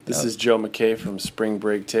This is Joe McKay from Spring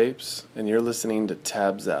Break Tapes, and you're listening to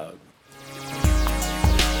Tabs Out.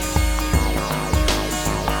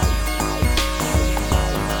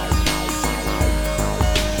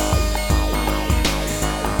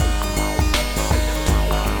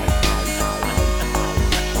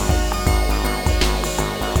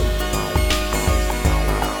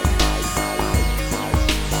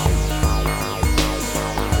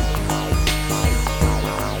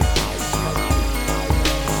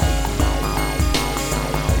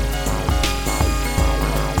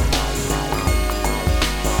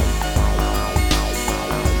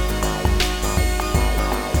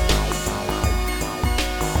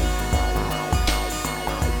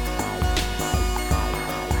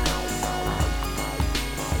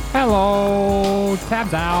 Hello,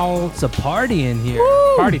 Tabs Out. It's a party in here.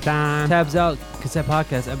 Woo! Party time. Tabs Out Cassette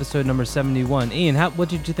Podcast, episode number 71. Ian, what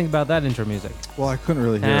did you think about that intro music? Well, I couldn't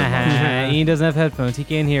really hear it. Ian doesn't have headphones. He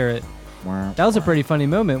can't hear it. That was a pretty funny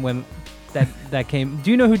moment when that came.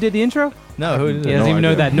 Do you know who did the intro? No, who did He it? doesn't No even know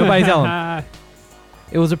idea. that. Nobody's telling.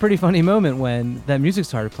 It was a pretty funny moment when that music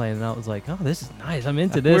started playing, and I was like, "Oh, this is nice. I'm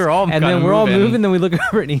into this." We're all and kinda then we're all moving. moving. Then we look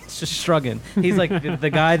over, and he's just shrugging. He's like the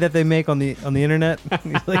guy that they make on the internet.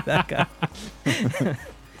 He's like that guy.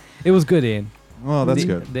 It was good, Ian. Well, that's the,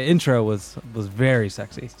 good. The intro was very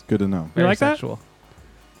sexy. Good to know. Very like that? sexual.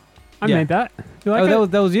 I Yeah. made that. You like Oh,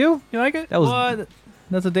 it? that was you? You like it? That was What?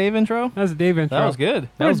 That's a Dave intro? That was a Dave intro. That was good.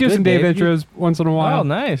 That We're was gonna do good, some Dave Dave. intros once in a while. Oh,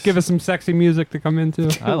 nice. Give us some sexy music to come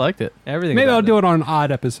into. I liked it. everything. Maybe about I'll do it on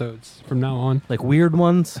odd episodes from now on, like weird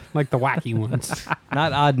ones, like the wacky ones.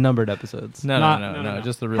 not odd numbered episodes. No, Not- no, no, no, no.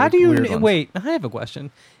 just the really How do you weird ones. wait? I have a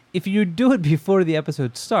question. If you do it before the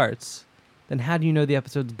episode starts, then how do you know the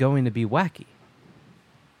episode's going to be wacky?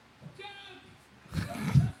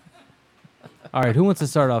 All right, who wants to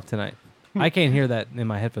start off tonight? I can't hear that in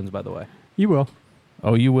my headphones, by the way. You will.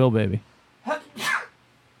 Oh, you will, baby.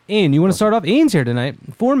 Ian, you want to start off? Ian's here tonight.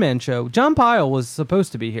 Four-man show. John Pyle was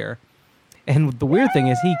supposed to be here. And the weird thing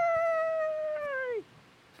is he...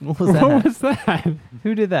 What was that? What was that?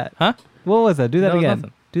 Who did that? Huh? What was that? Do that That was again.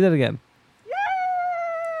 nothing. Do that again.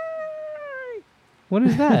 What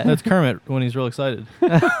is that? That's Kermit when he's real excited.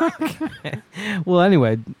 Well,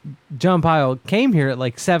 anyway, John Pyle came here at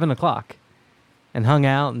like 7 o'clock and hung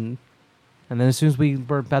out. And then as soon as we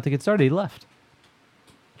were about to get started, he left.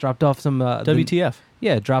 Dropped off some... WTF?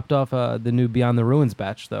 dropped off the new Beyond the Ruins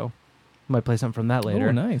batch, though. Might play something from that later.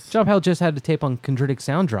 Oh, nice. John Pyle just had the tape on Chondritic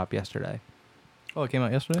Sound drop yesterday. Oh, it came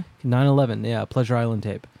out yesterday? 9/11, yeah, Pleasure Island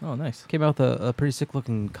tape. Oh, nice. Came out with a pretty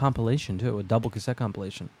sick-looking compilation, too, a double cassette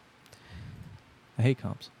compilation. I hate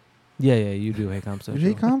comps. Yeah, you do hate comps. You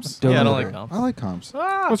hate comps? Don't Yeah, I don't look like at comps. I like comps.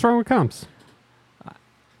 What's wrong with comps?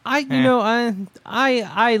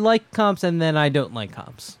 I like comps, and then I don't like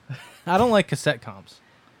comps. I don't like cassette comps.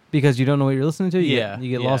 Because you don't know what you're listening to? You get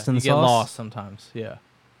yeah, lost in the you sauce? get lost sometimes, yeah.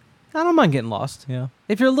 I don't mind getting lost. Yeah.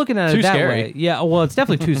 If you're looking at it Too that scary. way. Yeah, well, it's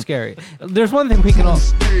definitely too scary. There's one thing we can all...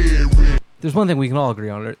 There's one thing we can all agree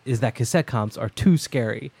on, is that cassette comps are too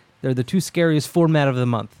scary. They're the two scariest format of the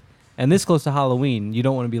month. And this close to Halloween, you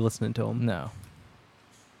don't want to be listening to them. No.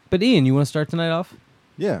 But Ian, you want to start tonight off?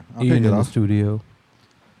 Yeah, I'll Ian pick it in the off. studio.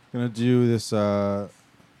 Gonna do this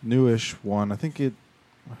newish one. I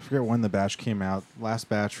forget when the batch came out. Last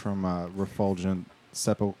batch from Refulgent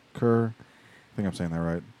Sepulchre. I think I'm saying that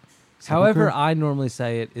right. However Sepulchre? I normally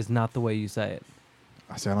say it is not the way you say it.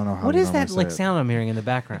 I don't know how. What you is normally that say like it. sound I'm hearing in the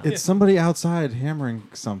background? It's somebody outside hammering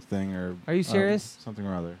something or. Are you serious? Something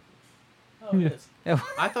or other. Oh, Yeah. it is.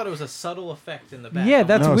 I thought it was a subtle effect in the back. Yeah,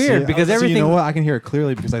 that's No, weird see, because so everything... You know what? I can hear it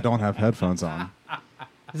clearly because I don't have headphones on.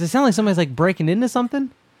 Does it sound like somebody's like breaking into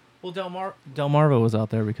something? Well, Delmarva was out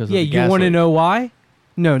there because Yeah, of the you gas want to leak. know why?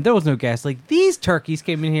 No, there was no gas leak. These turkeys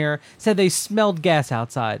came in here, said they smelled gas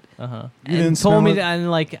outside, Uh-huh. You and didn't told me,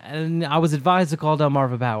 smell it? and I was advised to call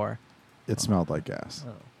Delmarva Power. It smelled like gas.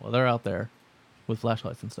 Oh, well, they're out there with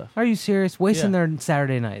flashlights and stuff. Are you serious? Wasting Yeah. their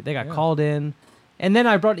Saturday night. They got Yeah. called in, and then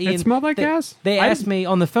I brought Ian. It smelled like they, gas? They I asked didn't- me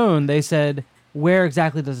on the phone. They said, "Where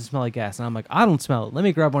exactly does it smell like gas?" And I'm like, "I don't smell it. Let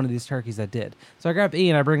me grab one of these turkeys that did." So I grabbed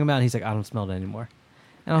Ian. I bring him out. And he's like, "I don't smell it anymore."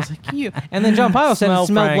 And I was like, "You." And then John Pyle said it Smell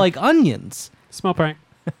smelled prank. like onions. Smell prank.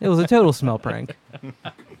 It was a total smell prank.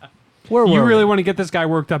 Where You were really we? want to get this guy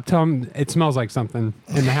worked up. Tell him it smells like something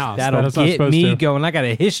in the house. That'll that it's not get supposed me to. going. I got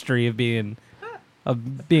a history of being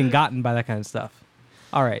gotten by that kind of stuff.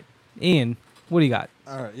 All right, Ian, what do you got?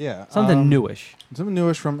 All right, yeah. Something newish. Something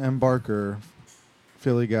newish from M. Barker,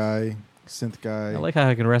 Philly guy, synth guy. I like how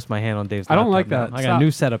I can rest my hand on Dave's I don't laptop like now. that. I got a Stop.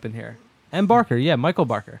 new setup in here. M. Barker, yeah, Michael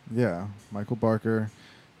Barker. Yeah, Michael Barker.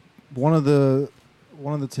 One of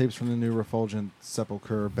the tapes from the new Refulgent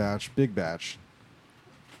Sepulchre batch, big batch.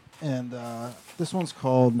 And this one's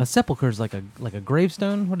called. A sepulcher is like a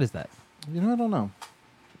gravestone. What is that? I don't know.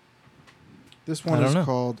 This I one don't is know.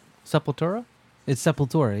 called Sepultura. It's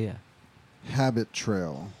Sepultura. Yeah. Habit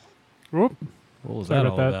Trail. Whoop. What was Sorry that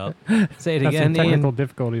all about that. about? Say it That's again, some technical Ian.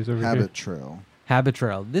 difficulties over Habit here. Trail. Habit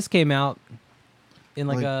Trail. This came out in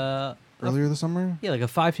like Like a Earlier this summer? yeah, like a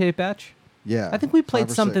 5-tape batch. Yeah. I think we 5 played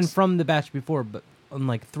or something 6. from the batch before, but on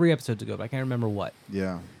like 3 episodes ago. But I can't remember what.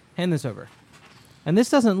 Yeah. Hand this over. And this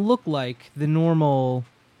doesn't look like the normal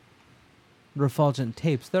Refulgent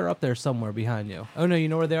tapes. They're up there somewhere behind you. Oh no, you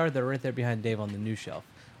know where they are? They're right there behind Dave on the new shelf.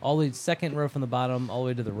 All the way second row from the bottom, all the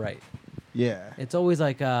way to the right. Yeah. It's always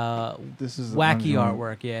like This is wacky unknown.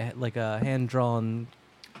 artwork, yeah, like a hand drawn,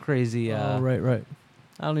 crazy. Oh, right.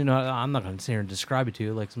 I don't even know. I'm not going to sit here and describe it to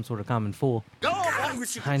you like some sort of common fool.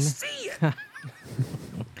 I know.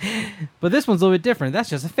 But this one's a little bit different. That's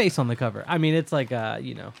just a face on the cover. I mean, it's like you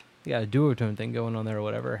got a duotone thing going on there or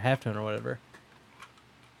whatever, halftone or whatever.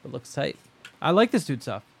 It looks tight. I like this dude's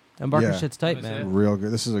stuff. And Barker Yeah. shit's tight, Let me see man. it. Real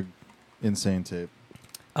good. This is a insane tape.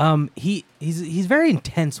 He's very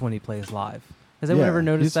intense when he plays live. Has anyone ever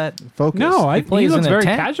noticed he's that? Focused. No, he plays looks in a very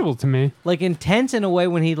tent? casual to me. Like intense in a way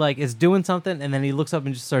when he like is doing something and then he looks up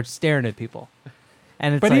and just starts staring at people.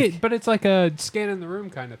 And it's like But it's like a scan in the room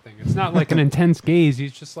kind of thing. It's not like an intense gaze.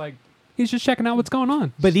 He's just checking out what's going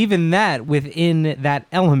on. but even that within that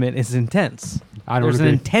element is intense. I don't There's an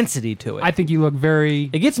agree. intensity to it. I think you look very.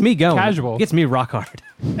 It gets me going. Casual. It gets me rock hard.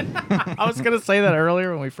 I was gonna say that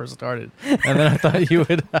earlier when we first started, and then I thought you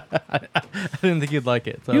would. I didn't think you'd like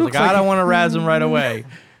it, so I He was looks like, I like don't want to razz him right away.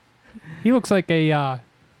 He looks like a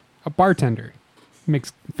bartender.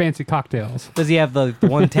 Makes fancy cocktails. Does he have the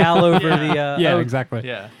one towel over the? Yeah, oh, exactly.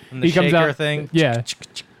 Yeah, and the He comes shaker out. thing. Yeah.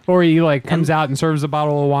 Or he like comes out and serves a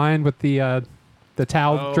bottle of wine with the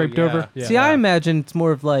towel Oh, draped yeah. over. See, I imagine it's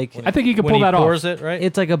more of like I think you could When pull he that pours off. it right.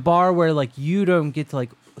 it's like a bar where like you don't get to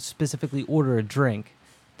like specifically order a drink.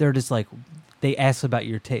 They're just like they ask about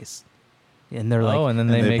your taste, and they're like, and then And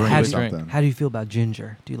they they make bring you a you drink. something. "How do you feel about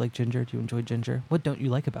ginger? Do you like ginger? Do you enjoy ginger? What don't you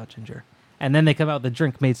like about ginger?" And then they come out with a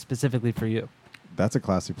drink made specifically for you. That's a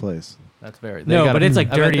classy place. That's very. No, they got but a- it's like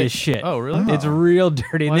I bet dirty they- as shit. Oh, really? Oh. It's real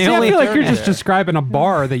dirty. Well, They see, I only feel like you're dirty just there. describing a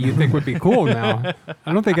bar that you think would be cool now.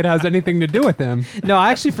 I don't think it has anything to do with them. no,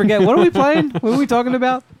 I actually forget. What are we playing? What are we talking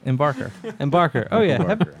about? Embarker. Embarker. Oh yeah.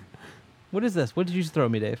 Barker. What is this? What did you just throw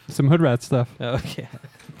me, Dave? Some hood rat stuff. Oh, okay.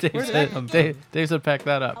 Dave said pack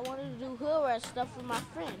that I up. wanted to do hood rat stuff with my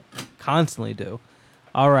friend. Constantly do.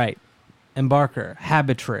 All right. Embarker.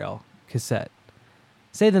 Habit Trail cassette.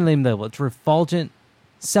 Say the name of the label. It's Refulgent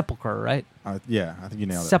Sepulcher, right? Yeah, I think you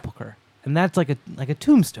nailed it. Sepulcher. And that's like a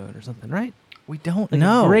tombstone or something, right? We don't Like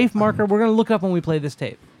know. a grave marker. We're gonna look up when we play this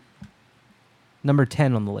tape. Number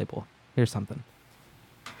 10 on the label. Here's something.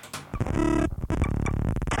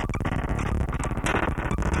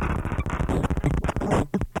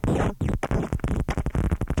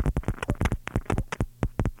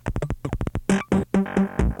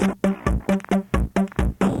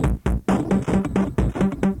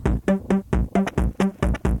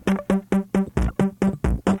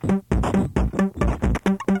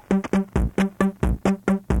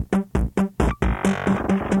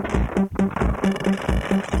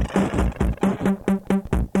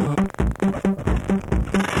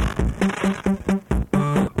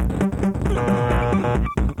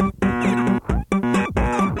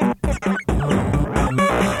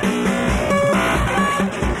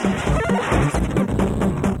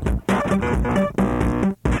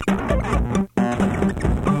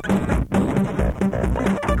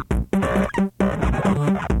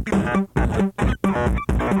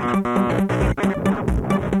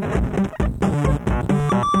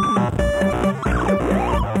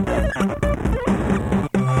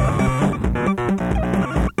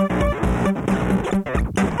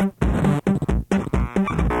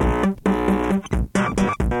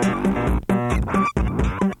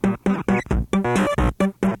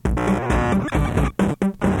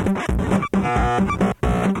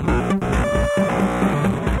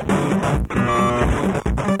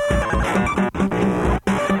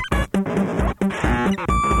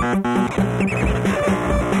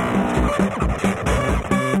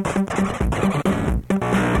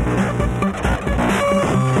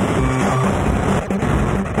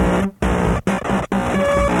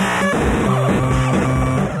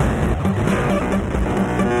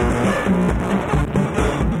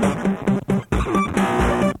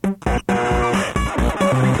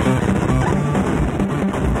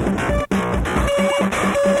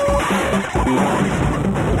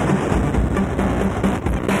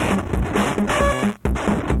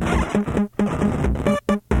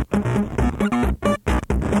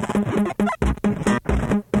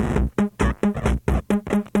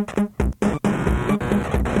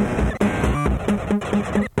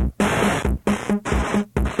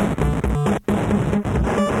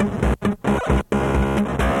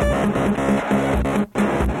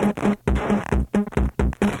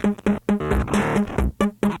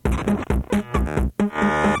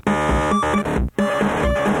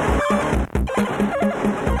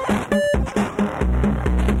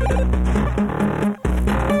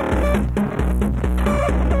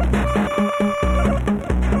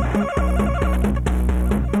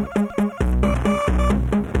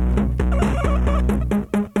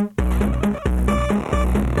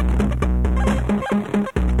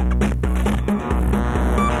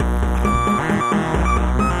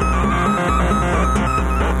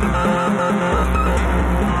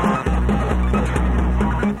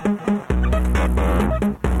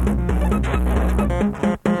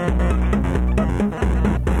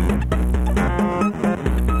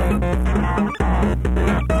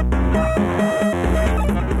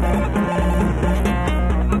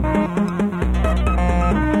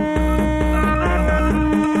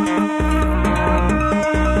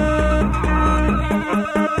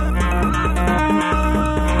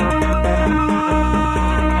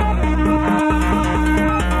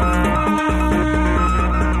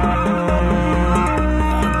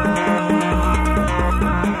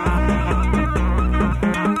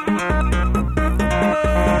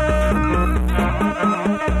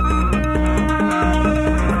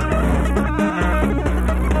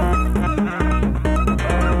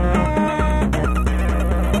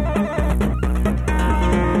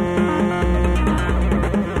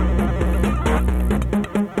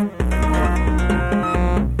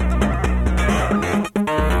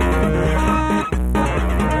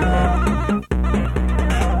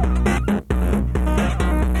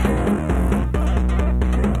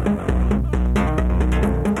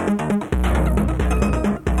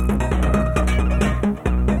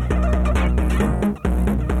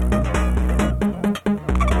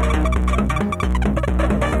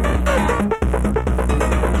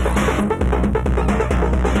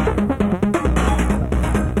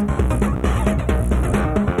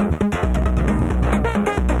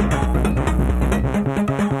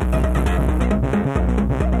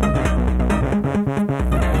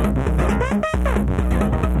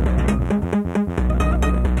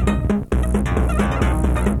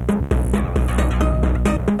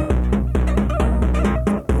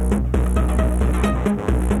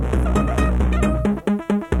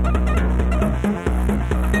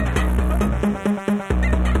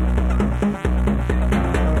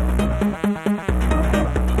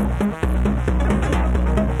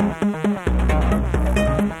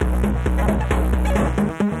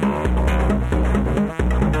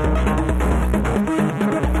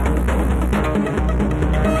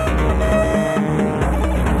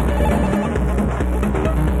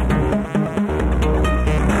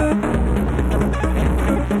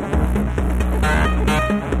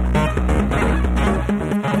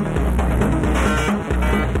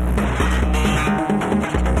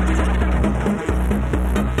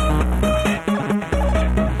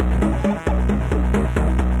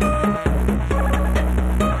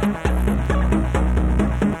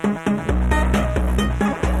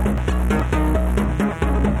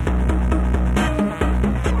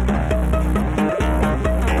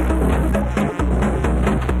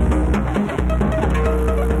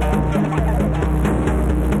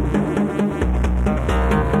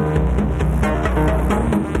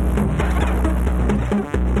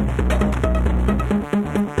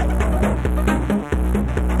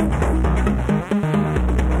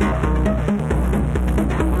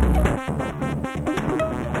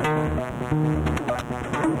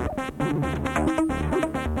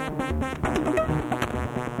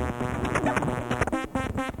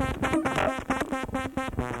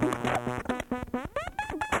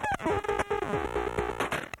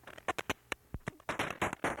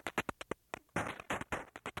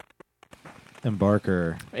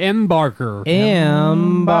 Embarker. Embarker.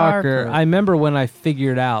 Embarker. I remember when I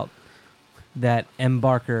figured out that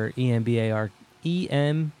Embarker, E-M-B-A-R,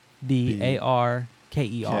 E-M-B-A-R-K-E-R.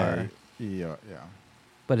 Yeah.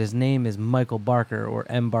 But his name is Michael Barker or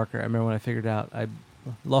M. Barker. I remember when I figured out, I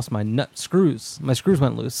lost my nut screws. My screws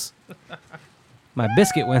went loose. My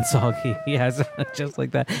biscuit went soggy. Yes, just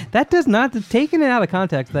like that. That does not, taking it out of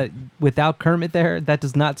context, that without Kermit there, that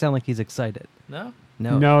does not sound like he's excited. No?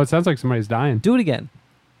 No. No, it sounds like somebody's dying. Do it again.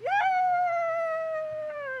 Yay!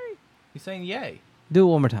 He's saying yay. Do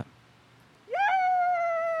it one more time. Yay!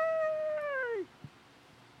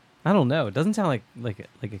 I don't know. It doesn't sound like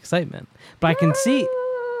excitement, but I can see.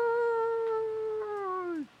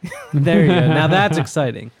 There you go. Now that's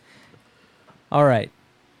exciting. All right,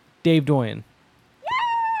 Dave Doyen.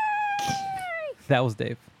 That was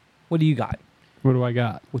Dave. What do you got? What do I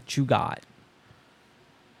got? What you got?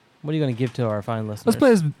 What are you going to give to our fine listeners? Let's play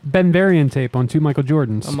this Ben Varian tape on 2 Michael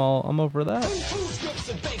Jordans. I'm over that.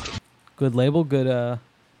 Good label, good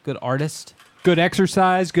artist. Good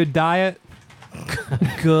exercise, good diet.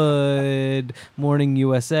 Good morning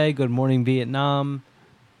USA, good morning Vietnam.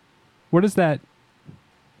 What is that?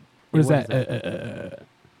 What is What that?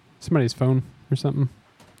 Somebody's phone or something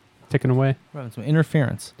ticking away. We're having some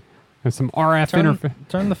interference. And some RF interference.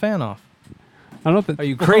 Turn the fan off. I don't know if Are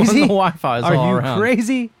you the crazy? Wi-Fi is Are all you around.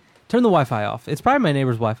 crazy? Turn the Wi-Fi off. It's probably my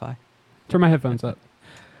neighbor's Wi-Fi. turn my headphones up.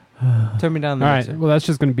 Turn me down the All right. mixer. Well, that's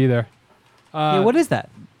just going to be there. Yeah, what is that?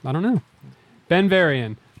 I don't know. Ben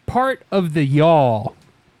Varian, part of the y'all.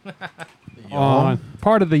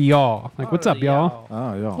 Part of the y'all. Like, what's up, y'all?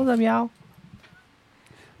 Oh, yeah. What's up, y'all?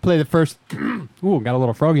 Play the first. Ooh, got a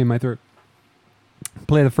little froggy in my throat.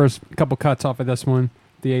 Play the first couple cuts off of this one,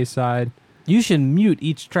 the A side. You should mute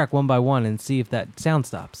each track one by one and see if that sound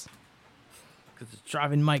stops. Because it's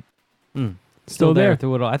driving Mike. Still there.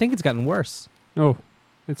 through it all. I think it's gotten worse. Oh,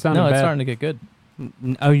 it sounded No, bad. it's starting to get good.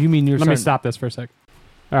 Oh, you mean you're Let me starting- stop this for a sec.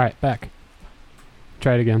 All right, back.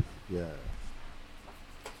 Try it again. Yeah.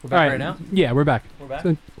 We're back All right now? Yeah, we're back. We're back.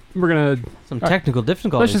 So we're gonna. Some all right. technical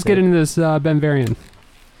difficulties. Let's just get into this Ben Varian.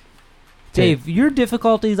 Dave, your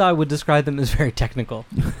difficulties, I would describe them as very technical.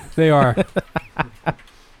 They are.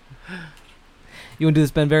 You want to do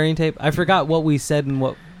this Ben Varian tape? I forgot what we said and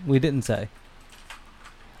what we didn't say.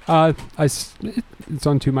 It's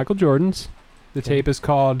on 2 Michael Jordans. The tape is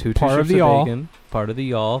called Two Part of strips the Y'all. bacon, part of the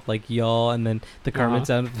y'all, like y'all, and then the Kermit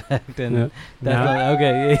sound effect, and Yeah. that's Now- not,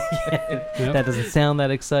 okay. Yep. That doesn't sound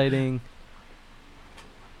that exciting.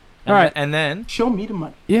 All right. And then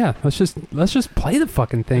Yeah, let's just play the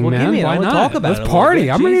fucking thing, Well, give man. me it. I Why wanna not? talk about Let's it a little party.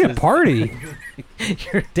 bit. I'm ready to Jesus.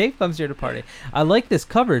 party. Dave comes here to party. I like this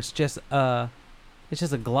cover. It's just a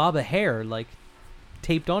glob of hair, like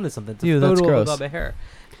taped onto something. It's a Ew, photo that's of a gross. glob of hair.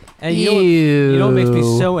 And you know what makes me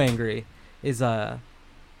so angry is the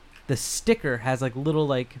sticker has like little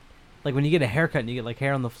like when you get a haircut and you get like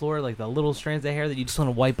hair on the floor, like the little strands of hair that you just want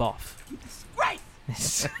to wipe off. Right.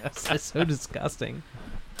 It's so disgusting.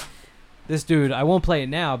 This dude, I won't play it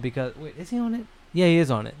now because wait, is he on it? Yeah, he is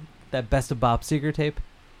on it. That Best of Bob Seger tape.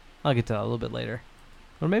 I'll get to that a little bit later,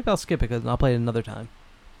 or maybe I'll skip it because I'll play it another time.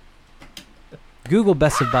 Google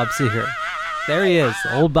Best of Bob Seger. There he is,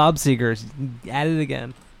 old Bob Seger, at it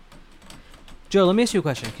again. Joe, let me ask you a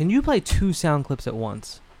question. Can you play 2 sound clips at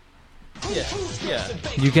once? Yeah.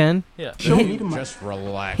 You can? Yeah. Just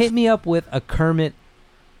relax. Hit me up with a Kermit.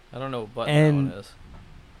 I don't know what button And- that one is.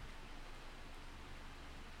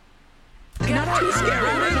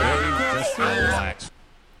 Just relax.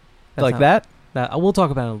 Like that? We'll talk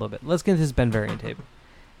about it in a little bit. Let's get into this Ben Varian tape.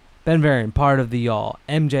 Ben Varian, part of the Y'all.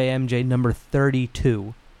 MJ number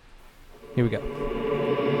 32. Here we go.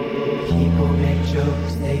 People make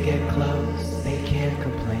jokes, they get close, they can't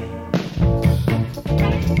complain.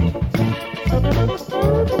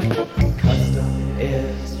 Custom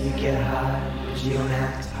is you get high, but you don't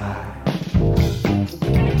act high.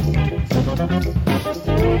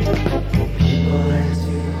 People learn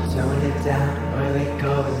to tone it down or they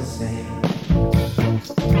go insane.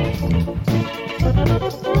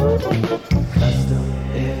 Custom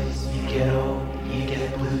is you get old, you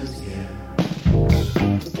get blues, yeah.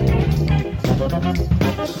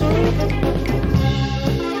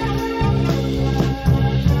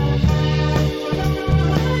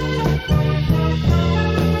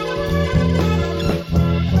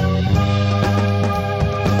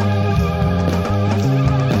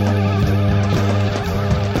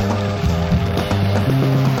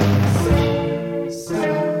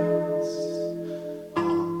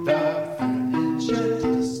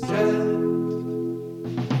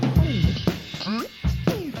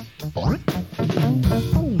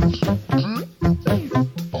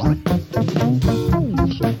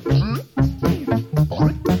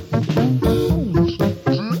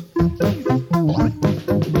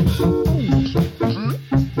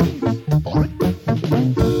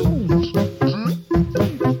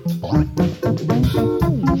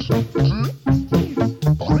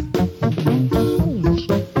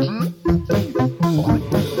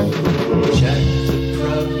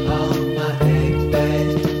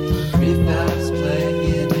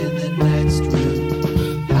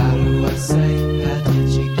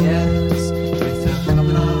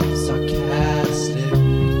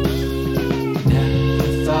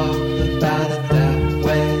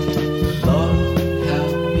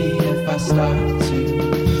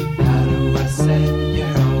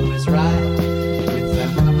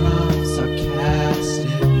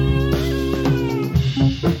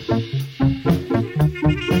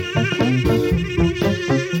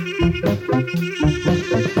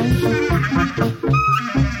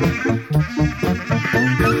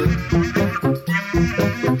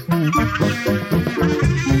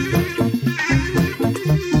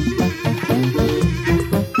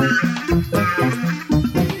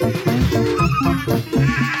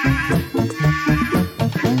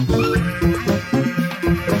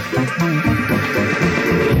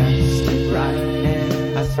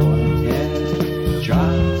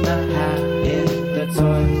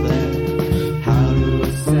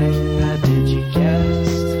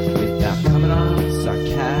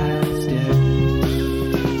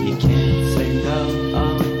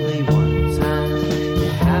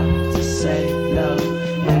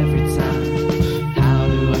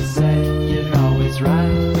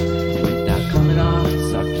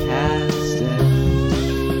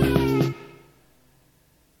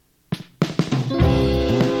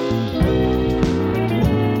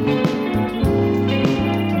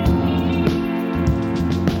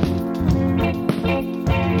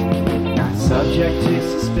 Subject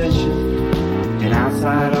to suspicion, and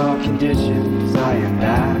outside all conditions, I am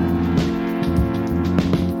back.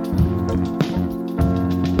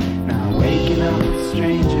 Not waking up with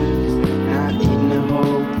strangers, not eating a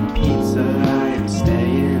whole pizza, I am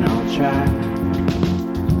staying on track.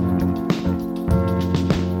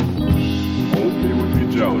 Oldie would be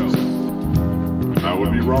jealous. I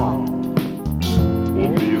would be wrong.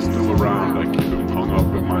 Oldie is still around, I keep him hung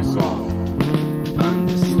up in my sock.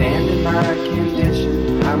 Understanding my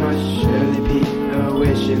condition, I must surely be a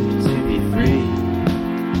wishing to be free.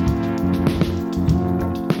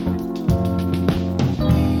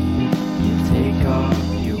 You take off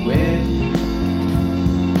your wig,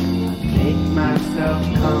 I make myself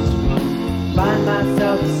comfortable, find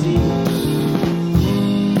myself a seat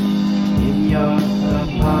in your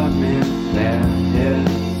apartment. There is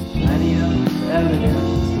plenty of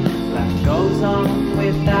evidence, life goes on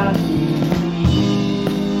without me.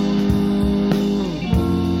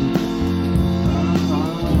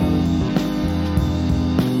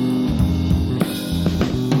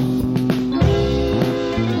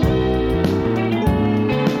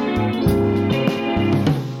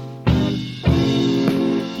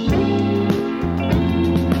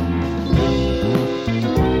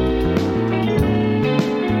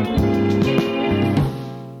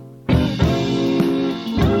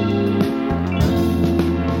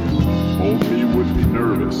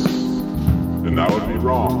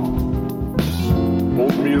 wrong.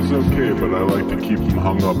 Old me is okay, but I like to keep them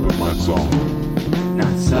hung up in my song.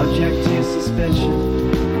 Not subject to suspicion.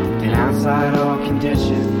 And outside all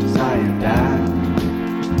conditions, I am bad.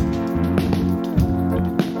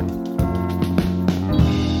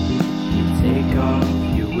 You take off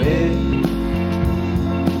your wig.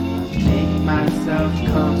 Make myself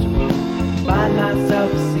comfortable. Find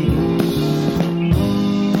myself a seat.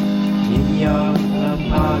 In your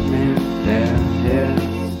apartment, there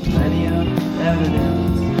is plenty of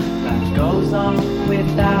evidence. Life goes on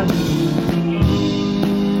without you.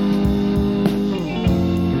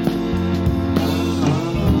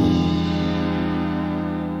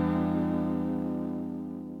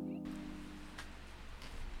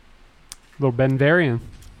 Little Ben Varian.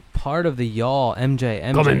 Part of the y'all,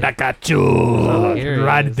 MJ. Coming back at you. Here he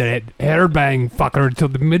Ride is. that airbang fucker till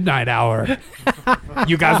the midnight hour.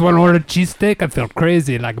 You guys want to order cheesesteak? I feel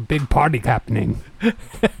crazy, like a big party happening.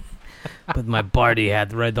 Put my party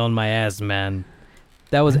hat right on my ass, man.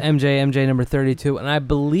 That was MJ number 32. And I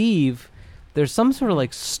believe there's some sort of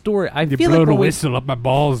like story. I You feel blow like the when we- whistle up my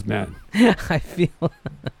balls, man. I feel.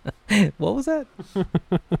 What was that?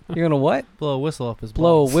 You're gonna what? Blow a whistle up his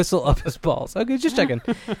Blow balls. a whistle up his balls. Okay, just checking.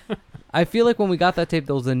 I feel like when we got that tape,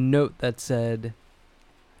 there was a note that said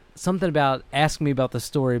something about ask me about the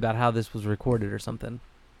story about how this was recorded or something.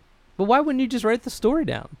 But why wouldn't you just write the story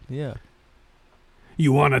down? Yeah.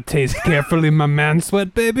 You want to taste carefully my man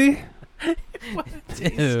sweat, baby?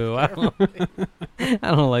 Ew, I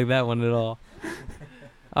don't like that one at all.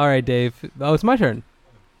 All right, Dave. Oh, it's my turn.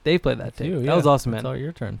 Dave played that tape. You, That yeah. was awesome, It's man. all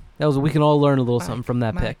your turn. That was. We can all learn a little Mike, something from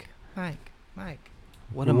that pick. Mike.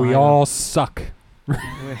 What am We I? all suck.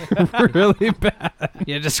 Really bad.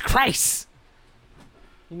 Yeah, just Christ.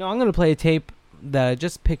 You know, I'm gonna play a tape that I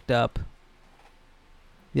just picked up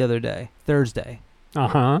the other day, Thursday.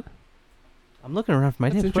 Uh-huh. I'm looking around for my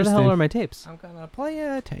That's tapes. Where the hell interesting. are my tapes? I'm gonna play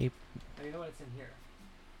a tape. Oh, you know what? It's in here.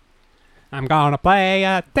 I'm gonna play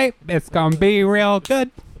a tape. It's gonna be real good.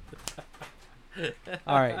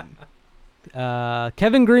 All right.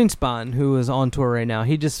 Kevin Greenspan, who is on tour right now,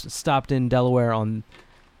 he just stopped in Delaware on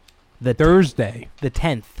the Thursday. the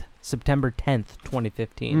 10th, September 10th,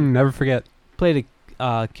 2015. Never forget. Played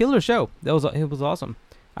a killer show. It was awesome.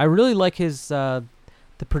 I really like his the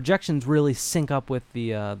projections really sync up with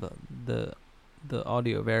the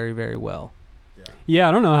audio very, very well. Yeah,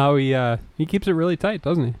 I don't know how he keeps it really tight,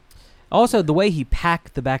 doesn't he? Also, the way he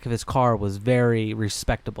packed the back of his car was very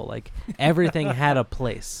respectable. Like everything had a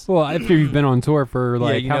place. Well, after you've been on tour for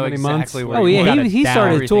like you how know many exactly months? where Oh you yeah, gotta he down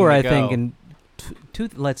started a tour I everything to think go.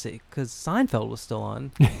 in let's see, because Seinfeld was still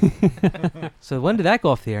on. So when did that go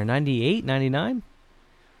off the air? 98, 99?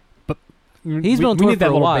 He's been on tour we need that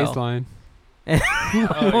for a little while. bass line.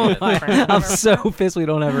 Oh, yeah. I'm so pissed we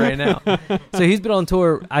don't have it right now. So he's been on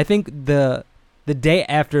tour. I think the day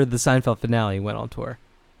after the Seinfeld finale he went on tour,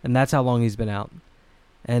 and that's how long he's been out.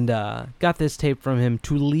 And got this tape from him,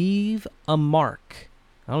 To Leave a Mark.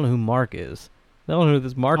 I don't know who Mark is. I don't know who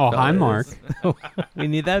this Mark. Oh, fella hi, is. Mark. We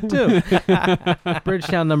need that too.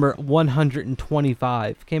 Bridgetown number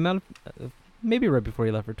 125 came out maybe right before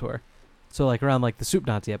he left for tour. So like around like the Soup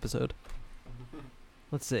Nazi episode.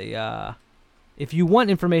 Let's see. If you want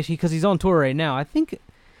information, because he's on tour right now, I think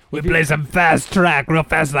We if you- play some fast track, real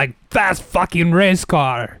fast, like fast fucking race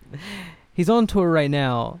car. he's on tour right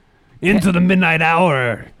now. Into the midnight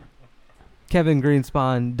hour. Kevin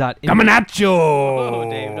Greenspan Coming at you. Oh,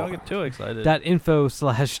 Dave, don't get too excited.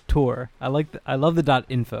 .info/tour. I love the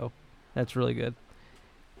 .info. That's really good.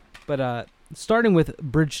 But starting with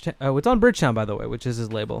Bridgetown, it's on Bridgetown by the way, which is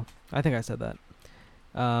his label. I think I said that.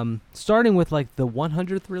 Starting with like the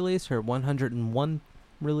 100th release or 101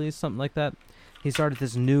 release, something like that. He started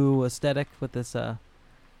this new aesthetic with this.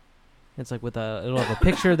 It's like with it'll have a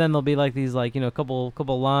picture, then there'll be like these like couple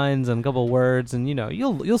lines and a couple words, and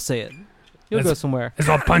you'll say it. You'll go somewhere. Let's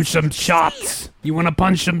all punch some shots. You want to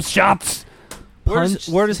punch some shots?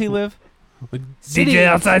 Where does he live? City- DJ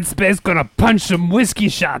Outside Space gonna punch some whiskey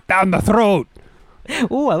shot down the throat.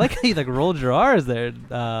 Ooh, I like how you like rolled your R's there,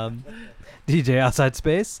 DJ Outside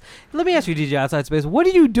Space. Let me ask you, DJ Outside Space, what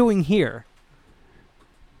are you doing here?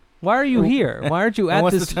 Why are you here? Why aren't you And at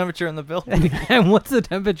what's this? the temperature in the building? And what's the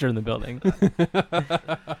temperature in the building?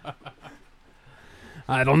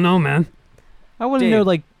 I don't know, man. I want to Dave. know,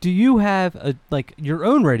 like, do you have your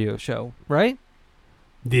own radio show, right?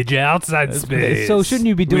 DJ Outside Space. So shouldn't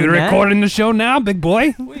you be doing We that? recording the show now, big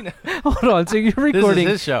boy? We know. Hold on, so you're This is recording.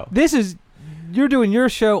 his show. You're doing your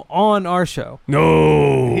show on our show.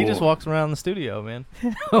 No. He just walks around the studio, man.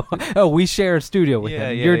 Oh, we share a studio with Yeah,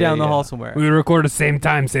 him. yeah, You're down yeah, the hall yeah. somewhere. We record the same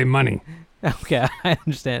time, same money. Okay, I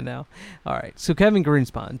understand now. All right. So Kevin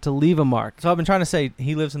Greenspan, to leave a mark. So I've been trying to say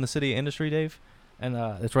he lives in the city of industry, Dave, and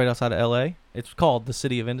it's right outside of L.A. It's called the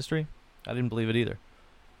city of industry. I didn't believe it either.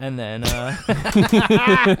 And then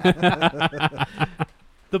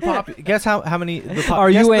guess how many? Are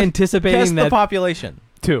you guess anticipating the that population?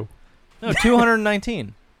 2. No,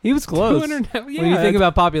 219. he was close? 200, When you think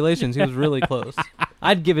about populations, he was really close.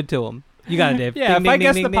 I'd give it to him. You got it, Dave. Yeah, Ding, if I ding,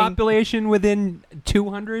 guess ding, the ding, ding. population within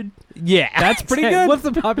 200, Yeah, that's pretty good. What's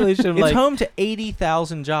the population It's like? home to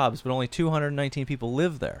 80,000 jobs, but only 219 people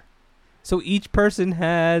live there. So each person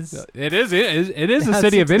has it is a has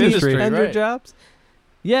city of industry. 600 right. jobs.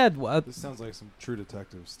 Yeah, This sounds like some True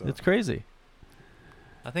Detective stuff. It's crazy.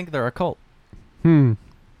 I think they're a cult. you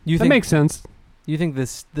That think makes sense. you think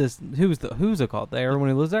this who's it called? Everyone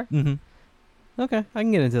who lives there? Mm-hmm. Okay, I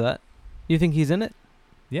can get into that. You think he's in it?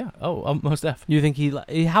 Yeah. Oh, most def. You think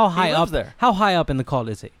how high He up lives there. How high up in the cult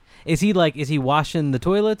is he? Is he washing the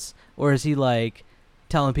toilets, or is he like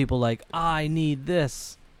telling people like I need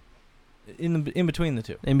this? In between the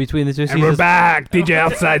two. In between the two, And we're back, DJ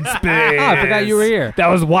Outside Space. I forgot you were here. That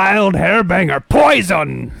was Wild Hairbanger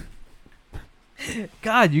Poison.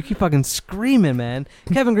 God, you keep fucking screaming, man.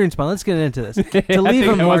 Kevin Greenspan, let's get into this. I To leave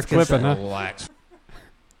think a I was mark. clipping, huh? Relax.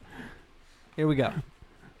 Here we go.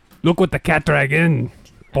 Look what the cat dragon.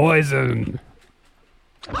 Poison.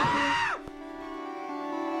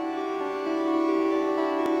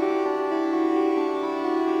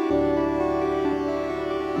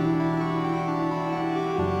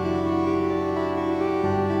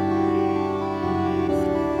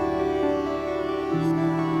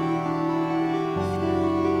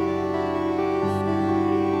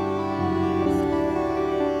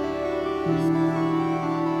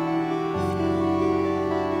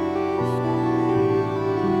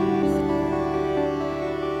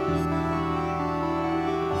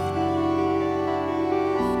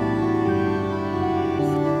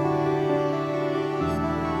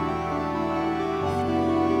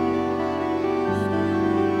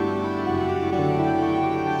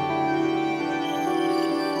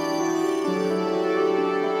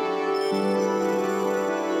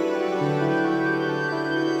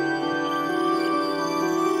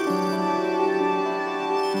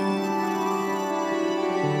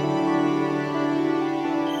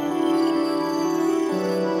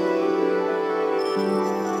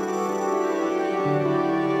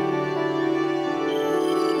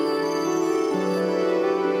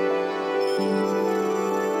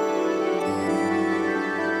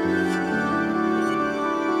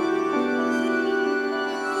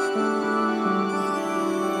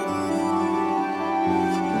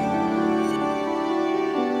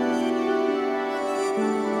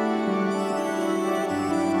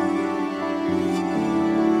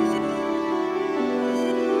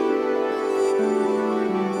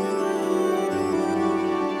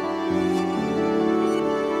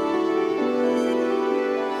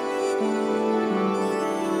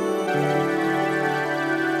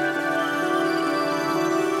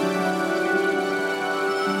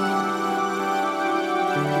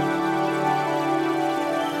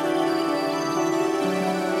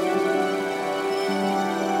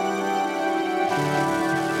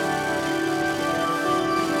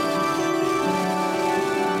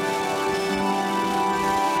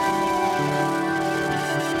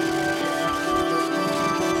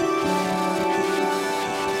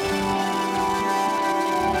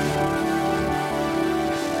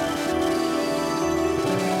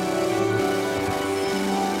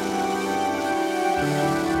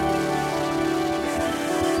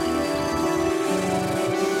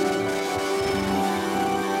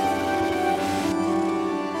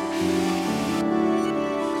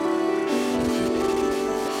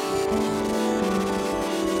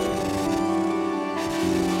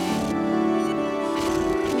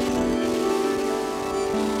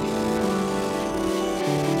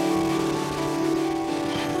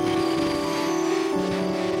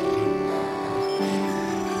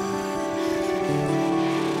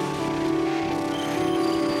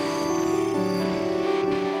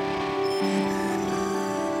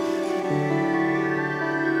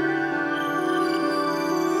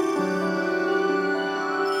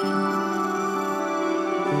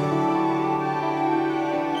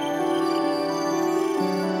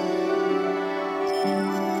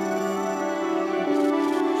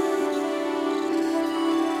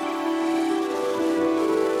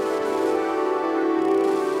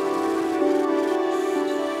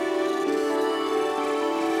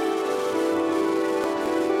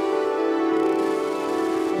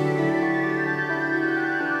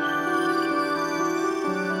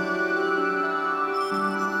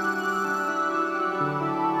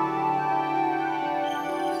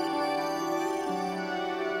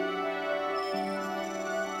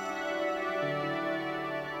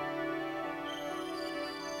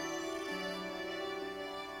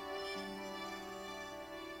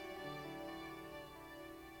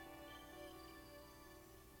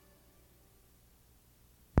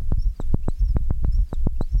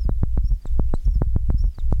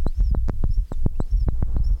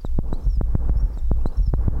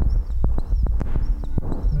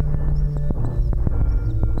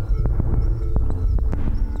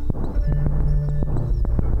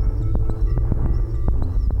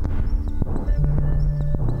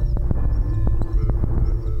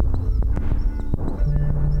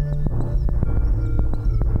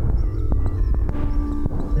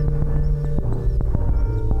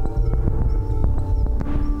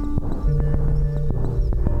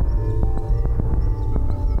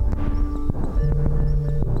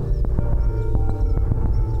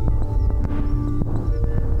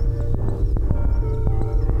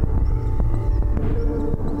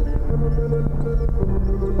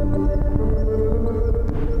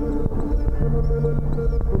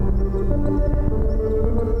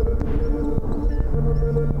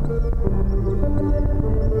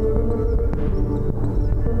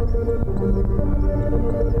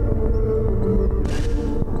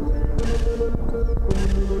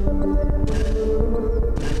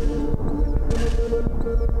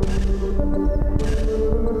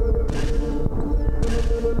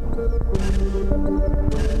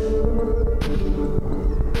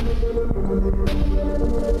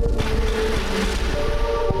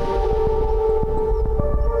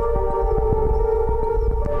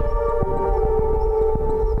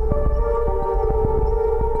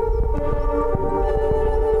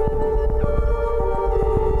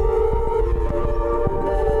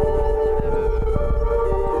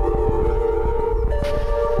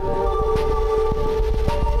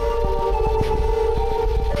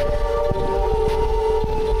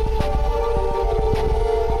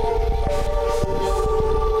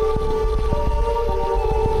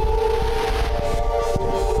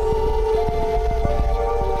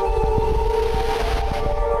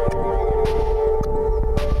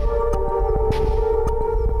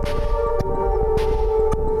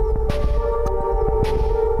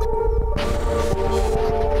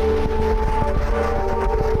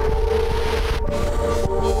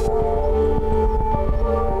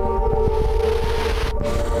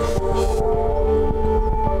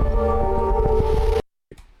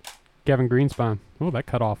 Kevin Greenspan. Oh, that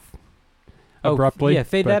cut off abruptly. Yeah,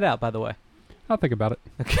 fade but that out, by the way. I'll think about it.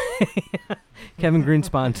 Kevin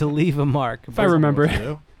Greenspan, To Leave a Mark. If I remember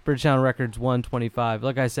it. Bridgetown Records 125.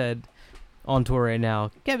 Like I said, on tour right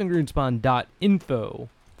now.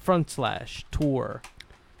 KevinGreenspan.info/tour.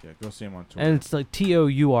 Yeah, go see him on tour. And it's like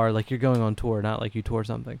TOUR, like you're going on tour, not like you tour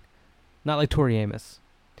something. Not like Tori Amos.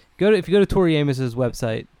 If you go to Tori Amos's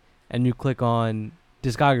website and you click on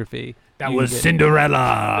discography. That was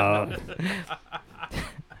Cinderella.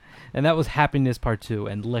 And that was Happiness Part 2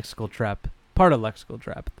 and Lexical Trap. Part of Lexical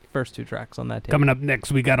Trap. The first 2 tracks on that tape. Coming up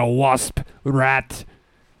next, we got a wasp, rat,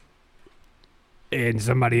 and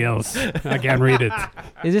somebody else. I can't read it.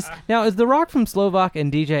 Is The Rock from Slovak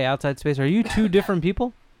and DJ Outside Space, are you 2 different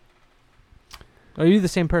people? Or are you the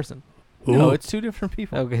same person? No, Ooh. it's 2 different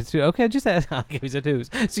people. Okay, just ask. Okay, he's a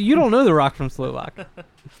 2s. So you don't know The Rock from Slovak.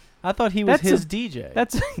 I thought he was That's his DJ.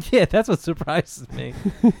 That's what surprises me.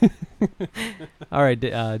 All right,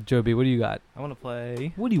 Joe B, what do you got? I want to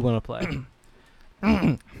play What do you want to play?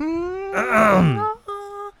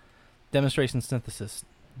 Demonstration Synthesis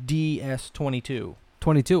DS22.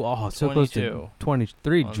 22. Oh, so close to 22.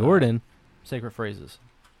 23. Oh, Jordan. Sacred Phrases.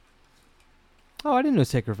 Oh, I didn't know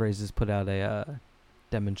Sacred Phrases put out a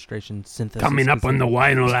demonstration synthesis. Coming up on the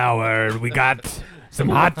Vinyl Hour, we got some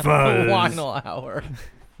hot fuzz. Vinyl Hour.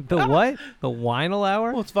 The what? The Vinyl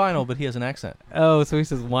Hour? Well, it's vinyl, but he has an accent. Oh, so he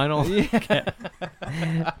says Vinyl?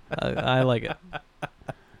 Yeah. I like it.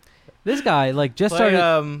 This guy, like, just Play,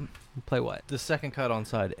 started... Play what? the second cut on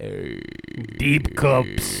side A. Deep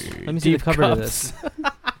cups. Let me see Deep the cover Cups. of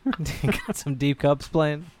this. Got some Deep Cups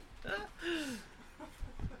playing.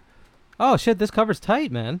 Oh, shit, this cover's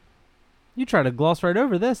tight, man. You try to gloss right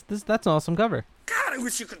over this. That's an awesome cover. God, I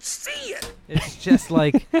wish you could see it. It's just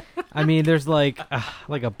like, I mean, there's like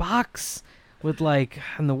a box with like,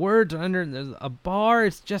 and the words are under, and there's a bar.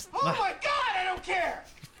 It's just. Oh my God, I don't care.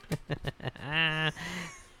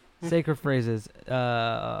 Sacred Phrases.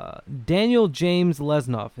 Daniel James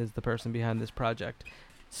Lesnoff is the person behind this project.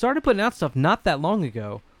 Started putting out stuff not that long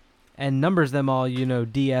ago, and numbers them all,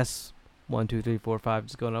 DS 1, 2, 3, 4, 5,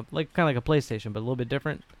 just going up, like kind of like a PlayStation, but a little bit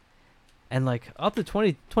different. And like up to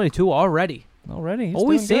 2022 already. Already?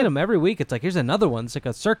 Always seeing them every week. It's like, here's another one. It's like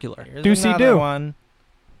a circular. Here's Doocy another Doo. one.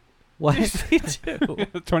 What?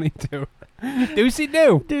 Doocy 22. Doocy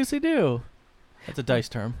Doo. Doocy Doo. That's a dice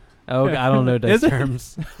term. Oh, I don't know dice Is it?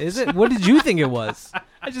 terms. Is it? What did you think it was?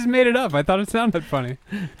 I just made it up. I thought it sounded funny.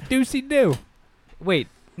 Doocy Doo. Wait,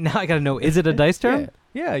 now I gotta know. Is it a dice term?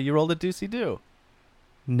 Yeah, you rolled a Doocy Doo.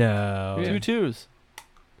 No. Yeah. 2 2s.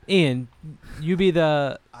 Ian, you be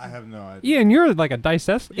the. I have no idea. Ian, you're like a dice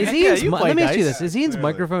test. Is Yeah, Ian's you play let me ask you dice. this: Is Ian's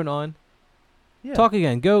Clearly. microphone on? Yeah. Talk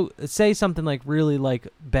again. Go say something like really like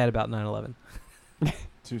bad about 9/11.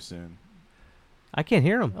 Too soon. I can't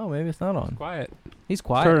hear him. Oh, maybe it's not on. Quiet. He's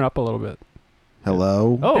quiet. Turn it up a little bit.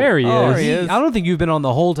 Hello. Oh, There he oh, is. There he is. I don't think you've been on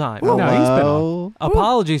the whole time. No, he's been on.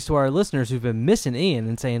 Apologies to our listeners who've been missing Ian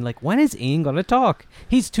and saying like, when is Ian gonna talk?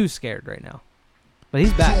 He's too scared right now, but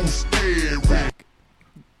he's back. Back.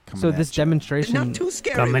 So this demonstration.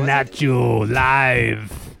 Coming at you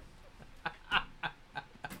live.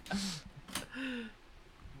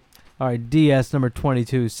 All right, DS number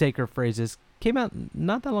 22, Sacred Phrases, came out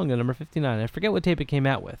not that long ago, number 59. I forget what tape it came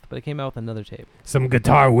out with, but it came out with another tape. Some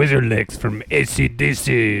guitar wizard licks from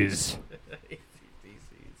AC/DC's.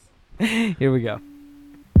 Here we go.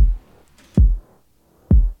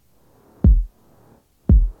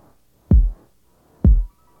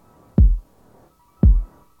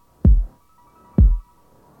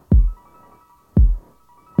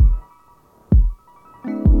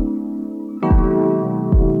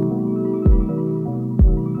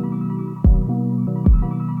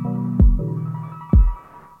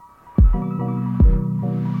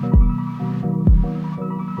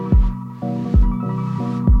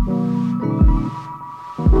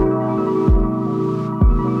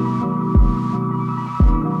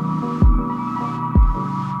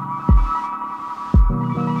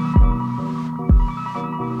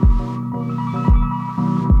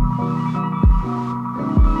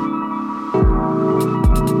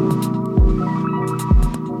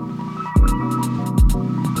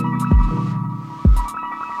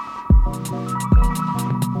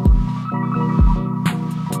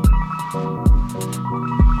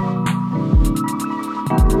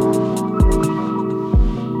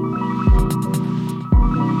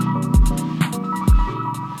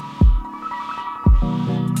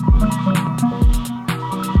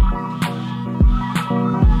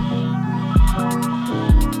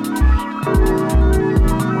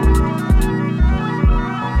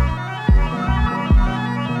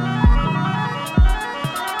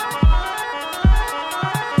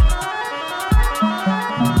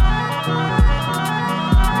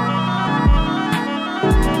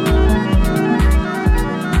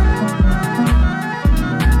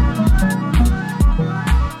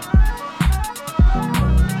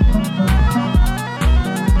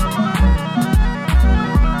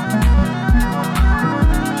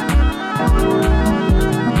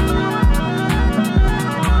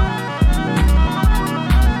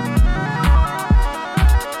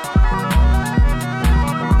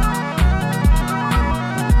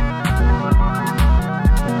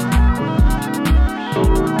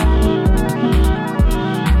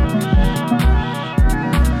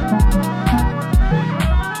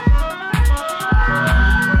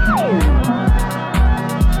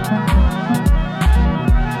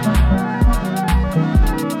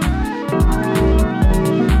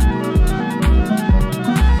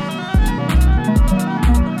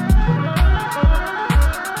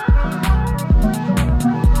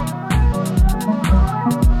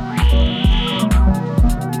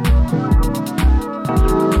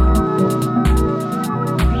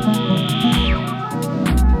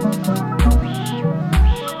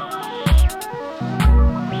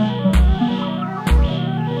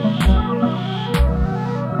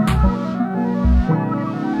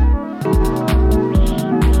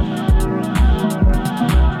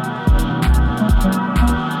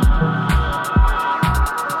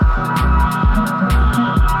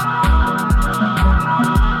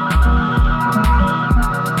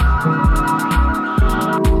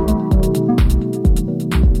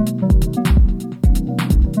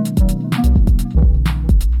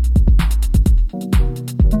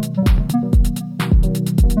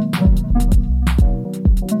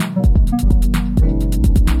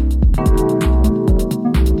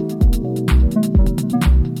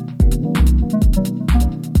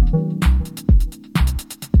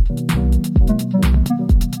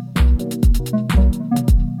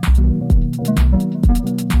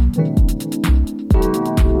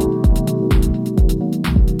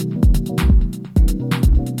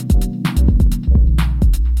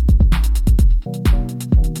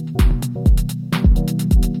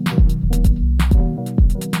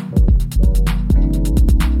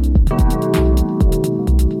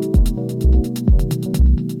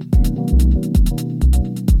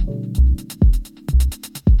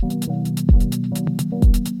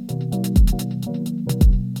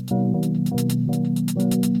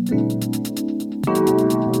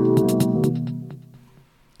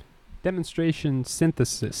 Demonstration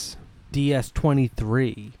synthesis.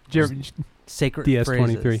 DS23. Did you ever, Sacred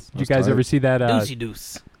DS23. phrases. Did you guys ever see that Deucey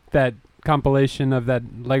deuce. that compilation of that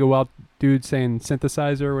Lego Welt dude saying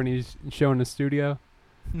synthesizer when he's showing the studio?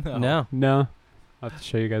 No. No. I'll have to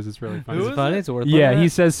show you guys. It's really funny. Is it funny? It's worth Yeah, looking he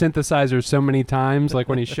at? says synthesizer so many times, like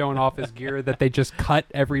when he's showing off his gear, that they just cut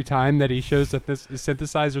every time that he shows that this is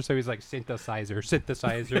synthesizer. So he's like synthesizer,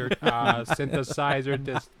 synthesizer,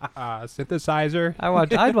 synthesizer.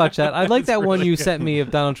 I'd watch that. I like that one you sent me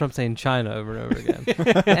of Donald Trump saying China over and over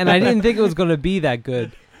again. And I didn't think it was going to be that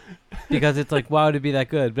good. Because it's like, why would it be that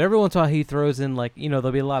good? But every once in a while he throws in like,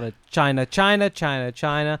 there'll be a lot of China, China, China,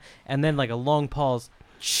 China, and then like a long pause.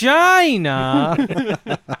 China.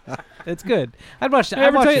 It's good. I'd watch it. Hey, I've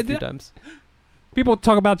ever watched tell it a you- few times. People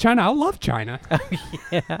talk about China. I love China.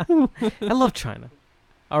 Yeah. I love China.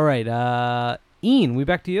 All right. Ian, we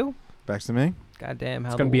back to you? Back to me. Goddamn. How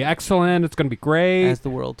It's going to be excellent. It's going to be great. as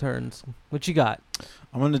the world turns. What you got?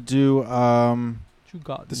 I'm gonna do. What you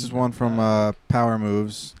got? This is one from Power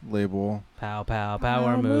Moves label. Pow, pow,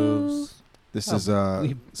 power moves. This Oh, is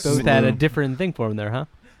We both had a different thing for him there, huh?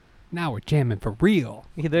 Now we're jamming for real.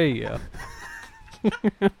 Yeah, there you go.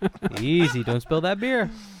 Easy. Don't spill that beer.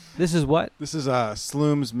 This is what? This is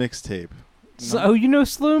Sloom's mixtape. Oh, you know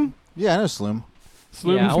Sloom? Yeah, I know Sloom.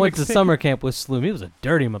 Yeah, I went to mixtape. summer camp with Sloom. He was a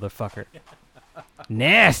dirty motherfucker.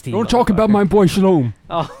 Nasty. Don't talk about my boy Shloom.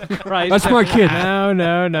 Oh, Christ. That's my kid.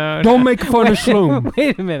 No. Don't make fun of Shloom.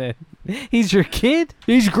 Wait a minute. He's your kid?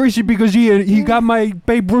 He's greasy because he got my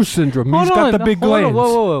Babe Ruth syndrome. He's got the big hold on. glands.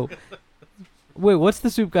 Whoa. Wait, what's the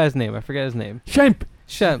soup guy's name? I forget his name. Shemp.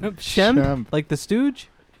 Shem? Shem. Like the stooge?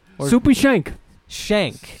 Or Soupy Shank.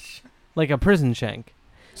 Shank. Like a prison shank.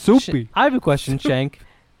 Soupy. I have a question, Shank.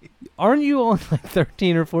 Aren't you only like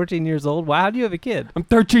 13 or 14 years old? Why? How do you have a kid? I'm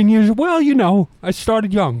 13 years. Well, I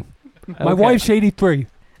started young. My Okay. wife's 83.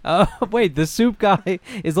 Wait, the soup guy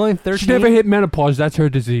is only 13. She never hit menopause. That's her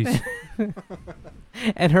disease.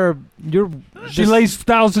 And She lays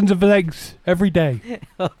thousands of eggs every day.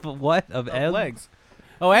 what? Of eggs? Legs.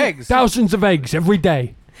 Oh, eggs. Thousands of eggs every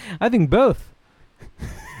day. I think both.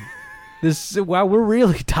 Wow, we're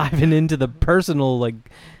really diving into the personal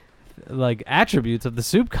like attributes of the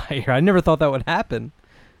soup guy here. I never thought that would happen.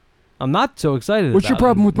 I'm not so excited. What's your about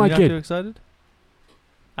problem it. with my You're not too kid? excited?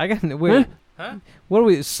 I got wait. Huh? What are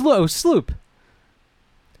we? Sloop.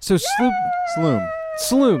 So Sloom.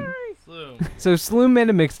 Sloom. So Sloom made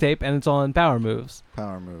a mixtape and it's on Power Moves.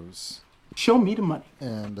 Power Moves. Show me the money.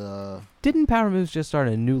 And Didn't Power Moves just start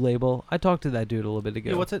a new label? I talked to that dude a little bit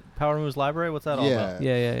ago. Yeah, what's it? Power Moves Library? What's that all about?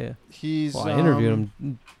 Yeah. he's. Well, I interviewed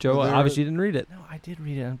him. Joe well, there- obviously didn't read it. No, I did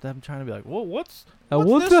read it. I'm trying to be like, whoa, what's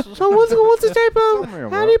What's this? what's the tape of? Come here, How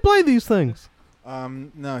bro. do you play these things?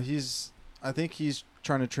 No, I think he's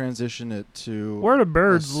trying to transition it to Where do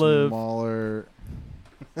birds live? Smaller,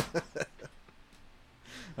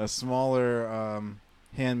 a smaller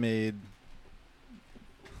handmade.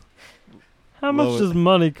 How much much does does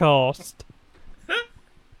money cost?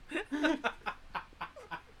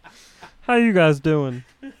 How you guys doing?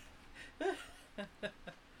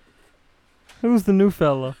 Who's the new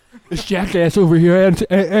fella? This jackass over here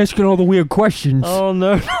asking all the weird questions. Oh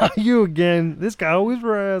no, not you again! This guy always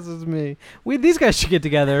harasses me. These guys should get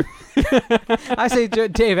together. I say,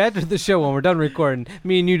 Dave, after the show when we're done recording,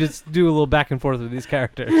 me and you just do a little back and forth with these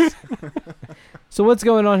characters. So what's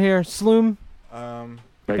going on here, Sloom?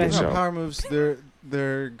 Power Moves.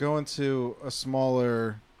 They're going to a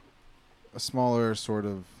smaller sort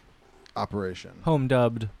of operation. Home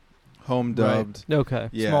dubbed. Home dubbed. Okay.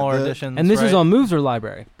 Yeah, Smaller the- editions. And this is right? on Moves or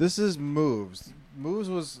Library? This is Moves. Moves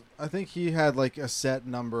was, I think he had like a set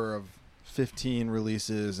number of 15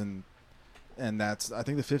 releases, and that's, I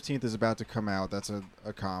think the 15th is about to come out. That's a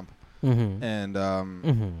comp, Mm-hmm. and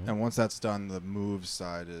and once that's done, the Moves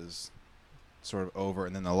side is sort of over,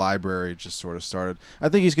 and then the library just sort of started. I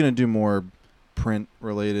think he's going to do more print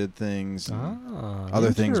related things, and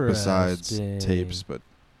other things besides tapes, but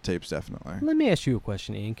tapes definitely. Let me ask you a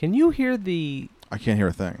question, Ian. Can you hear I can't hear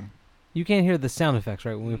a thing. You can't hear the sound effects,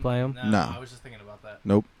 right, when we play them? No. I was just thinking about that.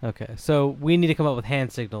 Nope. Okay, so we need to come up with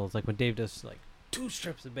hand signals, like when Dave does like 2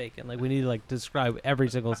 strips of bacon. Like we need to like describe every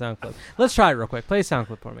single sound clip. Let's try it real quick. Play a sound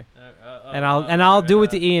clip for me, and I'll do it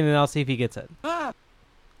to Ian, and I'll see if he gets it. Ah.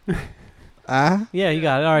 Yeah, you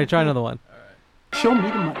got it. All right, try another one. Show me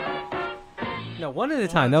the money. No, one at a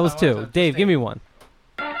time. That was 2. Dave, give me one.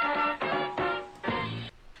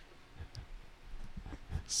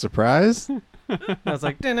 Surprise? I was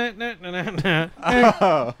like,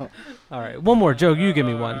 Oh. all right, one more. Joe, you give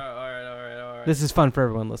me one. All right. This is fun for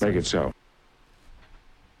everyone listening. Make it so.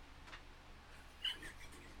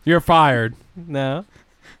 You're fired. No.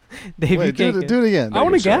 Dave, you Wait, can't do it again. I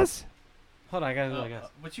want to guess. Hold on, I gotta guess.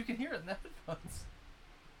 But you can hear it in the headphones.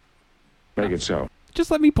 Make it so. Just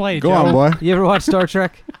let me play. Go Joe. on, boy. You ever watch Star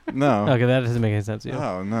Trek? No. Okay, that doesn't make any sense. Yeah.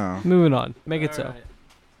 Oh no. Moving on. Make it so. Alright.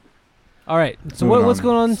 All right. So Moving what's on.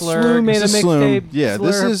 going on? Slurg. Slurg made a This is Sloom. mixtape. Yeah,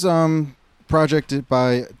 this Slurp. is projected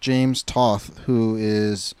by James Toth, who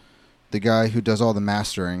is the guy who does all the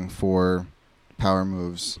mastering for Power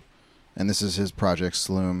Moves, and this is his project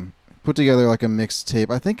Sloom. Put together like a mixtape.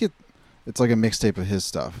 I think it's like a mixtape of his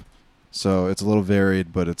stuff, so it's a little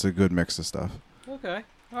varied, but it's a good mix of stuff. Okay.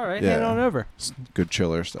 All right. Yeah. Hand on over. It's good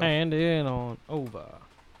chiller stuff. Hand in on over.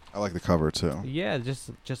 I like the cover too. Yeah, just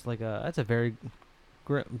like that's a very.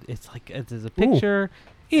 It's like there's a picture,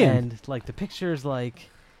 Ian, and like the picture's like,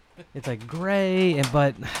 it's like gray, and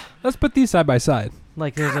but let's put these side by side.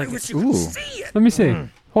 like there's like. wish you could Ooh. see it. Let me see.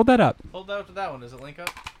 Hold that up. Hold out to that one. Does it link up?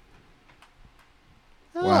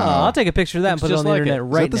 Oh, Wow. I'll take a picture of that and Looks put it just on the like internet it. Is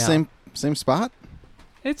right that the now. same spot?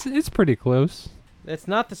 It's pretty close. It's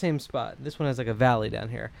not the same spot. This one has like a valley down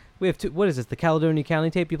here. We have two. What is this? The Caledonia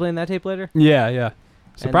County tape? You playing that tape later? Yeah, yeah.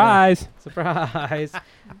 Surprise. Surprise!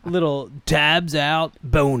 Little tabs out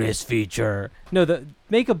bonus feature. No,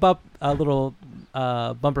 make a little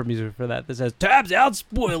bumper music for that says tabs out.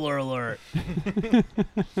 Spoiler alert.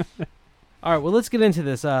 All right, well let's get into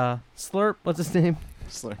this. Slurp, what's his name?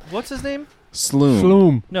 What's his name? Sloom.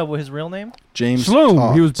 Sloom. No, his real name? James Sloom.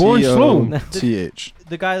 Toth. He was born Sloom. T-H.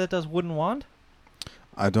 The guy that does Wooden Wand?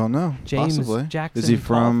 I don't know. James Possibly. Jackson. Is he Toth,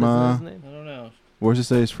 from? isn't that his name? I don't know. Where's it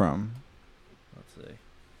say he's from? Let's see.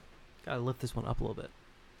 Gotta lift this one up a little bit.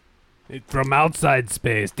 It's from outside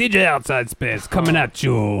space. DJ outside space coming at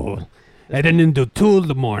you. Heading into 2 in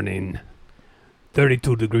the morning.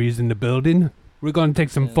 32 degrees in the building. We're going to take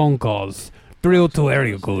some phone calls. 302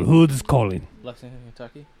 area code. Who's calling? Lexington,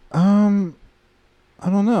 Kentucky? I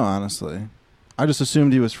don't know, honestly. I just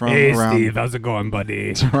assumed he was from Hey, around Steve. How's it going,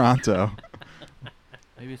 buddy? Toronto.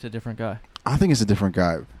 Maybe it's a different guy. I think it's a different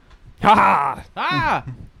guy. Ha ha! Ah!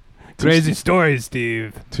 Crazy story,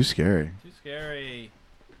 Steve. Too scary. Too scary.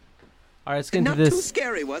 All right, let's get into Not too this.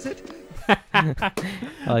 scary, was it? I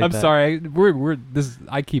like I'm that. sorry. We're this.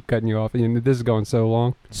 I keep cutting you off. And this is going so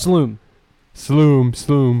long. Sloom. Sloom.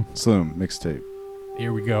 Sloom mixtape.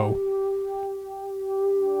 Here we go.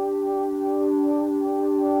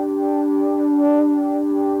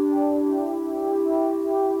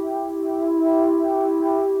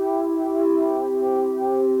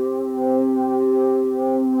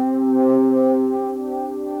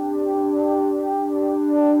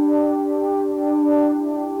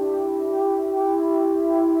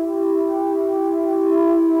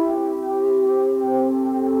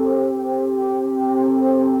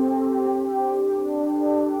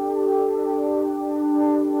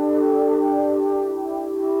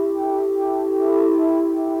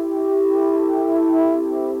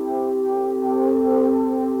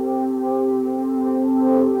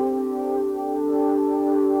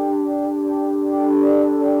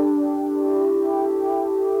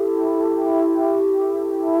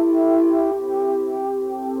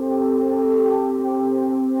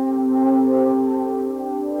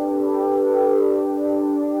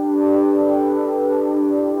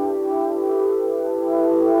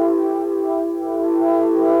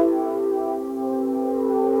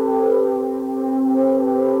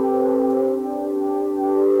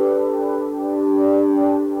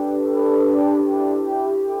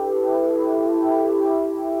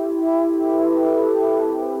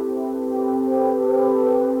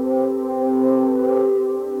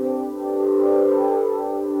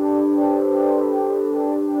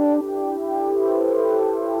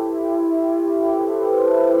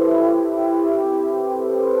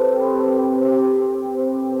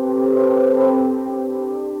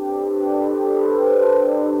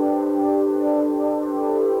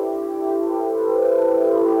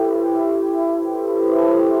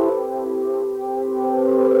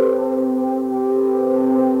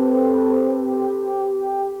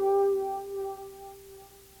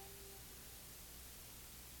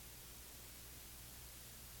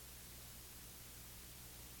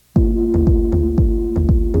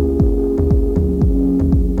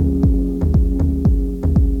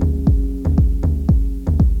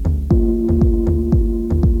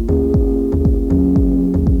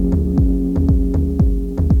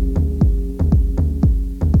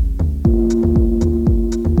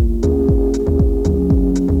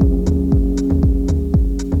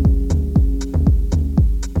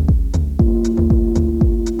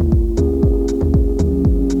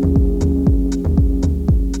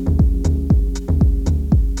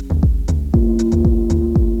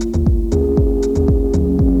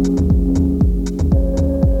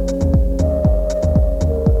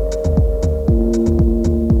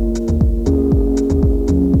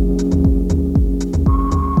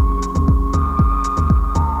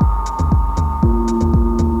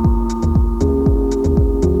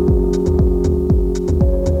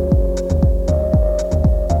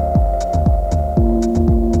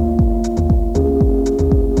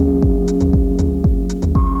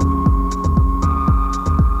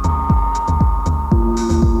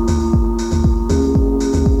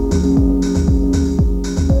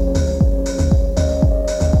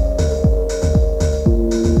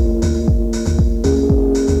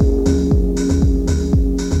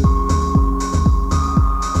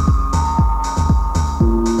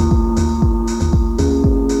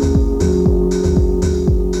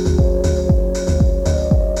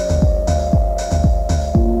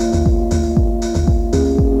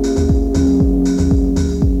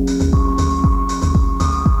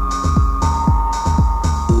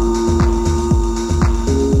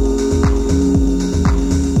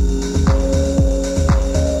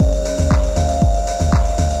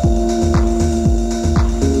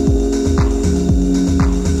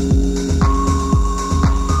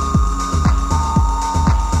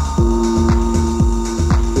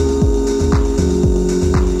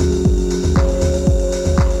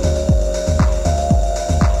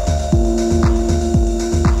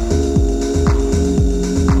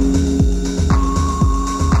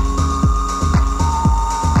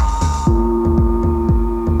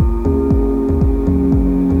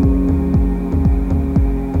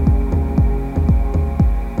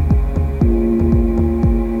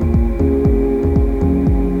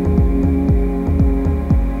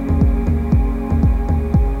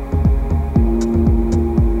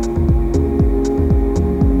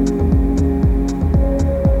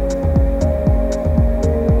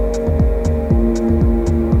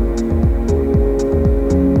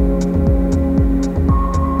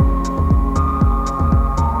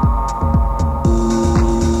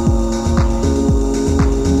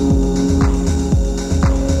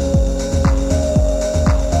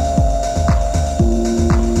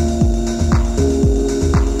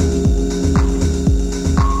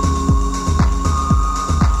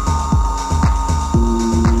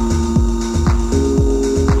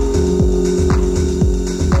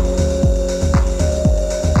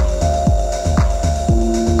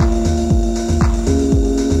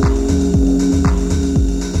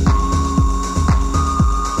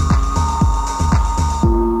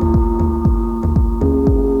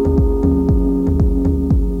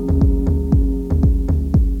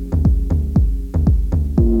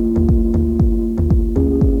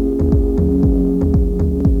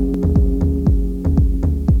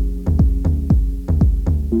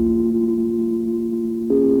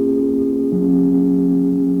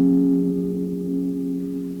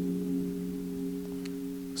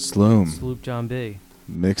 Sloom. Sloop John B.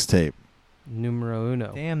 Mixtape. Numero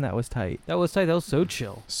uno. Damn, that was tight. That was tight. That was so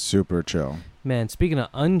chill. Super chill. Man, speaking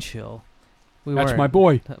of unchill, That's weren't. my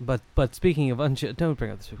boy. But speaking of unchill, don't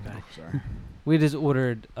bring up the soup guy. Sorry. We just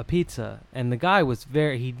ordered a pizza, and the guy was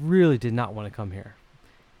he really did not want to come here.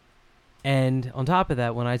 And on top of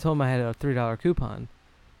that, when I told him I had a $3 coupon,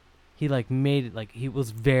 he made it he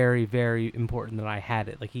was very, very important that I had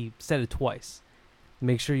it. He said it twice.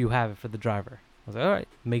 Make sure you have it for the driver. I was like, all right,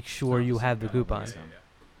 make sure you have the coupon.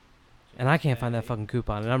 And I can't find that fucking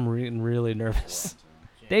coupon, and I'm really nervous.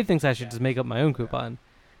 Dave thinks I should just make up my own coupon.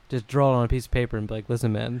 Just draw it on a piece of paper and be like,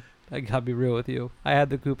 listen, man, I gotta be real with you. I had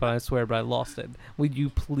the coupon, I swear, but I lost it. Will you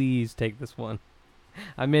please take this one?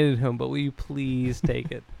 I made it home, but will you please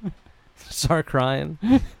take it? Start crying.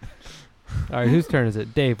 All right, whose turn is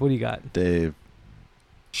it? Dave, what do you got? Dave.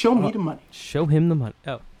 Show me the money. Show him the money.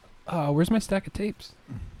 Oh, Where's my stack of tapes?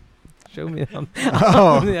 show me the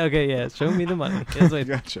Oh. Okay, yeah, show me the money. Yes, wait.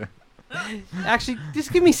 Gotcha. Actually,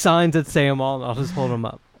 just give me signs that say them all, and I'll just hold them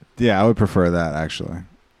up. Yeah, I would prefer that, actually.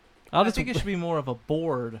 I'll I just think it should be more of a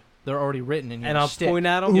board. They're already written, and, you and have I'll a stick. point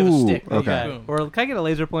at them. You have a Ooh, stick. okay. Boom. Or can I get a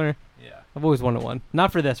laser pointer? Yeah. I've always wanted one.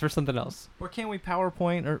 Not for this, for something else. Or can we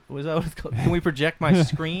PowerPoint, or was that what it's called? Can we project my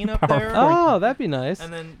screen up there? Oh, that'd be nice.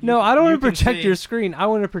 And then No, I don't want to can project see- your screen. I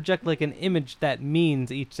want to project an image that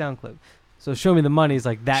means each sound clip. So show me the money is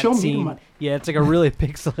that Show me the scene. money. Yeah, it's a really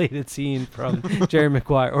pixelated scene from Jerry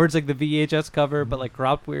Maguire, or it's the VHS cover, but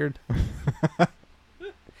cropped weird.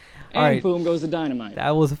 All right, boom goes the dynamite.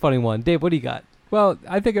 that was a funny one. Dave, what do you got? Well,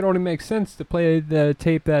 I think it only makes sense to play the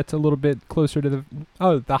tape that's a little bit closer to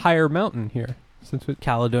the higher mountain here. Since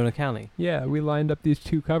Caledonia County. yeah, we lined up these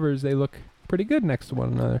two covers. They look pretty good next to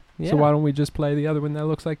one another. Yeah. So why don't we just play the other one that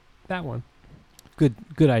looks like that one? Good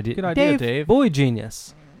idea. Good idea, Dave. Boy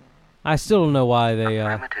genius. I still don't know why they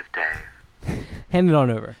Affirmative, Dave. hand it on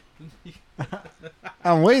over.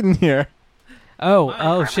 I'm waiting here. Oh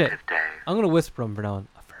shit. Affirmative, Dave. I'm gonna whisper them for now on.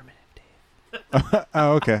 Affirmative, Dave.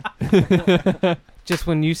 Oh, okay. Just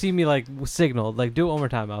when you see me signal, do it one more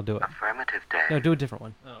time. I'll do it. Affirmative, Dave. No, do a different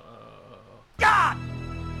one. God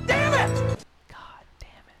damn it! God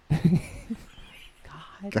damn it.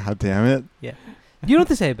 God damn it. You don't have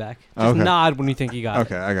to say it back. Just Okay. nod when you think you got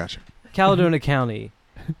Okay, I got you. it. Caledonia County.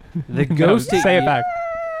 The No, ghost. say it back.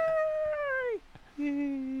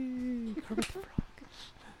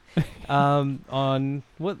 On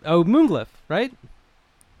what? Oh, Moonglyph, right?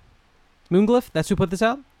 Moonglyph. That's who put this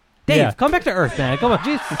out. Dave, Yeah. come back to Earth, man. Come on,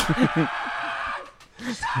 Jesus.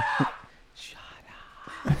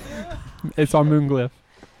 It's on Moonglyph.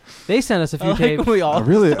 They sent us a few I like tapes. when we all I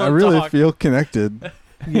really talk. feel connected.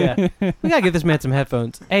 Yeah, we gotta get this man some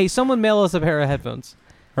headphones. Hey, someone mail us a pair of headphones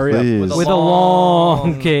Hurry up. Please. with a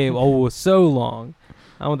long cable. Oh, so long.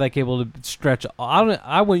 I want that cable to stretch.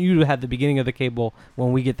 I want you to have the beginning of the cable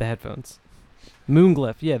when we get the headphones.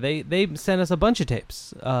 Moonglyph. Yeah, they sent us a bunch of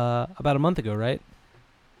tapes about a month ago, right?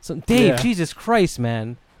 So Dave, Yeah. Jesus Christ,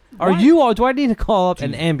 man, What? do I need to call up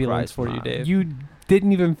an Jesus ambulance Christ, for you, man. Dave? You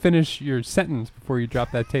didn't even finish your sentence before you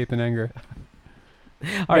dropped that tape in anger. All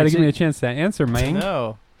You right, gotta so, give me a chance to answer, man.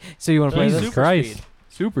 No. so you want to play Jesus this? Super Christ. speed.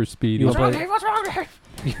 Super speed. You wanna play Dave? What's wrong, Dave?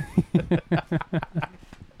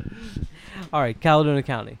 All right, Caledonia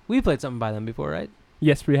County. We played something by them before, right?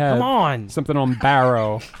 Yes, we have Come on. something on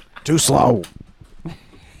Barrow. Too slow.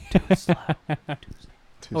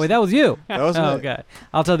 Oh wait, that was you. That was me. Oh, okay.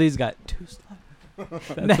 I'll tell these guys. Too slow.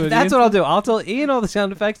 That's What I'll do. I'll tell Ian all the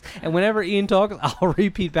sound effects, and whenever Ian talks, I'll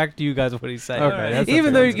repeat back to you guys what he's saying. Okay, that's Even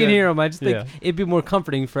okay. though you Sounds can good. hear him, I just think Yeah. it'd be more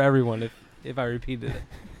comforting for everyone if I repeated it.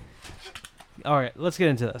 All right, let's get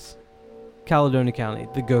into this. Caledonia County,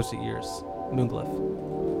 the Ghosty Years, Moonglyph.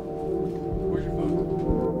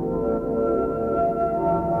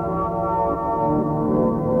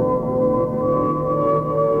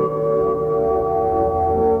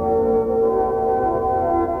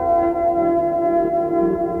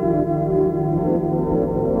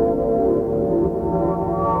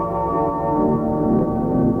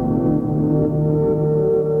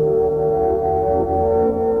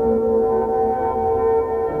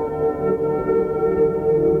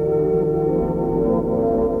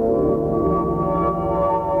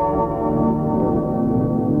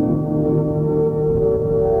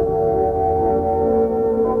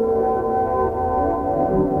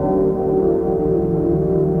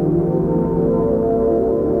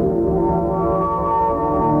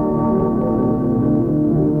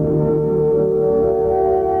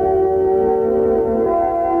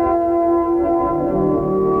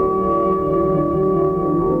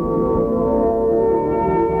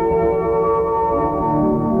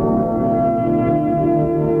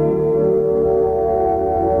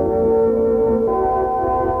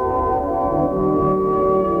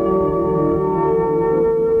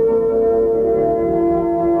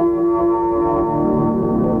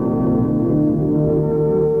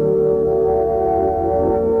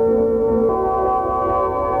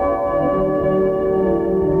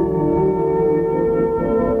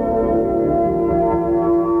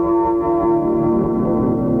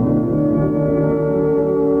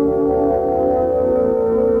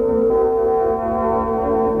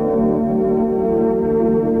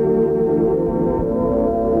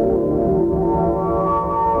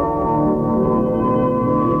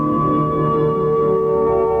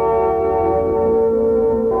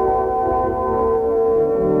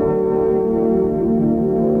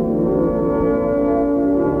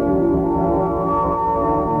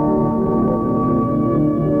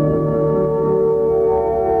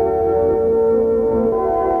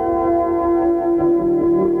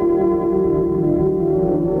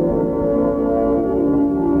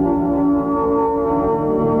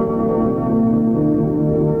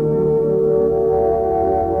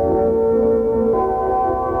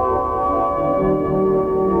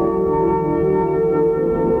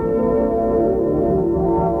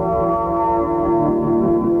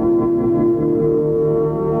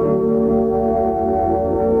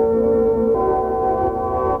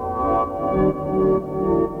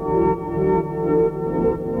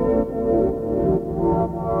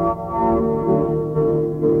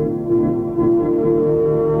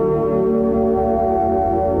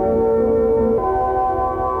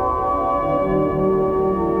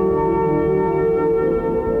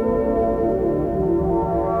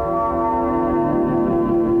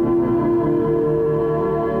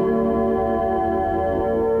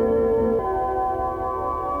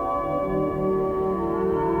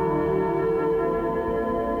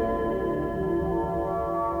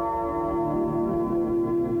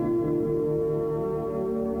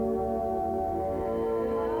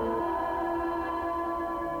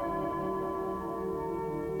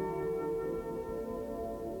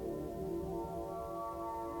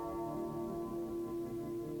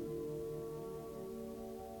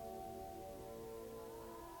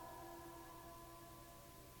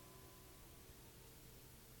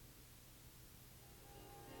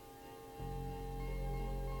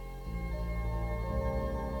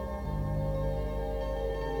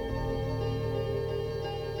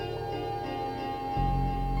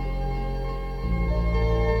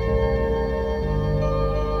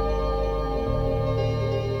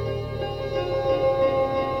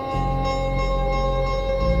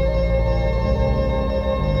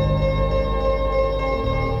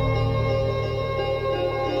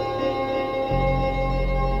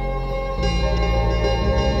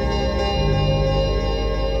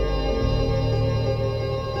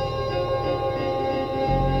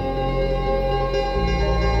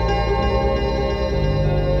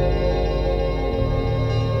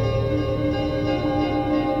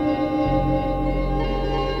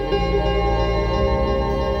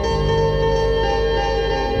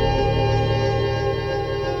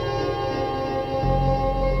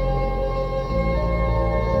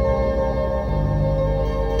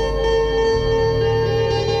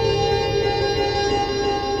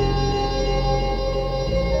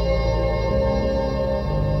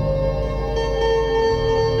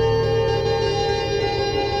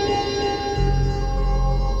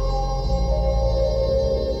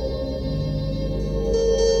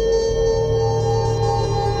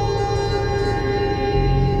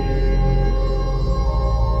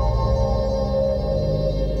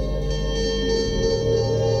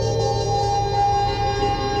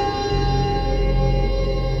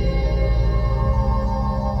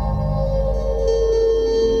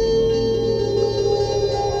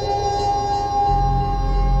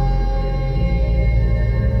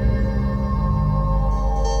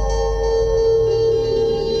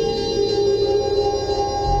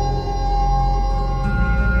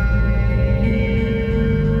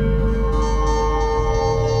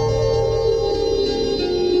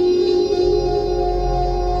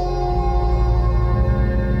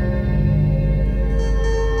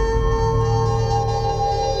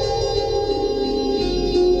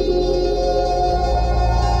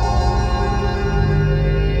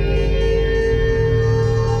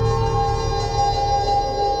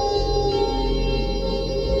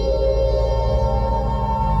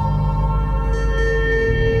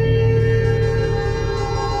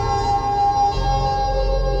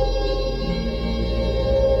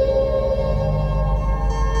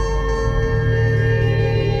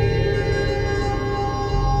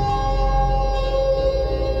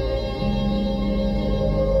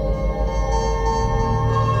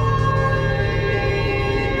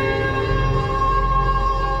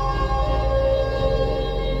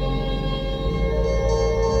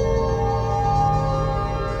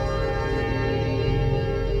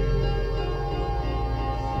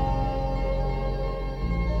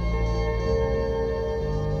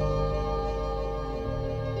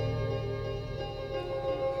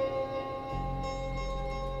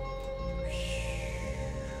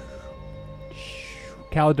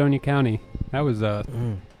 Caledonia County. That was a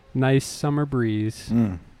nice summer breeze.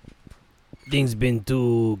 Things been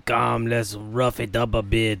too calm. Let's rough it up a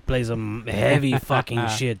bit. Play some heavy fucking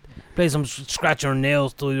shit. Play some scratch your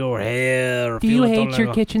nails through your hair. Do you hate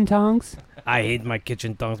your kitchen tongs? I hate my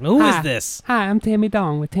kitchen tongs. Who is this? Hi, I'm Tammy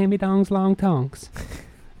Dong with Tammy Dong's Long Tongs.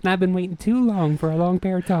 And I've been waiting too long for a long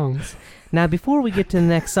pair of tongs. Now, before we get to the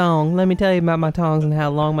next song, let me tell you about my tongs and how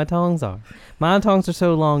long my tongs are. My tongs are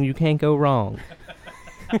so long you can't go wrong.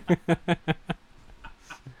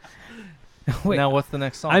 Wait, Now, what's the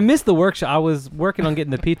next song? I missed the workshop. I was working on getting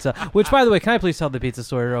the pizza. Which, by the way, can I please tell the pizza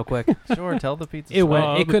story real quick? Sure, tell the pizza It story. went.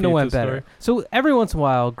 Oh, It the couldn't have went pizza better. So every once in a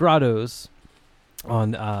while, Grottos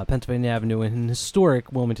on Pennsylvania Avenue in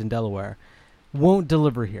historic Wilmington, Delaware, won't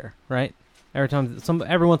deliver here. Right? Every once in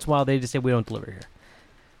a while, they just say we don't deliver here.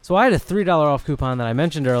 So I had a $3 off coupon that I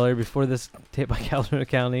mentioned earlier before this tape by Caledonia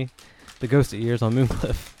County, the Ghost of Ears on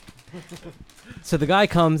Mooncliff. So the guy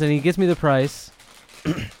comes and he gives me the price,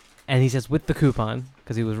 and he says with the coupon,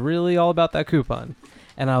 because he was really all about that coupon.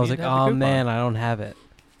 And I was You like, didn't have the oh coupon. man, I don't have it.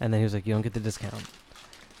 And then he was like, you don't get the discount.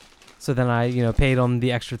 So then I, paid him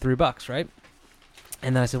the extra $3, right?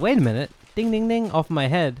 And then I said, wait a minute, ding, ding, ding, off my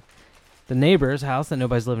head. The neighbor's house that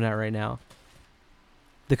nobody's living at right now.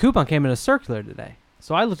 The coupon came in a circular today.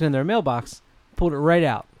 So I looked in their mailbox, pulled it right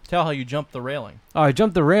out. Tell how you jumped the railing. Oh, I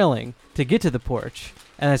jumped the railing to get to the porch.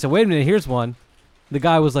 And I said, wait a minute, here's one. The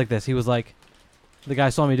guy was like this. He was like, the guy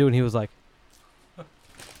saw me do it and he was like,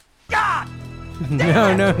 God!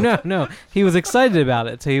 No. He was excited about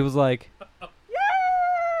it. So he was like,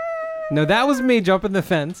 no, that was me jumping the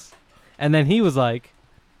fence. And then he was like,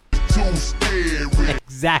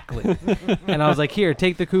 exactly. And I was like, here,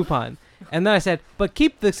 take the coupon. And then I said, but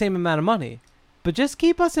keep the same amount of money. But just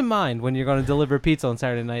keep us in mind when you're going to deliver pizza on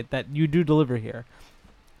Saturday night that you do deliver here.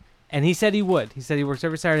 And he said he would. He said he works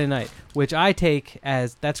every Saturday night, which I take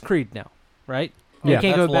as that's creed now, right? Yeah, you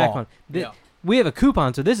can't go that's back law. on. Yeah. We have a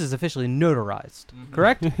coupon, so this is officially notarized,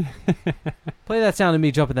 correct? Play that sound of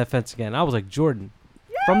me jumping that fence again. I was like Jordan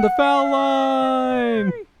from the foul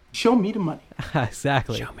line. Show me the money.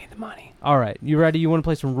 Exactly. Show me the money. All right, you ready? You want to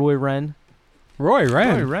play some Roy Wren? Roy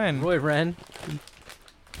Wren. Roy Wren. Roy Wren.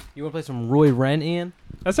 You want to play some Roy Wren, Ian?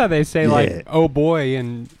 That's how they say, like, oh boy,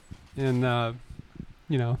 in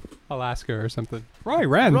Alaska or something. Roy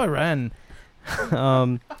Wren. Roy Wren.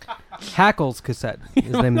 Hackles cassette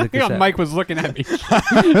is the name of the cassette. Mike was looking at me,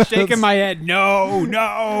 shaking my head.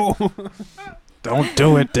 No. Don't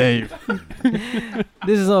do it, Dave.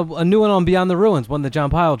 This is a new one on Beyond the Ruins, one that John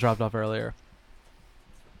Pyle dropped off earlier.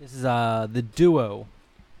 This is the duo.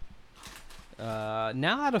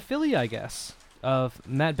 Now out of Philly, I guess, of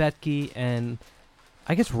Matt Betke and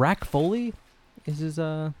I guess Rack Foley is his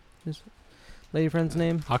lady friend's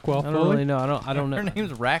name. Aqua I don't Foley? really know. I don't know. Her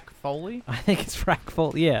name's Rack Foley? I think it's Rack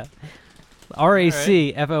Foley. Yeah,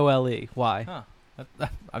 RACFOLE. Why? Huh.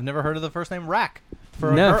 I've never heard of the first name Rack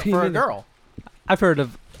for No, a girl. I've heard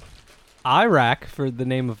of Iraq for the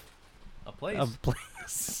name of A place. a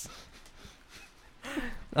place.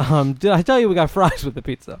 Did I tell you we got fries with the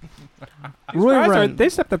pizza? Roy Fries Wren. they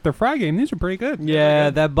stepped up their fry game. These are pretty good. Yeah,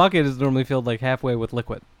 that bucket is normally filled like halfway with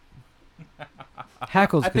liquid.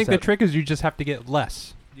 Hackles I think the cassette. trick is you just have to get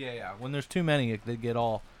less. Yeah. When there's too many, they get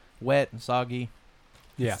all wet and soggy.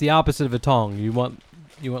 Yeah. It's the opposite of a tong. You want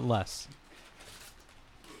less.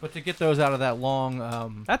 But to get those out of that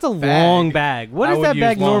long, That's a bag, long bag. What I is would that use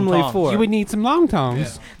bag long normally tongs. for? You would need some long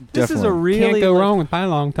tongs. This is a Definitely. really Can't go like- wrong with my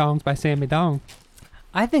long tongs by Sammy Dong.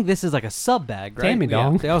 I think this is like a sub bag, right? Tammy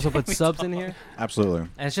Dong. They also put subs in here, Absolutely.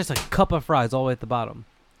 and it's just a cup of fries all the way at the bottom.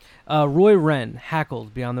 Roy Wren, Hackles,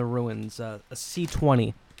 Beyond the Ruins, a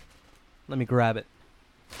C20. Let me grab it.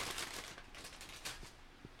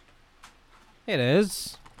 It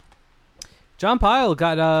is. John Pyle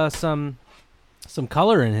got some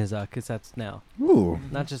color in his cassettes now. Ooh,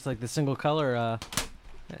 Not just like the single color.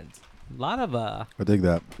 It's a lot of I dig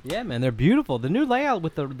that. yeah, man, they're beautiful. The new layout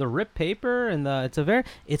with the ripped paper and it's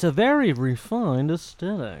a very refined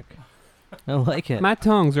aesthetic. I like it. My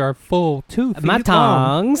tongs are full 2 feet My long.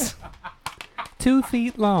 tongs. 2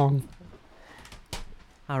 feet long.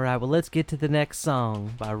 All right, well, let's get to the next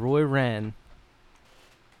song by Roy Wren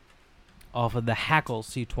off of the Hackle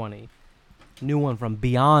C20. New one from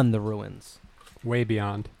Beyond the Ruins. Way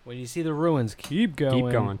beyond. When you see the ruins, keep going.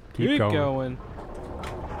 Keep going. Keep going.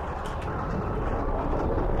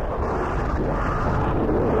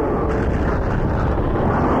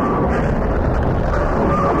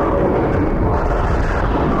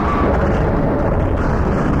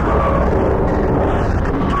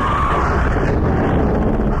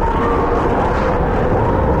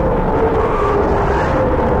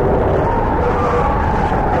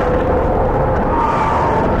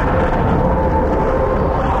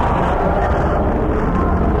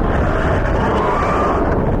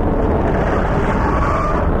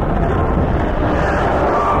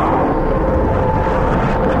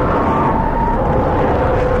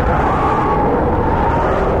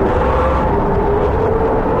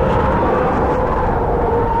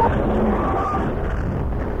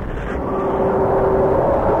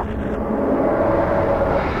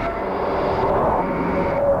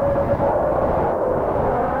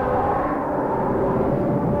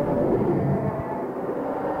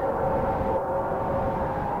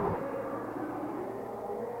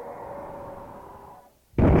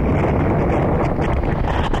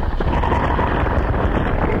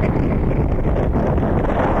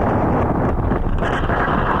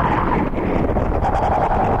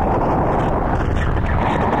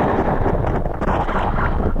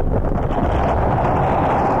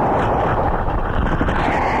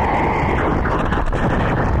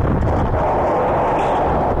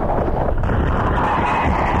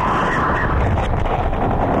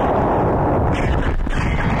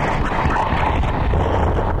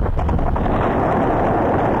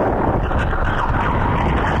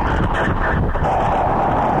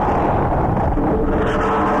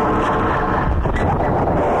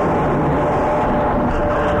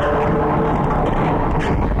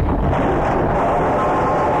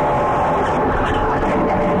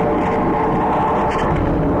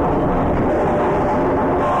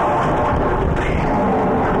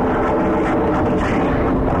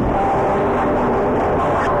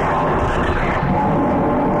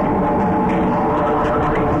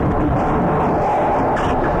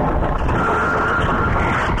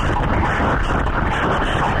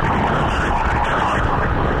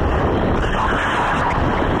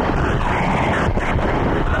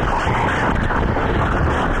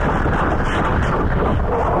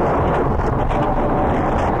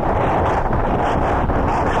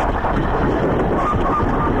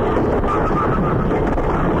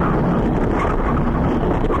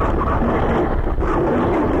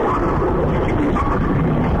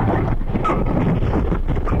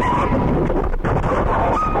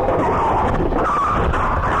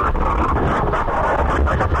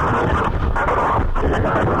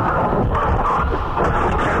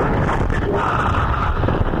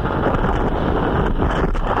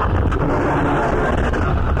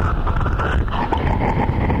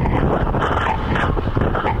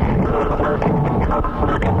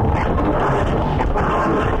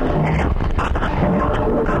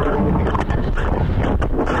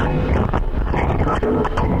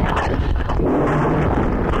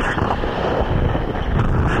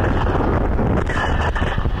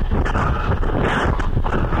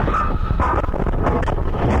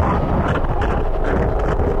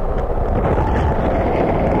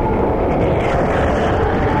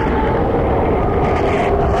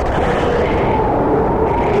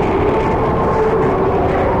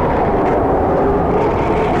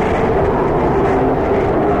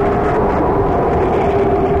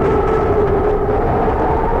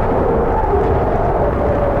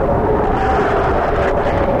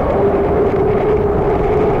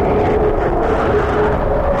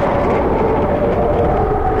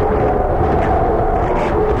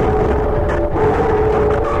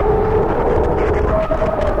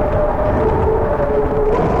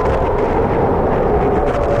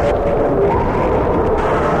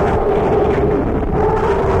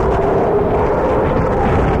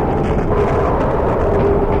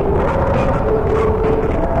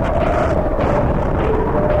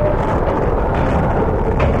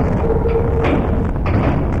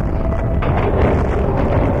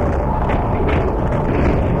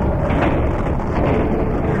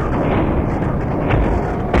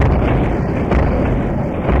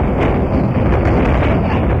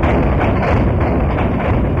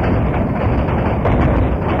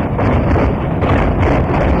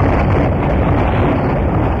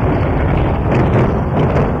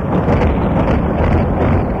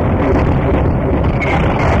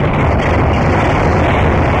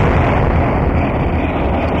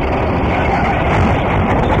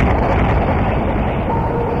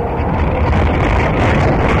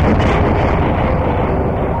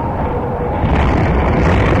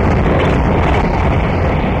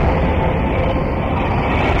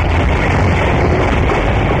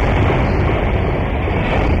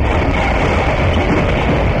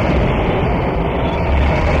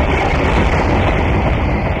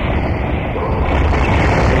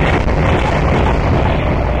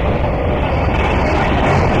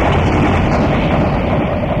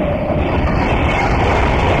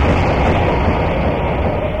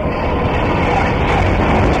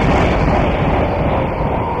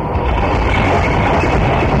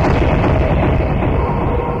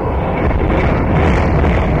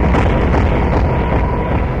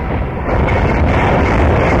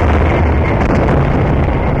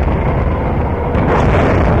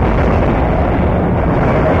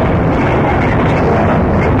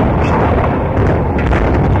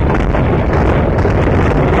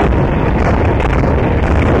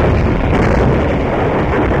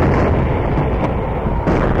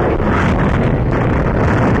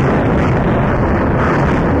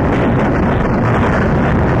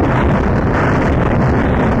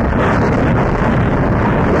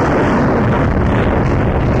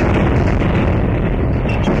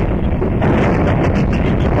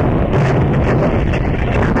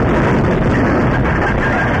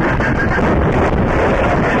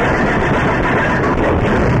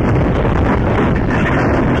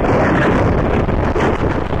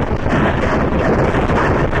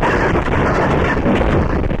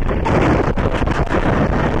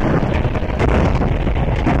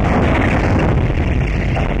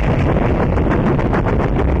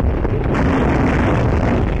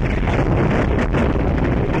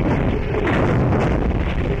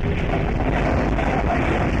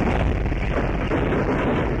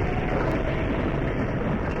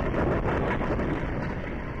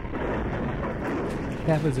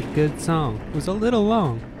 That was a good song. It was a little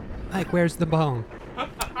long. Like, where's the bong?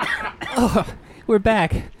 Oh, we're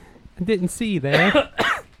back. I didn't see you there.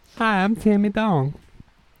 Hi, I'm Tammy Dong.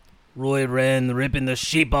 Roy Wren ripping the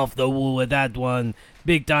sheep off the wool with that one.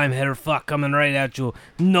 Big time hair fuck coming right at you.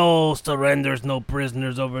 No surrenders, no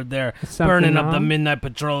prisoners over there. Burning up the midnight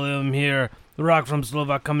petroleum here. The Rock from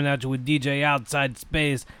Slovak coming at you with DJ Outside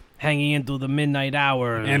Space. Hanging into the midnight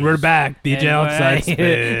hours. And we're back, DJ Outside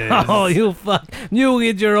Space. Oh, you fuck. You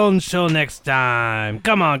get your own show next time.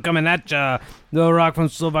 Come on, coming at ya. The Rock from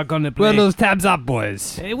Slovak gonna play. What are those tabs up,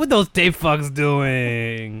 boys? Hey, what those tape fucks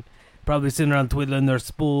doing? Probably sitting around twiddling their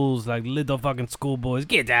spools like little fucking schoolboys.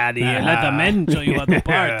 Get out of here. Let the men show you how to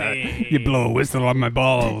party. You blow a whistle on my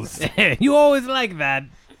balls. You always like that.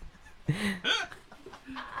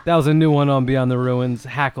 That was a new one on Beyond the Ruins.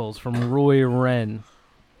 Hackles from Roy Wren.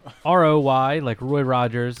 R-O-Y, like Roy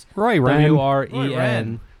Rogers. Roy Wren.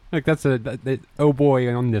 W-R-E-N. Like that's oh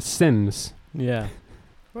boy on The Sims. Yeah.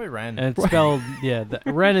 Roy Wren. And it's spelled,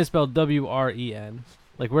 Wren is spelled W-R-E-N.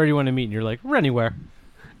 Like, where do you want to meet? And you're like, Renywhere.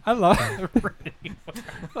 I love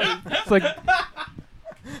it's like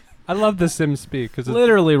I love The Sims speak because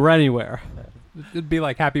literally Renywhere. It'd be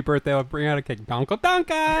like happy birthday. I'll bring out a cake. Donka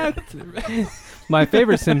donka. My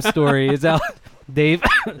favorite Sims story is out. Dave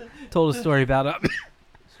told a story about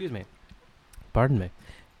excuse me. Pardon me.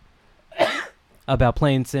 About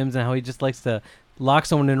playing Sims and how he just likes to lock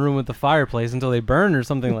someone in a room with the fireplace until they burn or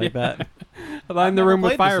something like that. Line the room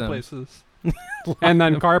with fireplaces. And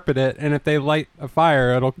then carpet it, and if they light a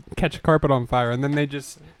fire, it'll catch a carpet on fire, and then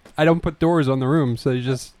I don't put doors on the room, so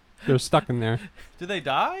they're stuck in there. Do they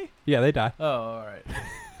die? Yeah, they die. Oh, all right.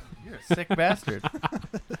 You're a sick bastard.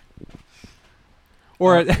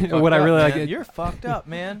 Or what I really like, you're fucked up,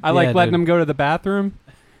 man. I like letting them go to the bathroom,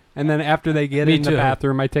 and then after they get in the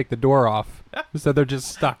bathroom, I take the door off, so they're just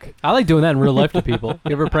stuck. I like doing that in real life to people.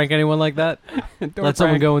 You ever prank anyone like that? Let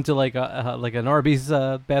someone go into like an Arby's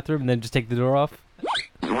bathroom and then just take the door off.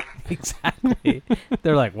 Exactly.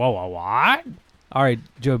 They're like, whoa, what? All right,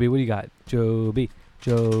 Joby, what do you got? Joby.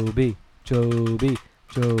 You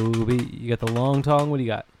got the long tongue. What do you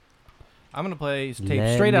got? I'm gonna play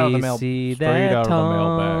tape straight out of the mail. Straight out of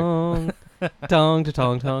the mailbag. Tongue to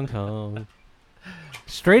tongue.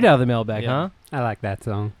 Straight out of the mailbag, huh? I like that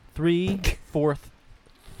song. 3/4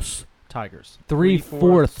 tigers.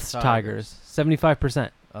 3/4 tigers. 75%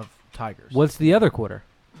 of tigers. What's the other quarter?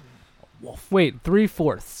 Wolf. Wait,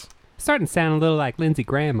 3/4. Starting to sound a little like Lindsey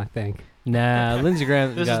Graham, I think. Nah, Lindsey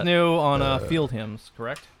Graham. This is new on Field Hymns,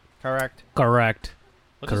 correct? Correct.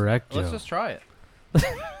 Let's just try it.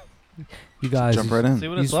 You guys, jump right in. See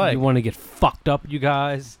what it's like. You want to get fucked up, you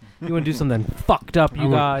guys? You want to do something fucked up, you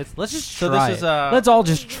guys? Let's just try it. Let's all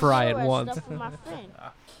just try it once.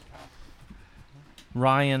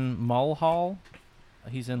 Ryan Mulhall.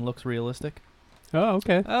 He's in Looks Realistic. Oh,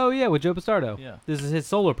 okay. Oh, yeah, with Joe Bastardo. Yeah. This is his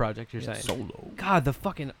solo project, you're saying? Solo. God, the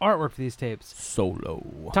fucking artwork for these tapes.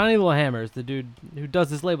 Solo. Tiny Little Hammers, the dude who does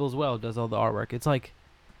this label as well, does all the artwork. It's like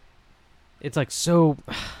so...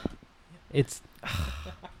 It's...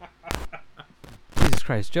 Jesus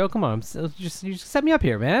Christ, Joe, come on. You just set me up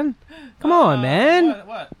here, man. Come on, man.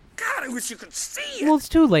 What? God, I wish you could see it. Well, it's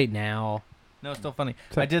too late now. No, it's still funny.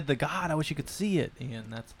 I did the God, I wish you could see it,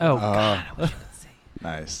 Ian. That's God, I wish you could see it.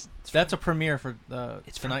 Nice. That's a premiere for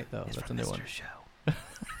tonight, though. It's That's from a new Mr. one. Show.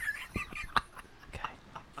 Okay.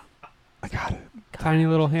 I got it. Tiny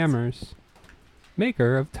Little Hammers.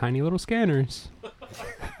 Maker of tiny little scanners.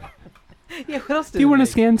 Yeah, what else Do you want to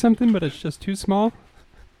scan something, but it's just too small?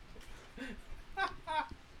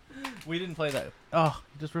 We didn't play that. Oh,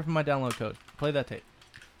 just ripping my download code. Play that tape.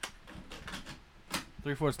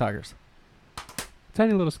 3/4 tigers.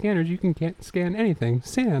 Tiny little scanners, you can scan anything.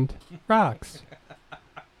 Sand, rocks,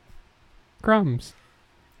 crumbs.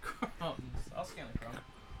 I'll scan a crumb.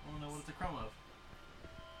 I don't know what it's a crumb of.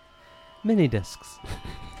 Mini discs.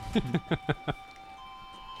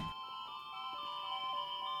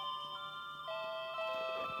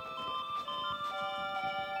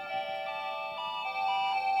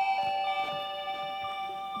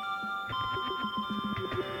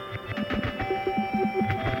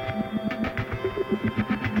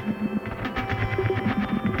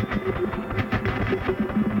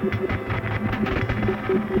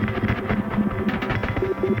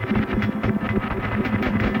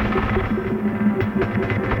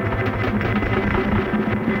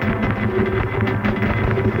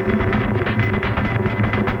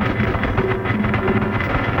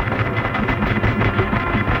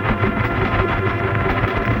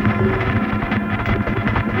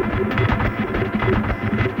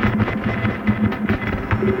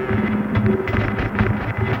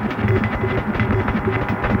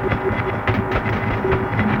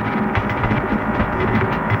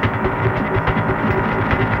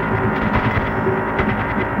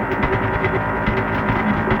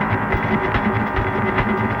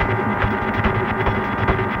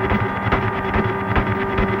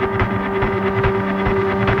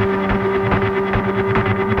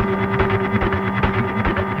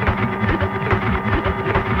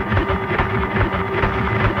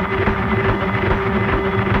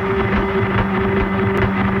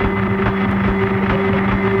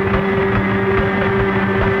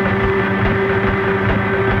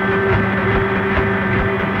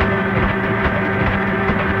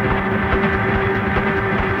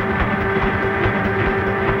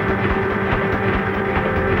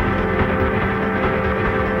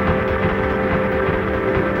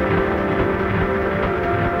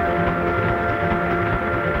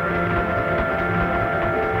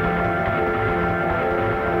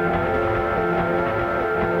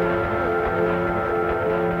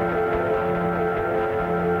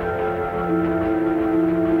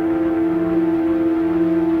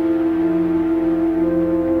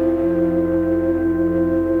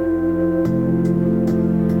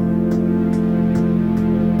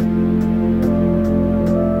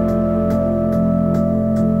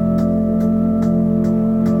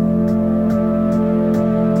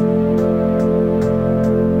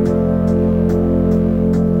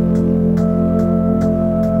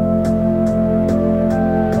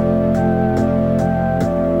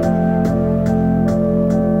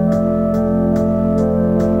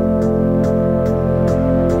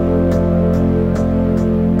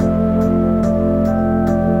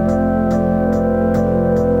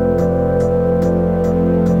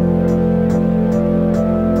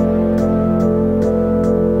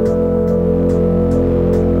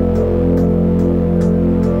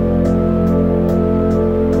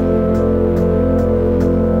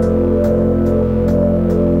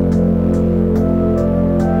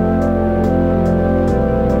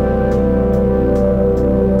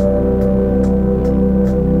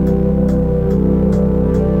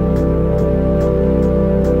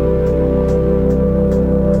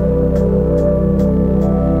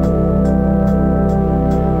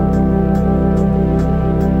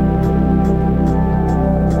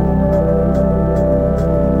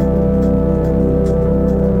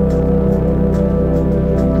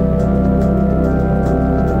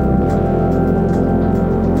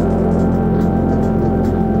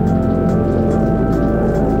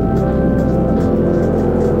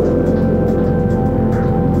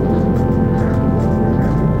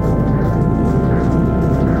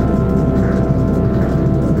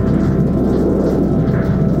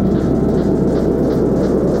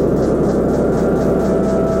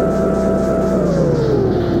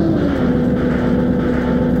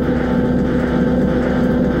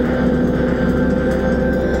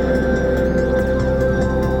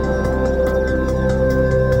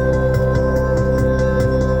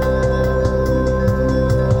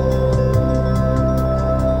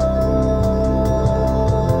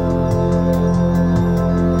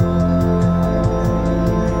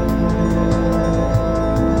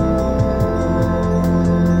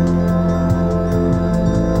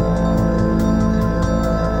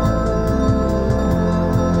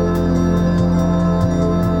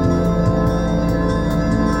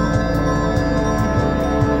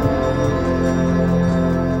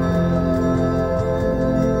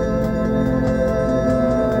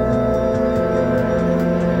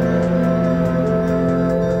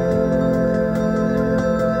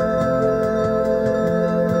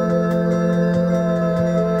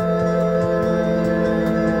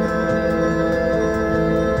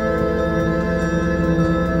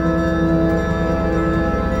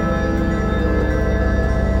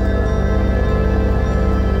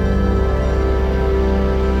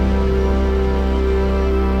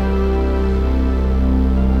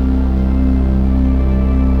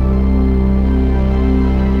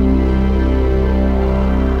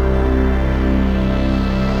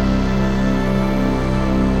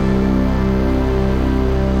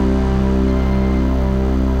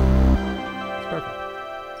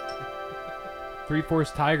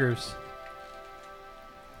 Force Tigers.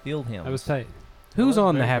 Field hymns. That was tight. Who's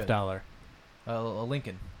on the very half good. dollar? A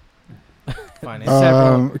Lincoln.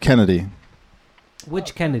 Finance. Kennedy.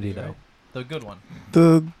 Which Kennedy though? The good one.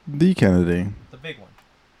 The Kennedy. The big one.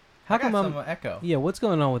 How I got come some Echo. Yeah, what's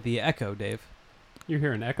going on with the echo, Dave? You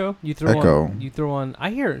hear an echo? You throw Echo. on. You throw on.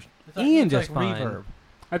 I hear It's like- Ian it's just like fine. reverb.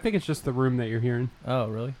 I think it's just the room that you're hearing. Oh,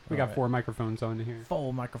 really? We got 4 microphones on here.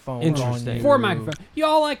 Full microphone. Interesting. on you. 4 microphones. You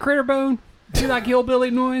all like Critterbone? You like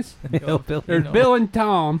hillbilly noise? Hillbilly There's noise. Bill and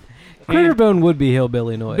Tom. Critterbone would be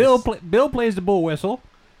hillbilly noise. Bill plays the bull whistle,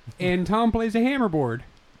 and Tom plays the hammerboard.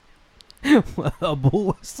 A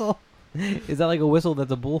bull whistle? Is that like a whistle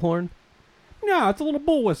that's a bullhorn? No, it's a little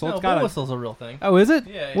bull whistle. No, It's got bull a whistle's a real thing. Oh, is it?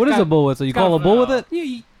 Yeah. What is a bull whistle? You it's got call a bull with it?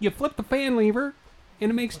 You flip the fan lever,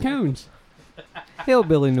 and it makes tones.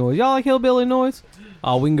 Hillbilly noise. Y'all like hillbilly noise?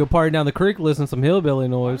 Oh, we can go party down the creek, listen to some hillbilly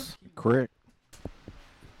noise. Correct.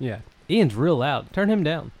 Yeah. Ian's real loud. Turn him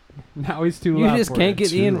down. Now he's too You loud. just for can't it. get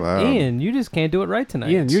Too Ian. loud. Ian, you just can't do it right tonight.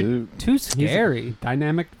 Ian, you're Too scary.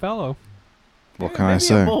 dynamic fellow. What can I Maybe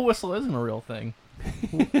say? a bull whistle isn't a real thing. I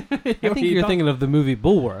think you're thinking of the movie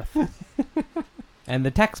Bullworth. And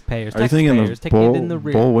the taxpayers. Are you thinking Taxpayers of take it in the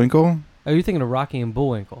rear. Bullwinkle? Oh, you're thinking of Rocky and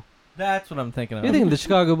Bullwinkle. That's what I'm thinking of. You're thinking of the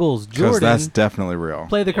Chicago Bulls. Because Jordan, that's definitely real.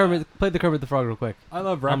 play the Kermit the Frog real quick. I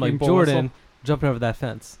love Rocky I'm like and Bull Jordan Whistle. jumping over that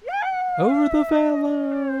fence. Over the fan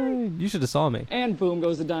line. You should have saw me. And boom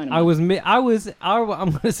goes the dynamite.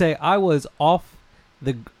 I'm gonna say I was off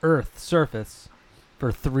the Earth surface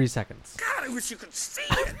for 3 seconds. God, I wish you could see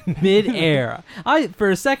it. Mid-air. For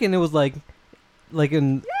a second it was like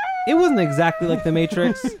in. It wasn't exactly like the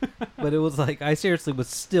Matrix, but it was like I seriously was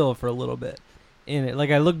still for a little bit in it.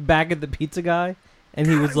 Like I looked back at the pizza guy, and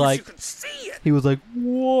he was like,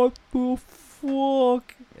 "What the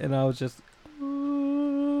fuck?" And I was just,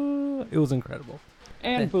 it was incredible.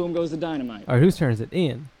 And boom goes the dynamite. All right, whose turn is it?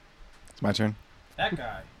 Ian. It's my turn. That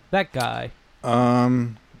guy. That guy. What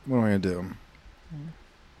am I gonna do?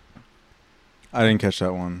 I didn't catch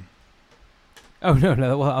that one. Oh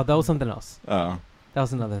no, well, that was something else. Oh. That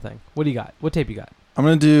was another thing. What do you got? What tape you got? I'm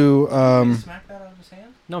gonna do. Smack that out of his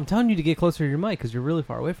hand? No, I'm telling you to get closer to your mic because you're really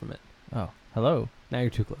far away from it. Oh, hello. Now you're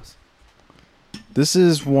too close. This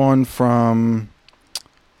is one from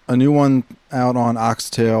a new one out on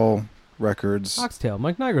Oxtail Records. Oxtail,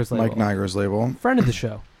 Mike Niger's label. Mike Niger's label. Friend of the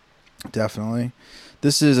show. Definitely.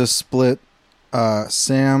 This is a split.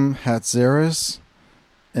 Sam Hatzaris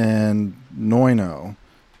and Noino. And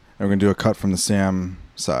we're gonna do a cut from the Sam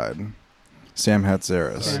side. Sam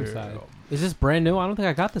Hatzaris. Sam side. Is this brand new? I don't think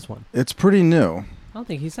I got this one. It's pretty new. I don't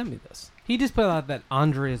think he sent me this. He just put out that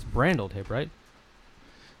Andreas Brandl tape, right?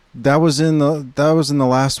 That was in the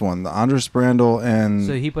last one, the Andres Brandl and.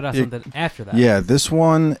 So he put out something after that. Yeah, this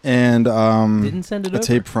one and Didn't send it a over.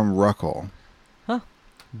 tape from Ruckel. Huh?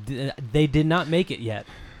 They did not make it yet.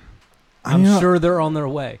 I I'm know- sure they're on their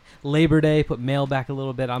way. Labor Day put mail back a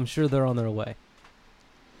little bit. I'm sure they're on their way.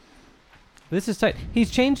 This is tight.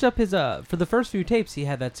 He's changed up his for the first few tapes. He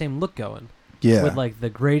had that same look going. Yeah. With like the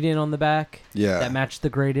gradient on the back. Yeah. That matched the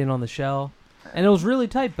gradient on the shell, and it was really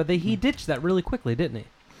tight. But he ditched that really quickly, didn't he?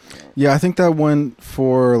 Yeah, I think that went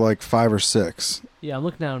for like 5 or 6. Yeah, I'm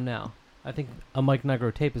looking down now. I think a Mike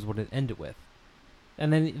Nigro tape is what it ended with.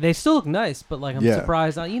 And then they still look nice, but like I'm Yeah.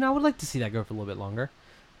 surprised. I would like to see that go for a little bit longer.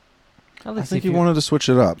 I'd like I to see think if he wanted to switch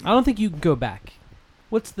it up. I don't think you can go back.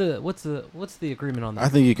 What's the agreement on that? I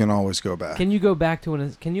think you can always go back. Can you go back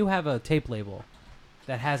to can you have a tape label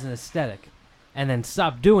that has an aesthetic and then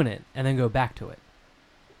stop doing it and then go back to it?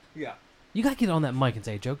 Yeah. You gotta get on that mic and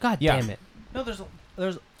say, Joe, God Yeah. damn it. No, there's.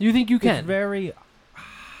 You think you It's can? very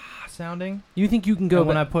sounding. You think you can go And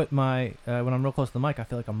when I back? put my when I'm real close to the mic, I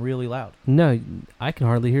feel like I'm really loud. No, I can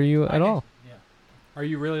hardly hear you at all. Yeah. Are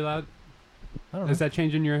you really loud? I don't know. Is that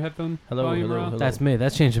changing your headphone Hello, volume, hello, Rob? hello. That's me.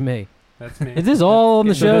 That's changing me. That's me. Is this all on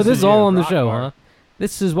the So show? this This is is all you. on the Rock show, bar. huh?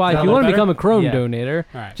 This is why, Is if that you a want to little become a Chrome Yeah. donator,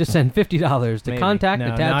 All right. just send $50 to Maybe. contact No,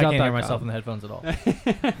 at now I can't hear tabs.com. myself in the headphones at all.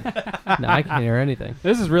 No, I can't hear anything.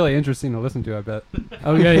 This is really interesting to listen to, I bet.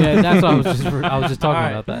 Oh yeah, that's what I was just talking All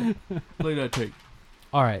right. about that. Play that tape.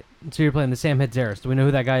 All right, so you're playing the Sam Hatzaris. Do we know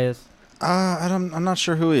who that guy is? I'm not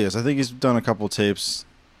sure who he is. I think he's done a couple tapes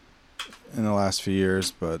in the last few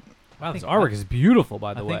years, but Wow, this artwork is beautiful,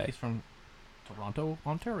 by the I think way. he's from Toronto,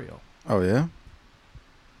 Ontario. oh yeah,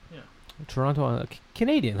 Toronto,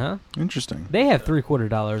 Canadian, huh? interesting. They have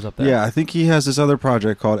 $750 up there. Yeah, I think he has this other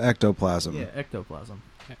project called Ectoplasm. Yeah, ectoplasm.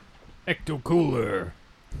 Ecto Cooler.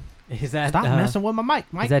 Is that Stop messing with my mic,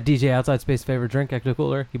 Mike. Is that DJ Outside Space favorite drink, Ecto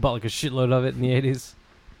Cooler? He bought like a shitload of it in the 80s.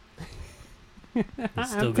 I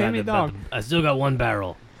still got Tammy it, Dog. but I still got one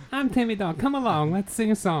barrel. I'm Timmy Dog. Come along. Let's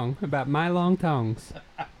sing a song about my long tongues.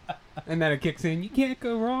 And then it kicks in. You can't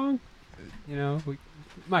go wrong. You know,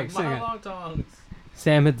 Mike, sing My it. long tongues.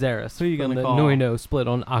 Sam Hadzaris. Who are you from gonna the call? Noino split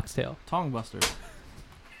on Oxtail. Tongue busters.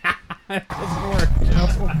 That doesn't work,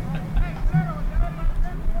 Joe.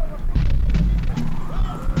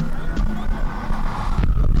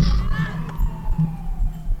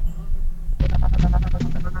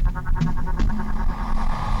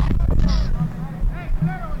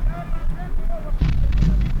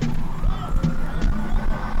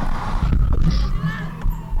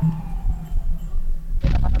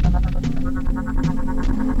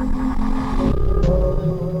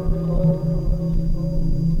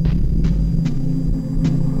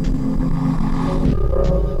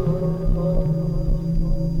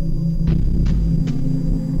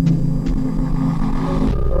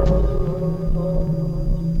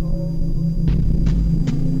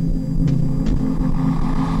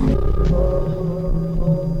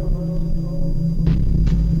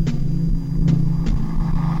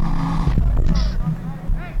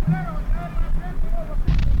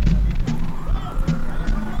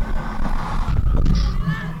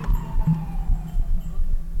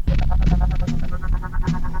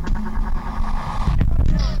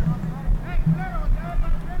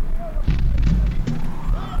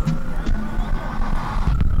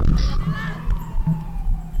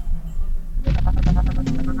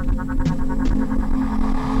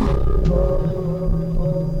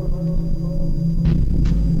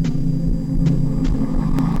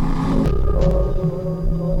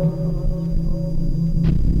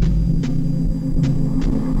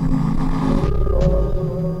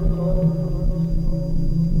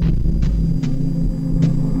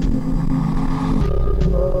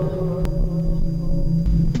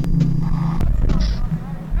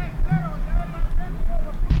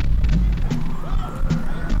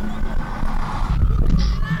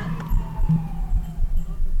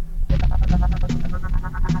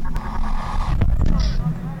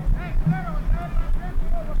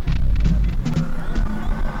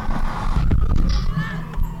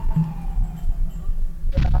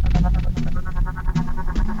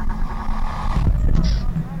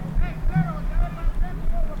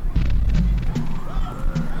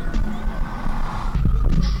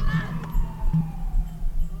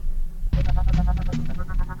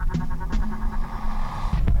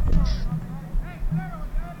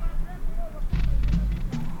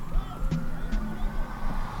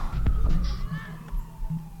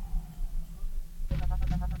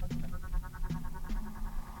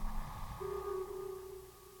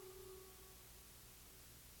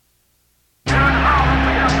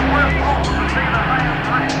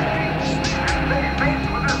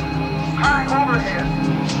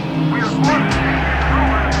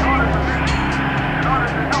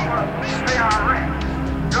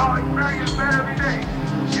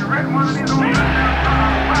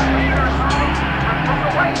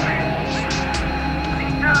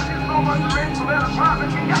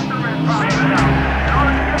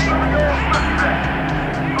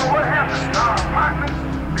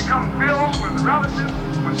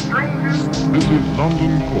 This is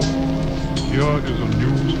London Court. Here is a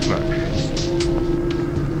news flash.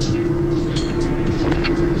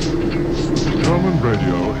 German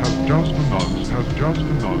radio has just announced.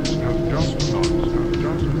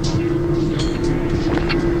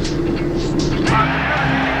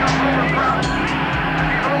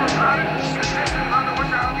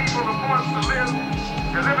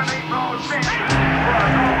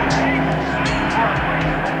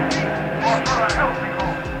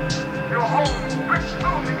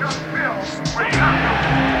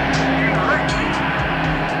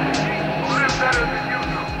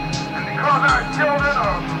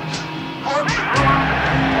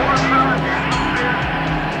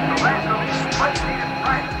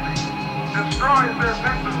 Destroys their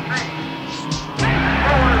sense of shame,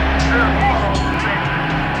 lowers their moral standing,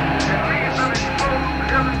 and leaves them exposed to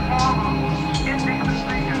every form of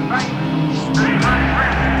indecency and violence that is running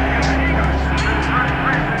rampant in the community, that is running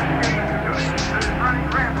rampant in the community, that is running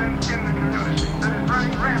rampant in the community, that is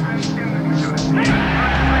running rampant in the community.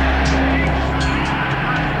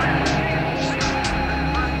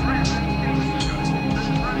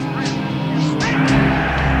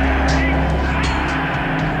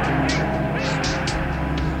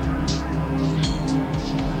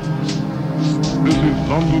 This is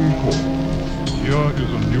London Court. Here is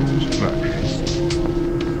a news flash.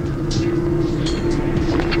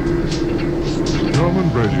 German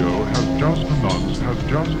radio has just announced.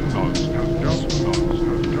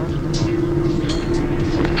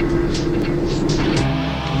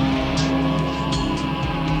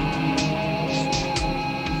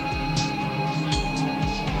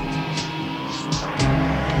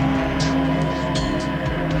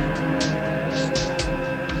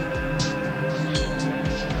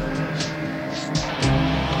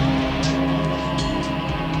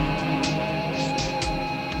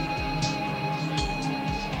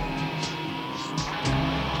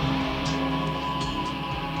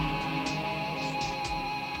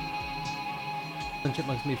 And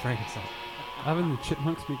Chipmunks Meet Frankenstein. Alvin and the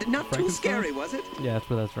Chipmunks meet Not too Frankenstein? scary, was it? Yeah, that's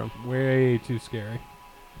where that's from. Way too scary.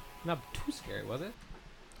 Not too scary, was it?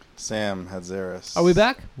 Sam Hadzaris. Are we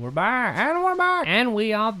back? We're back, and we're back. And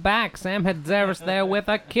we are back. Sam Hadzaris there with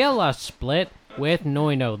a killer split with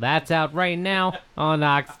Noino. That's out right now on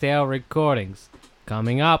Oxtail Recordings.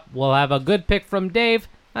 Coming up, we'll have a good pick from Dave,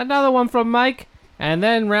 another one from Mike, and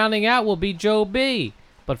then rounding out will be Joe B.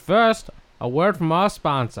 But first, a word from our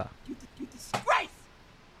sponsor.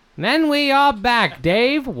 Then we are back.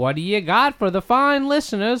 Dave, what do you got for the fine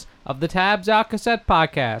listeners of the Tabs Out Cassette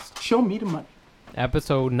Podcast? Show me the money.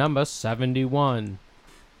 Episode number 71.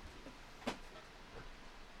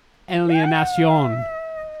 Alienacion.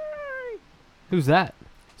 Who's that?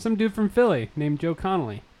 Some dude from Philly named Joe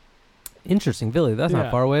Connolly. Interesting, Billy. That's not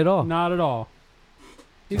Yeah. far away at all. Not at all.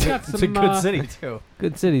 He's got some. It's a good city too.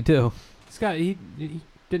 Good city too. He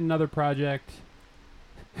did another project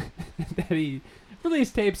that he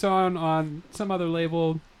released tapes on some other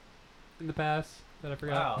label in the past that I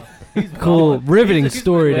forgot. Wow. Cool, riveting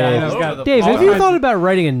story, Yeah, Dave. he's got Dave, all have you kinds thought of- about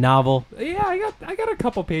writing a novel? Yeah, I got a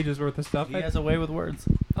couple pages worth of stuff. He has a way with words.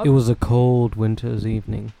 It was a cold winter's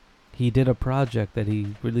evening. He did a project that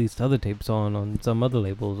he released other tapes on some other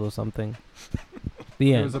labels or something.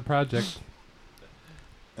 The It end. was a project.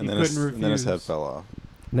 And He then, couldn't and then his head refuse. fell off.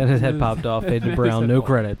 Then his head popped off, faded to His brown, head no popped.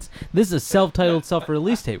 credits. This is a self-titled,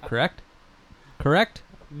 self-release tape, correct? Correct?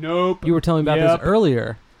 Nope. You were telling me about Yep. this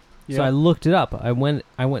earlier, so Yep. I looked it up. I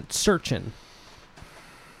went searching.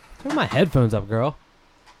 Turn my headphones up, girl.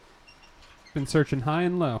 Been searching high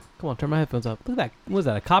and low. Come on, turn my headphones up. Look at that. What is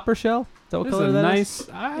that, a copper shell? Is that what This color is a that is? nice.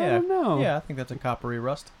 I don't know. Yeah, I think that's a coppery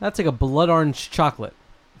rust. That's like a blood orange chocolate.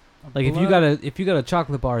 Like if you got a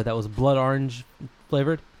chocolate bar that was blood orange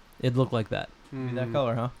flavored, it'd look like that. Be that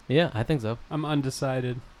color, huh? Yeah, I think so. I'm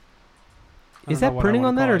undecided. I Is don't know that what I printing wanna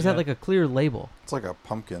on that, call or it is that what like a clear label? It's like a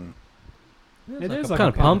pumpkin. It is What like kind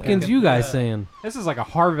of a pumpkin. pumpkins you guys Yeah. saying? This is like a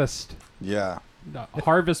harvest. Yeah.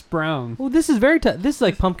 Harvest brown. Well, this is very. This is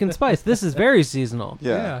like pumpkin spice. This is very seasonal.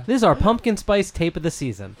 Yeah. This is our pumpkin spice tape of the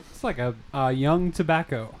season. It's like a young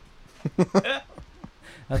tobacco.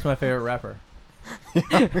 That's my favorite rapper.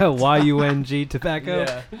 YUNG tobacco.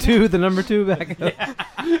 Yeah. 2, the number 2 tobacco.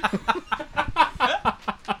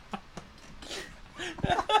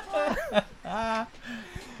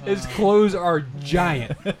 His clothes are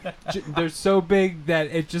giant. They're so big that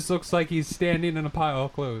it just looks like he's standing in a pile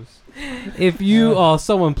of clothes. If you,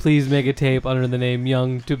 someone please make a tape under the name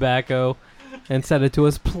Young Tobacco and send it to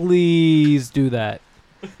us. Please do that.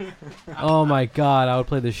 Oh my God, I would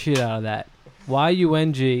play the shit out of that.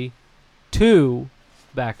 YUNG 2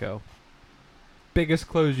 tobacco. Biggest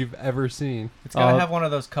clothes you've ever seen. It's gotta have one of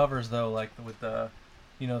those covers though, like with the,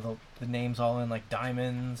 the names all in like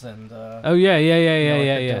diamonds and. Oh yeah,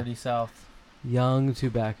 the Dirty South. Young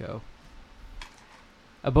Tobacco.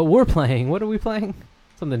 But we're playing. What are we playing?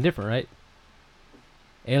 Something different, right?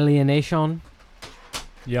 Alienation.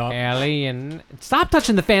 Yeah. Alien. Stop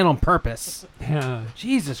touching the fan on purpose. Yeah.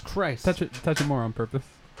 Jesus Christ. Touch it more on purpose.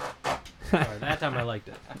 Alright, that time I liked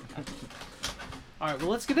it. Alright, well,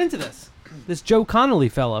 let's get into this. This Joe Connolly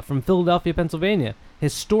fella from Philadelphia, Pennsylvania.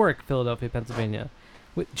 Historic Philadelphia, Pennsylvania.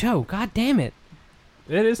 Wait, Joe, god damn it.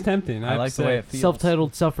 It is tempting. I like the way it feels.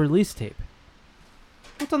 Self-titled, self-release tape.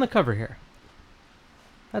 What's on the cover here?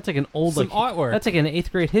 That's like an old Some artwork. That's like an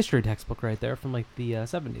 8th grade history textbook right there from like the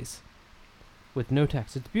 70s. With no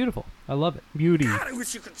text. It's beautiful. I love it. Beauty. God, I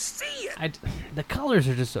wish you could see it. The colors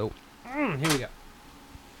are just so... here we go.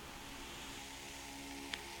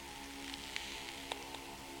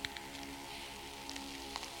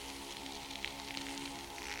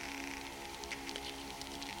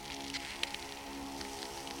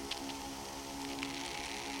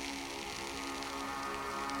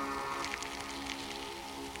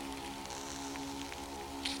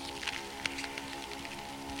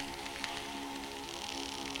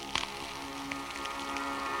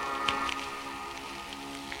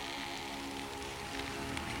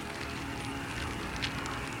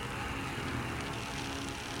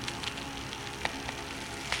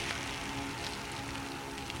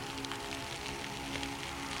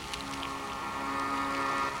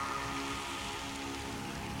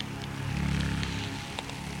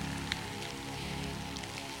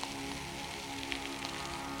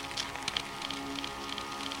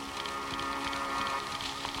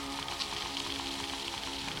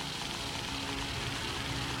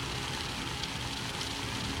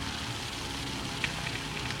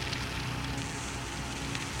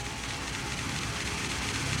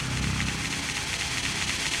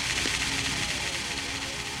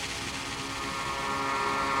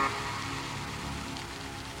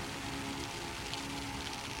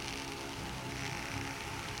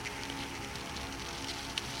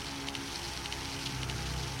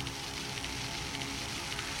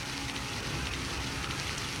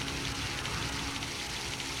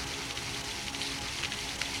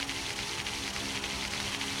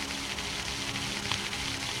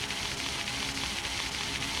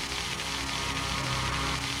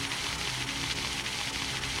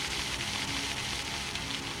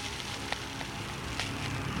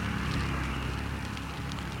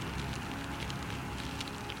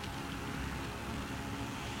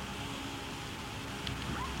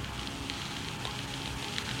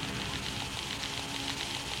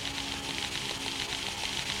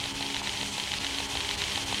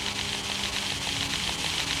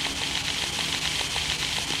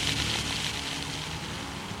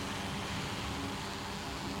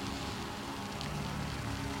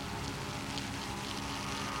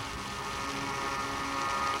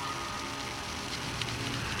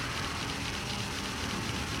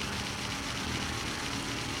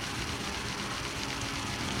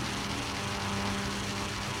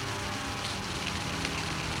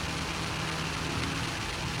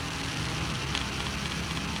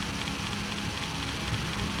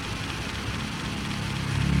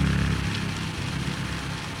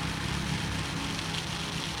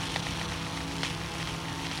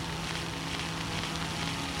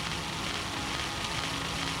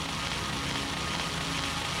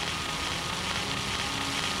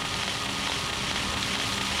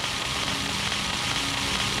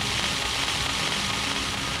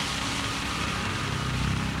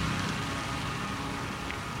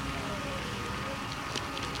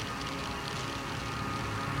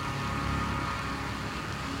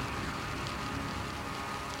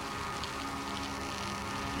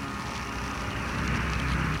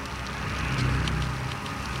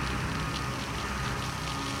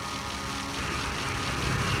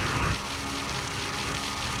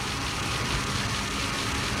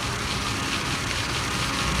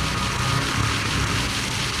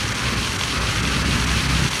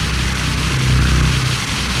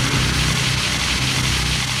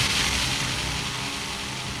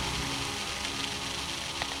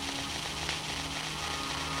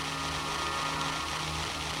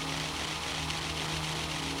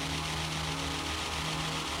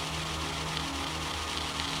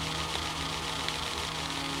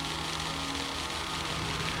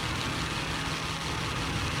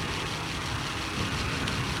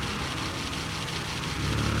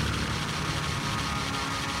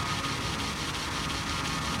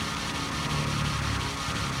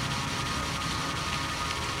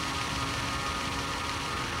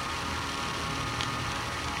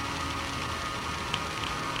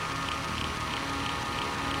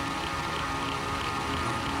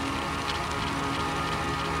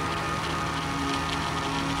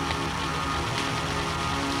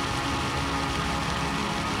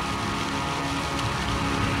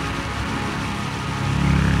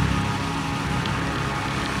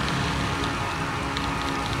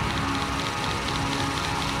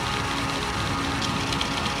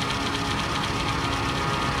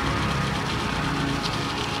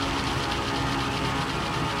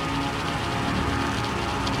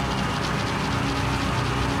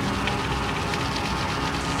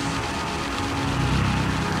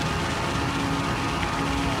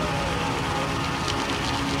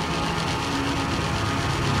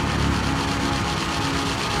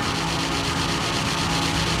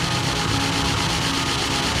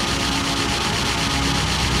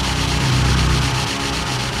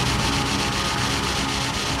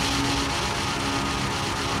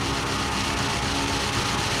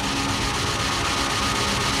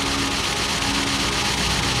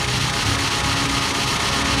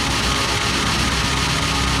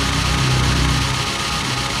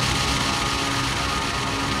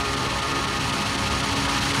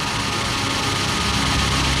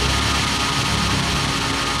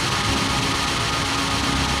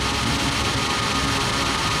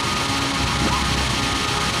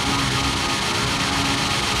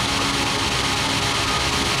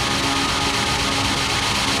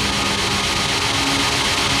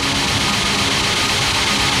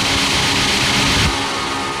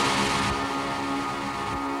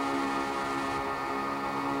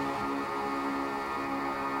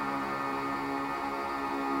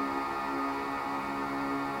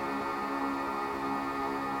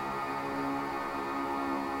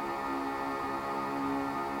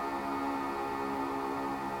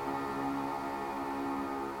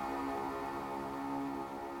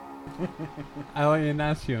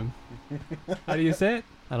 Alienación. How do you say it?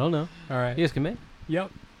 I don't know. All right. You guys can make.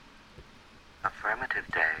 Yep. Affirmative,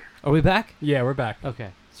 Dave. Are we back? Yeah, we're back. Okay.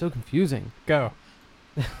 So confusing. Go.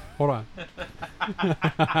 Hold on.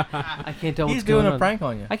 I can't tell what's He's doing going a on. prank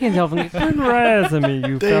on you. I can't tell if I'm Quit razzing me,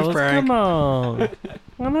 you Dave fellas. prank. Come on.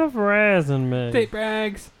 Enough razzing me. Tape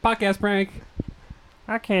pranks. Podcast prank.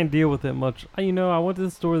 I can't deal with it much. I went to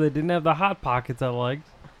the store. They didn't have the Hot Pockets I liked.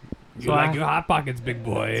 You So like I- your Hot Pockets, big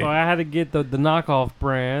boy. So I had to get the knockoff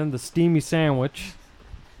brand, the steamy sandwich.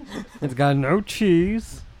 It's got no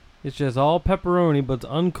cheese. It's just all pepperoni, but it's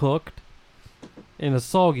uncooked in a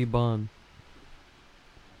soggy bun.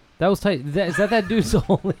 That was tight. Is that dude's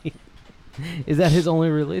only? Is that his only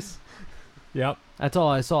release? Yep. That's all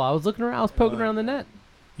I saw. I was looking around. I was poking around the net.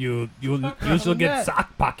 You shall get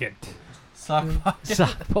Sock Pocket. Sock pocket.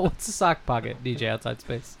 But what's a sock pocket? DJ Outside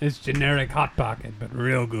Space. It's generic Hot Pocket, but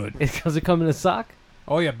real good. Does it come in a sock?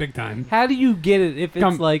 Oh yeah, big time. How do you get it if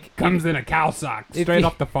it's like comes in a cow sock if straight you-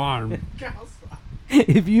 off the farm?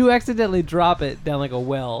 if you accidentally drop it down like a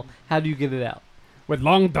well? How do you get it out? With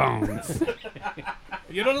long tongs.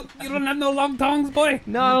 You don't have no long tongs, boy.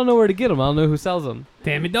 No, I don't know where to get them. I don't know who sells them.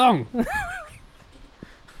 Tammy Dong.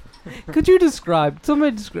 Could you describe?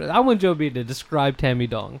 Somebody describe. I want Joe B to describe Tammy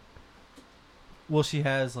Dong. Well, she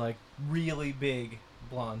has like really big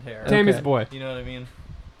blonde hair. Tammy's Okay. a boy. You know what I mean?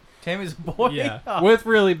 Tammy's a boy. Yeah, with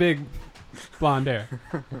really big blonde hair.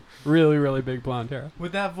 Really, really big blonde hair.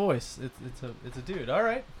 With that voice, it's a dude. All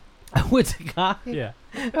right. What's a guy? Yeah.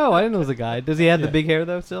 Oh, I didn't know it was a guy. Does he have the Yeah. big hair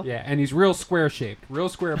though? Still? Yeah, and he's real square shaped, real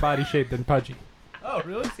square body shaped and pudgy. Oh,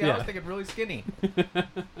 really? See, I Yeah. was thinking really skinny.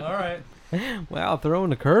 All right. Wow,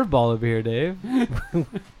 throwing a curveball over here, Dave.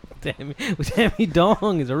 Tammy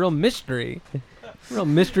Dong is a real mystery. Real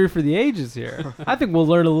mystery for the ages here. I think we'll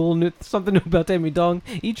learn a little something new about Tammy Dong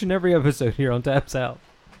each and every episode here on Taps Out.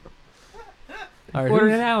 All right, Order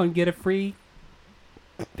who's- it now and get a free.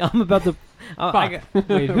 I'm about to. Fuck.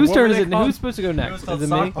 Wait, whose What turn were is they it? called? Who's supposed to go next? It was called Is it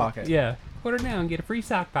Sock me? Pocket. Yeah. Order now and get a free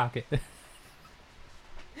sock pocket.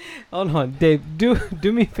 Hold on, Dave. Do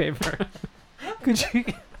me a favor.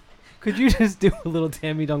 Could you just do a little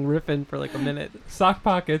Tammy Dong riffing for like a minute? Sock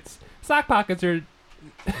pockets. Sock pockets are.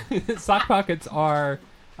 Sock pockets are.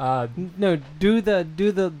 No, do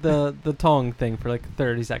the tongue thing for like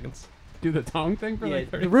 30 seconds. Do the tongue thing for like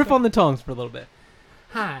 30 riff on the tongues for a little bit.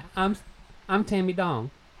 Hi, I'm Tammy Dong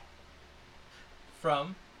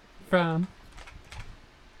From from.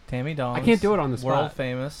 Tammy Dong. I can't do it on the spot. World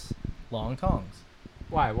famous long tongs.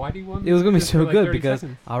 Why? Why do you want? Me It was to gonna do be this so for like good 30 because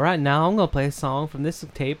seconds? all right, now I'm gonna play a song from this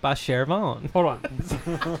tape by Cher Vaughn. Hold on.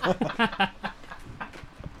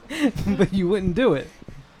 But you wouldn't do it.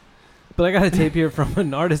 But I got a tape here from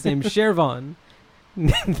an artist named Cher Vaughn.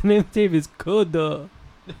 The name of the tape is Coda.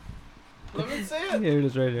 Let me see it. Here it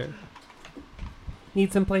is right here.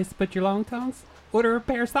 Need some place to put your long tongs? Order a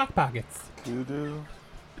pair of sock pockets. Doo-doo.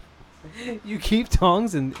 You keep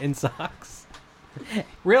tongs in socks.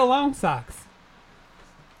 Real long socks.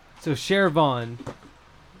 So Cher Vaughn,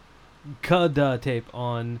 Coda tape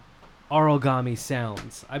on Origami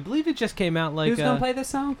Sounds. I believe it just came out like. Who's gonna play this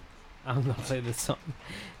song? I'm gonna play this song.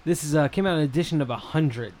 This is came out in an edition of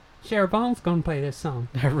 100. Cher Vaughn's gonna play this song.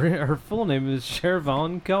 Her full name is Cher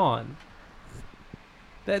Vaughn Gone.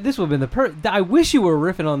 This would have been I wish you were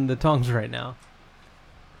riffing on the tongues right now.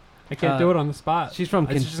 I can't do it on the spot. She's from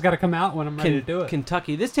It's just got to come out when I'm ready to do it.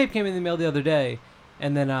 Kentucky. This tape came in the mail the other day,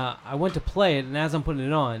 and then I went to play it, and as I'm putting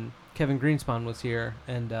it on, Kevin Greenspan was here,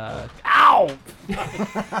 and Ow! Doing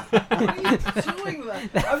that.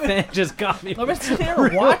 that fan just got me. I've been sitting there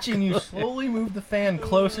watching you slowly move the fan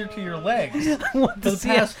closer to your legs I want for to the see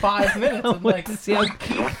past 5 minutes. I I'm want like, to see how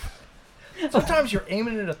sometimes you're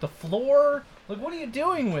aiming it at the floor. Like, what are you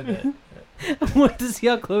doing with it? I wanted to see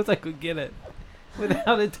how close I could get it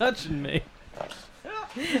without it touching me.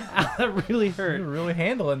 That really hurt. You're really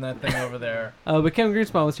handling that thing over there. But Kevin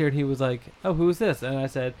Greenspan was here, and he was like, "Oh, who's this?" And I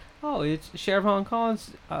said, "Oh, it's Cher Vaughn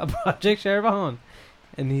Collins, Project Cher Vaughn."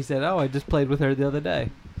 And he said, "Oh, I just played with her the other day."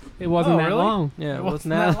 It wasn't that really? long. Yeah, It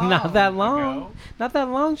wasn't wasn't not that long. ago. Not that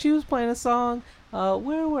long. She was playing a song.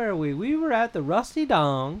 Where were we? We were at the Rusty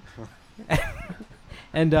Dong.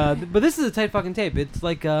 And but this is a tight fucking tape. It's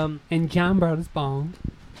like And John brought his bong.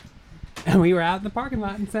 And we were out in the parking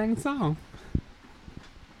lot and sang a song.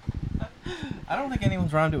 I don't think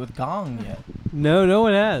anyone's rhymed it with gong yet. no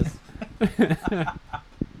one has.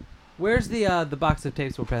 Where's the box of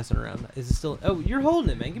tapes we're passing around? Is it still? Oh, you're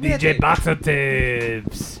holding it, man. Give me that DJ tape. Box of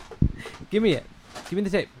Tips. Give me it. Give me the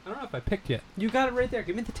tape. I don't know if I picked yet. You got it right there.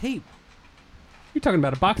 Give me the tape. You're talking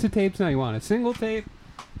about a box of tapes now. You want a single tape?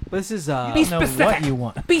 This is I don't know what you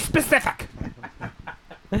want. Be specific.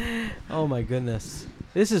 Oh my goodness,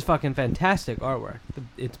 this is fucking fantastic artwork.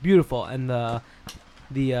 It's beautiful, and the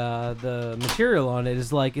material on it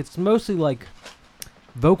is like it's mostly like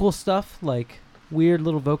vocal stuff, like weird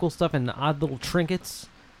little vocal stuff and odd little trinkets,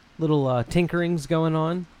 little tinkerings going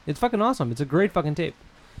on. It's fucking awesome. It's a great fucking tape.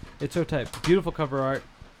 It's so tight. Beautiful cover art.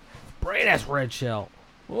 Bright ass red shell.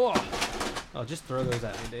 Whoa. Oh, just throw those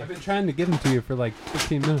at me, Dave. I've been trying to give them to you for like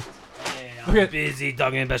 15 minutes. I'm busy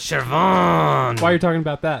talking about Shervan. Why are you talking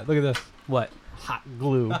about that? Look at this. What? Hot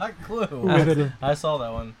glue. Hot glue. With I saw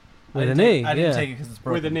that one. With I an didn't E, I didn't yeah. take it because it's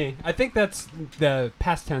broken. With an E. I think that's the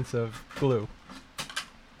past tense of glue.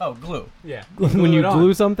 Oh, glue. Yeah. When you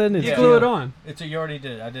glue something, it's glue it on. You already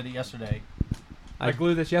did it. I did it yesterday. I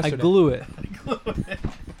glued this yesterday. I glue it.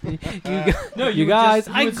 You guys,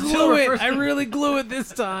 I glue it. I really glue it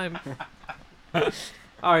this time.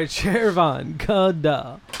 All right, Shervan,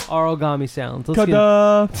 kada, origami sounds. Let's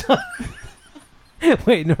Kada.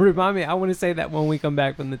 Wait, no, remind me. I want to say that when we come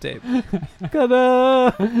back from the tape.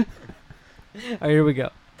 Kada. All right, here we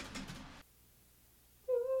go.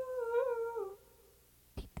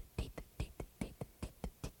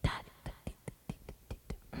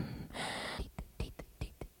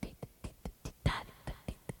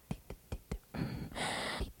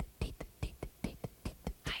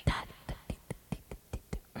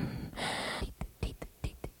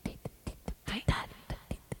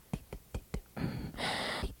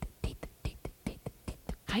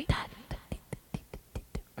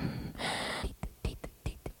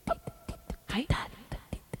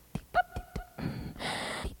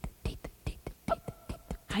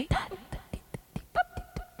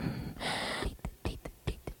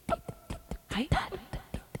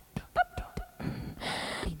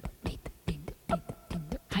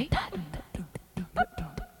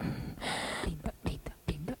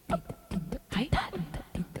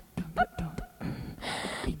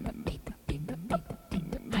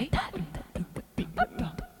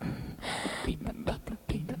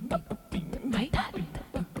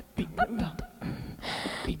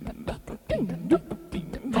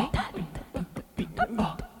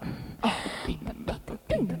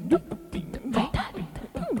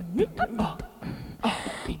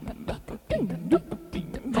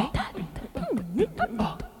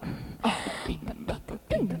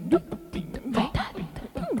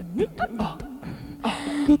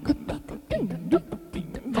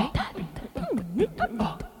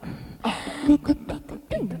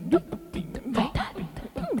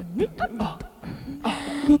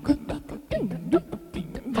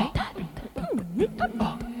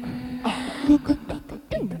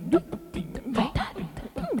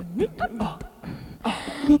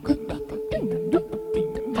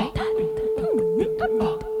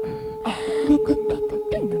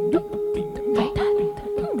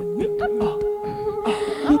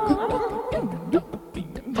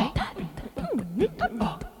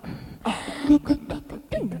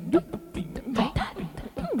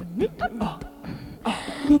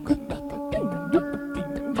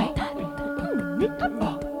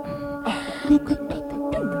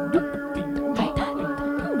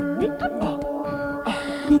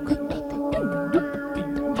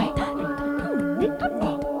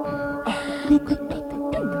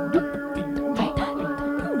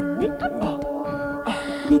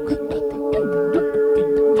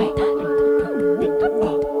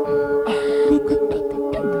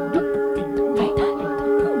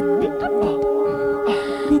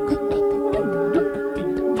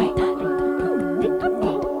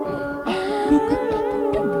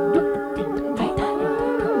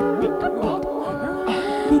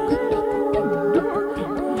 Look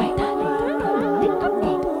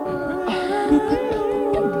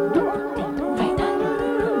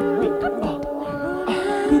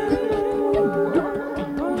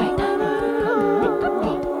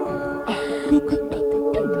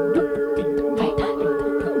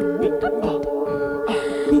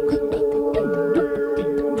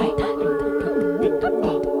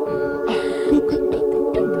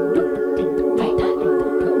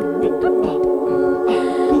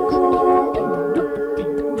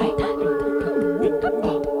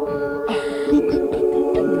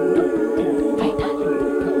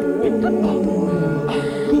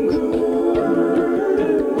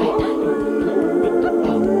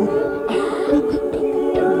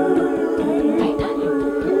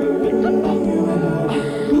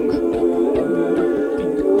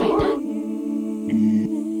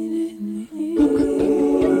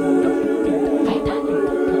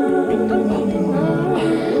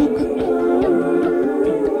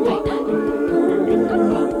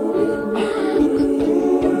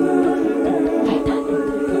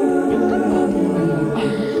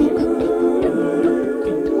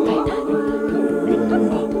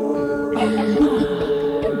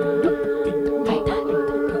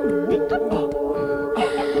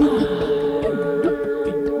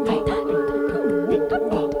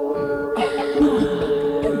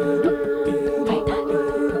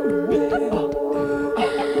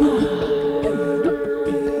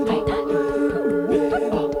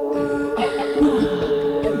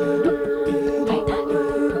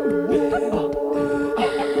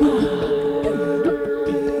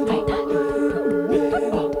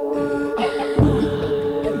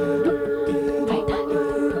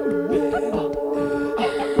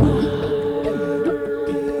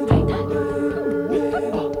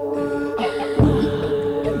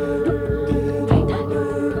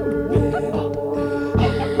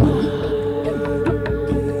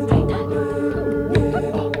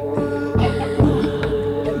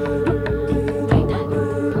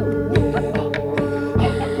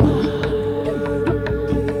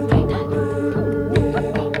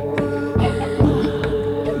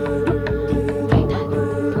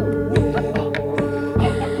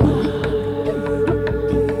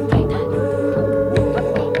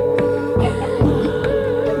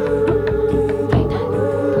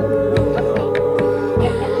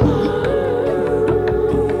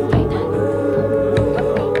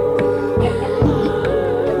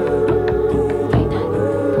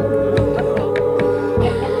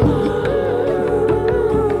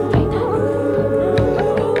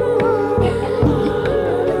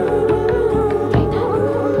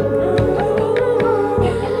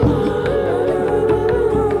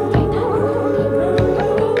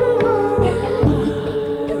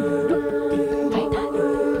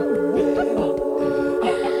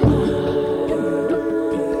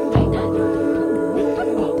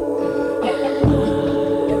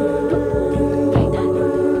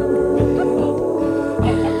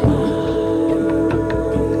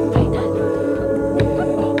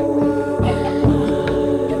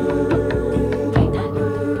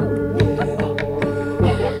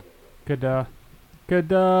Good.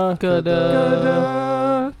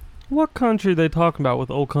 What country they talking about with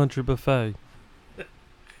Old Country Buffet?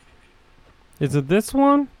 Is it this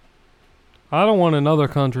one? I don't want another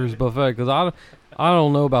country's buffet because I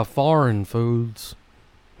don't know about foreign foods.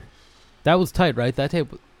 That was tight, right? That tape,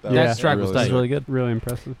 that track was tight. Really good. Really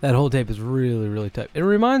impressive. That whole tape is really, really tight. It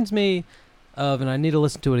reminds me of, and I need to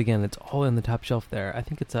listen to it again. It's all in the top shelf there. I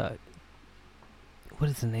think it's what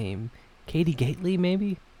is the name? Katie Gately,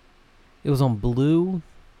 maybe? It was on Blue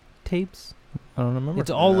tapes. I don't remember.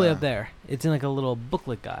 It's all the way up there. It's in like a little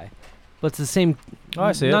booklet guy. But it's the same. Oh,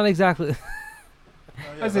 I see it. Not exactly.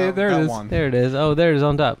 I see it. There it is. One. There it is. Oh, there it is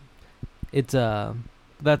on top. It's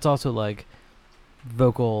that's also like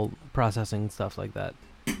vocal processing stuff like that.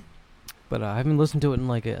 But I haven't listened to it in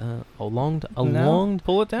like a long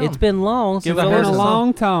pull it down. It's been long It's since been I heard a the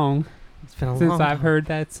long time It's been a since long I've time. heard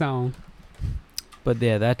that song. But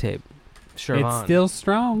yeah, that tape. Sure. It's still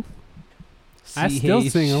strong. I still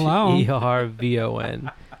sing along.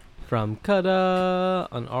 CHERVON from Kutta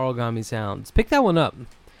on Origami Sounds. Pick that one up.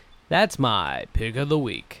 That's my pick of the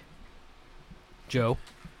week. Joe.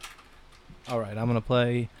 All right, I'm gonna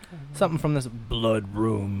play something from this Blood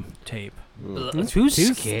Room tape. Too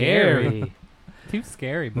scary. Too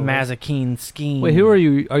scary, boy. Mazikeen Scheme. Wait, who are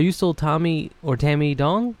you? Are you still Tommy or Tammy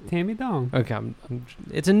Dong? Tammy Dong. Okay,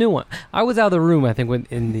 it's a new one. I was out of the room, I think,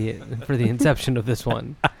 for the inception of this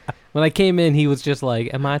one. When I came in, he was just like,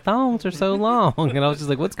 "And my thongs are so long," and I was just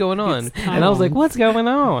like, "What's going on?" And I was like, "What's going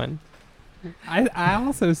on?" I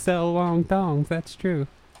also sell long thongs. That's true.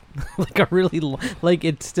 Like a really like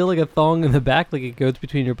it's still like a thong in the back, like it goes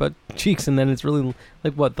between your butt cheeks, and then it's really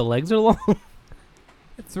like what the legs are long.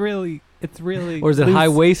 It's really. Or is it high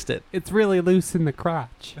waisted? It's really loose in the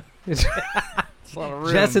crotch.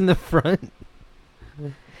 Just in the front.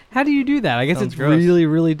 How do you do that? I guess Sounds it's gross.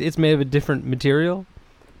 really. It's made of a different material.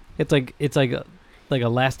 It's like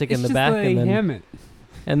elastic in the back, and then hem it.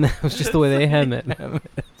 And that was just the way they hem it.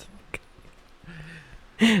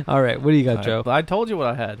 All right, what do you got, Joe? I told you what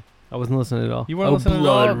I had. I wasn't listening at all. You weren't listening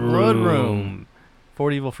Blood at all. Blood Room.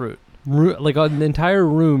 Fort Evil Fruit. Like an entire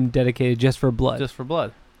room dedicated just for blood. Just for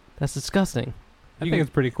blood. That's disgusting. I think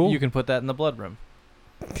it's pretty cool. You can put that in the blood room.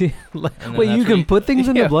 Wait, you can put things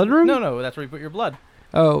in the blood room? No, that's where you put your blood.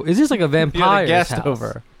 Oh, is this like a vampire's you had a guest house?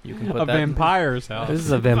 over. You can put a that vampire's house. This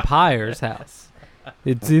is a vampire's house.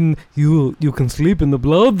 It's in you. You can sleep in the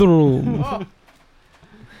blood room.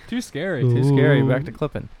 Too scary. Too scary. Back to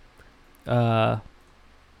clipping.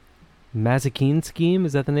 Mazikeen Scheme,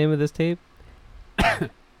 is that the name of this tape? That's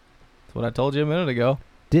what I told you a minute ago.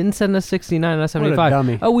 Didn't send us 69, not 75. What a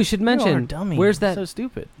dummy. Oh, we should You are a mention. dummy. Where's that? So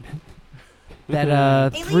stupid. That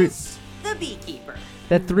Alias, the beekeeper.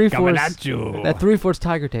 that Coming 3/4 at you. that 3/4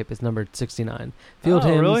 Tiger tape is numbered 69. Field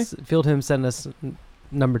Hymns sent us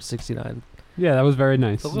numbered 69. Yeah, that was very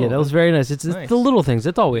nice. Yeah, that was very nice. It's Nice. the little things.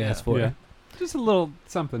 That's all we asked for. Yeah. Just a little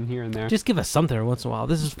something here and there. Just give us something every once in a while.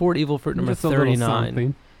 This is Fort Evil Fruit number Just a little 39.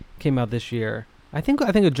 something. Came out this year. I think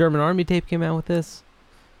a German Army tape came out with this.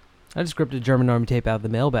 I just gripped a German Army tape out of the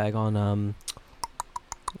mailbag on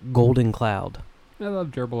Golden Cloud. I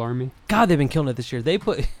love Gerbil Army. God, they've been killing it this year. They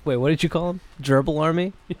put wait, what did you call them? Gerbil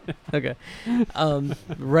Army? Okay.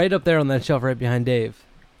 Right up there on that shelf right behind Dave.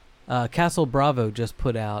 Castle Bravo just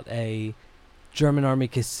put out a German Army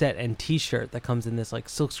cassette and T-shirt that comes in this like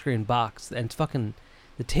silkscreen box, and it's fucking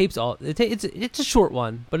the tape's all it's a short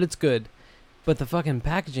one, but it's good. But the fucking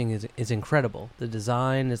packaging is incredible. The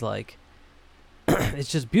design is like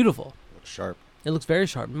it's just beautiful. Sharp. It looks very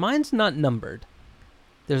sharp. Mine's not numbered.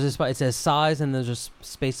 There's a spot. It says size, and there's just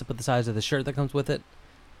space to put the size of the shirt that comes with it,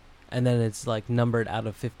 and then it's like numbered out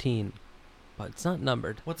of 15, but it's not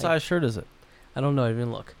numbered. What size shirt is it? I don't know. I didn't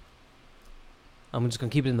even look. I'm just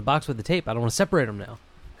gonna keep it in the box with the tape. I don't want to separate them now.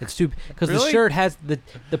 It's too because the Really? shirt has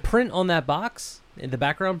the print on that box, the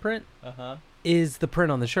background print is the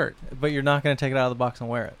print on the shirt. But you're not going to take it out of the box and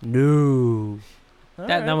wear it. No,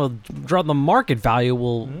 that will draw the market value.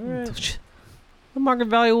 Will the market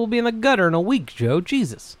value will be in the gutter in a week, Joe?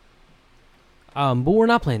 Jesus. But we're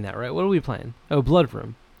not playing that, right? What are we playing? Oh, Blood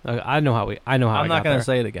Room. I know how. I'm not going to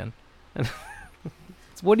say it again. So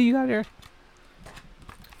what do you got here?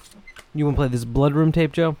 You want to play this Blood Room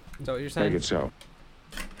tape, Joe? Is that what you're saying? Take it so.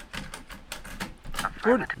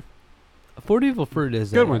 Fort Evil Fruit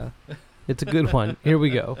is Good one. It's a good one. Here we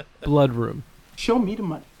go. Blood Room. Show me the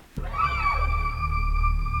money.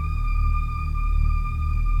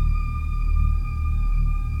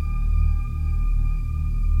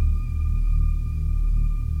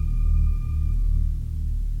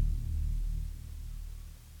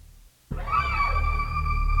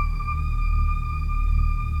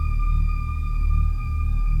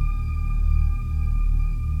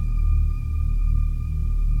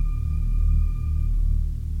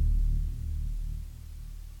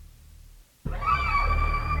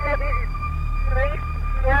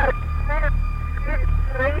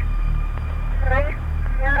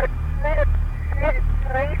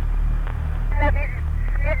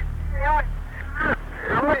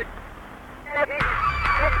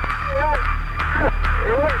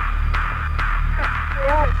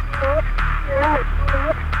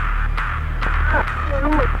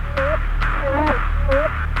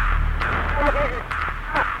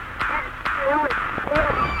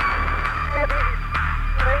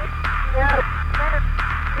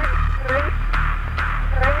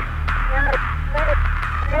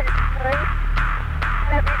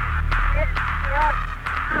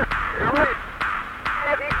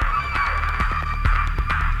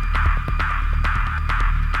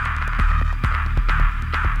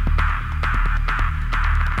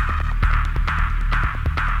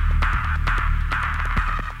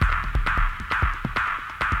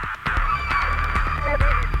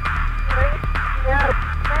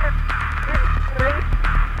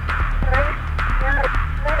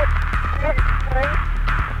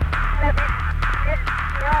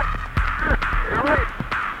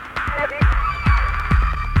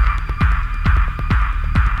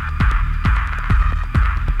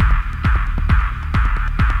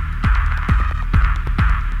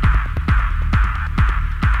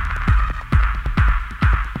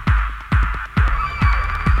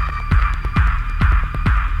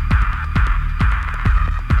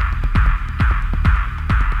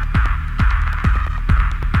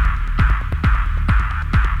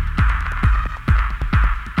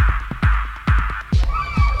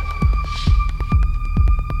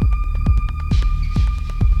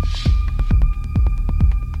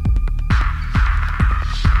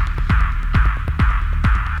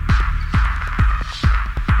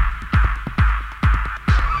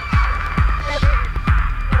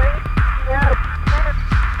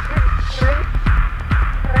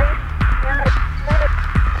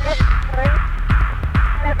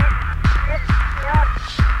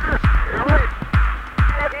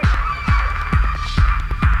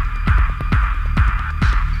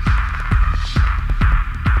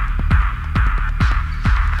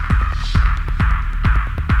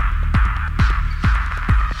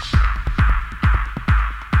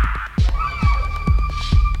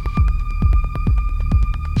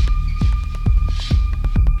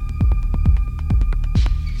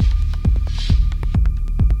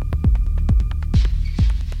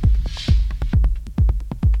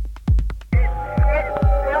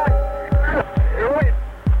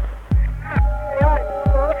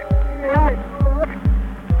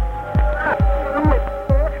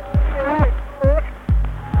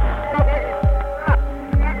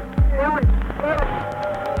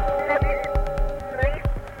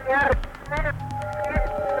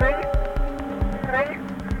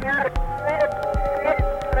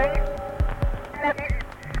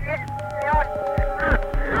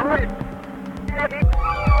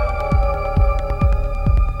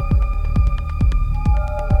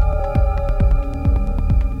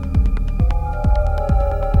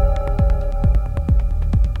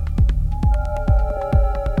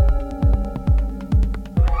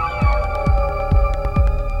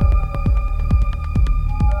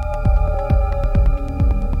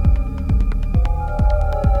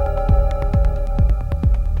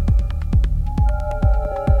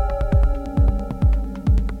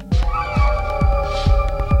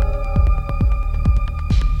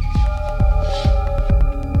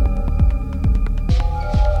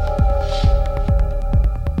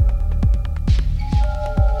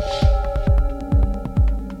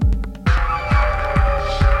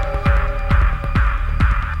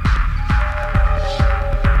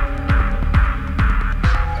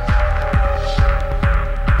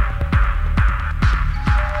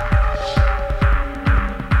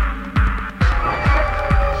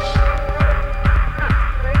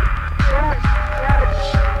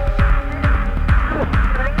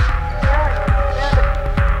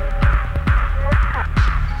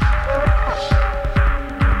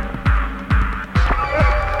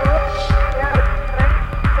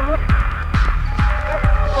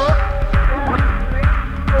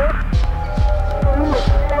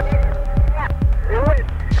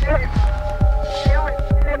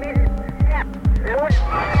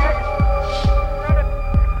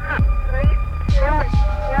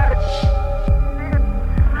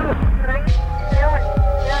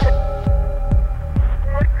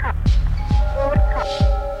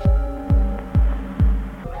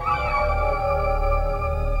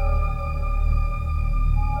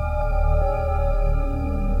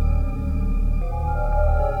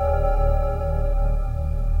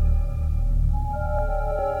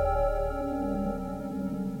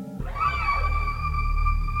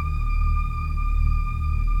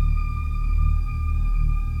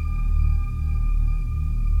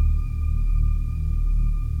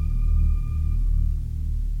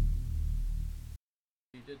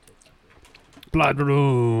 Blood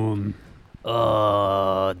room.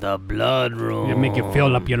 Oh, the blood room. You make you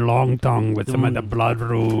fill up your long tongue with some of the blood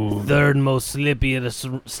room. Third most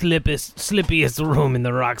slippiest room in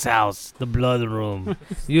the Rock's house. The blood room.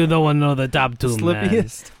 You don't know the top two, man.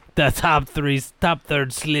 Slippiest? The top third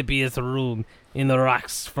slippiest room in the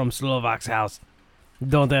Rock's from Slovak's house.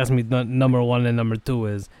 Don't ask me what number 1 and number 2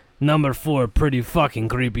 is. Number 4, pretty fucking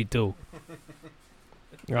creepy too.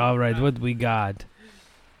 All right, what we got?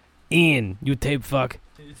 Ian, you tape fuck.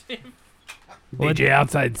 DJ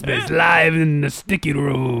Outside Space live in the sticky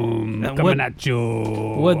room. And Coming what- at you.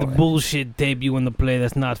 What the bullshit tape you want to play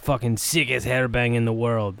that's not fucking sickest hairbang in the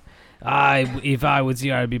world? If I was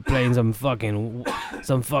here, I'd be playing some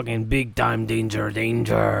fucking big time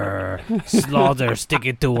danger. Slaughter, stick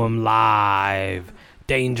it to 'em live.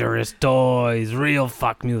 Dangerous toys, real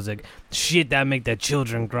fuck music. Shit that make the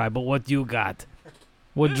children cry, but what you got?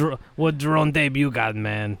 What drone tape you got,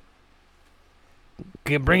 man?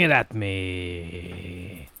 Okay, bring it at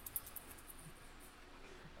me.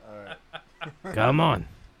 Alright. Come on.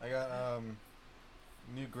 I got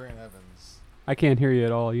New Grant Evans. I can't hear you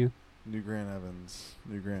at all. You. New Grant Evans.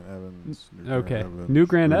 New Grant Evans. Okay. New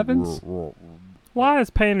Grant Evans? Why is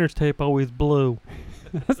Painter's tape always blue?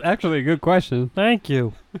 That's actually a good question. Thank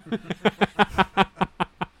you.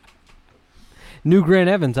 New Grant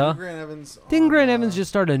Evans, huh? New Grant Evans. Didn't Grant Evans just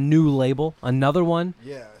start a new label, another one?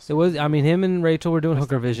 Yeah. It was. I mean, him and Rachel were doing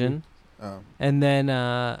Hooker Vision, Oh. and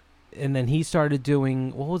then he started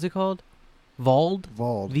doing, what was it called? Vald.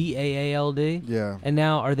 Vald. VAALD. Yeah. And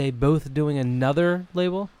now are they both doing another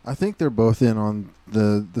label? I think they're both in on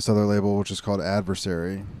this other label, which is called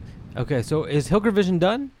Adversary. Okay, so is Hooker Vision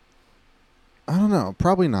done? I don't know.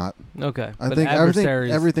 Probably not. Okay, I but think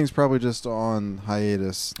Adversaries- everything's probably just on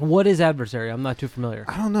hiatus. What is Adversary? I'm not too familiar.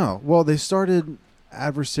 I don't know. Well, they started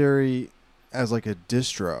Adversary as like a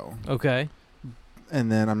distro. Okay. And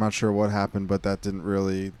then I'm not sure what happened, but that didn't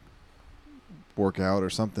really work out or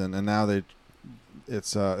something. And now they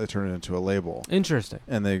turned it into a label. Interesting.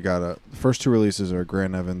 And they got the first two releases are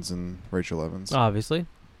Grant Evans and Rachel Evans. Obviously.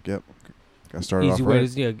 Yep. Got started Easy off way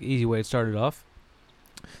right. easy way to start it off.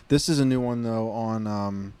 This is a new one though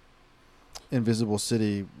on Invisible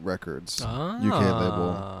City Records, UK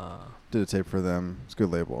label. Did a tape for them. It's a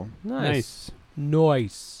good label. Nice.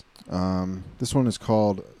 This one is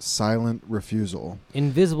called Silent Refusal.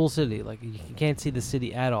 Invisible City, like you can't see the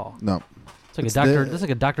city at all. No. It's like It's a Doctor. there- That's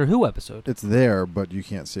like a Doctor Who episode. It's there, but you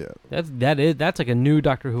can't see it. That's like a new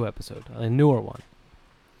Doctor Who episode, a newer one.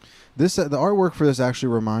 This the artwork for this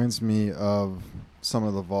actually reminds me of some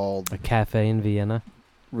of the Vald A cafe in Vienna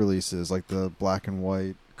releases, like the black and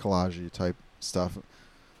white collage type stuff.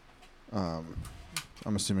 I'm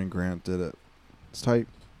assuming Grant did it. It's tight.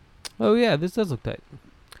 Oh yeah, this does look tight.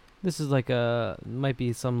 This is like might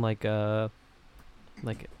be some like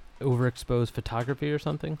overexposed photography or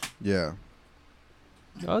something. Yeah.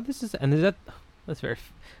 Oh, this is that's very.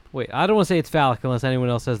 Wait, I don't want to say it's phallic unless anyone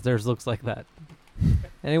else says theirs looks like that.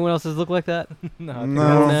 Anyone else's look like that? No,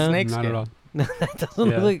 No. that's Not snakeskin. at all. No, that doesn't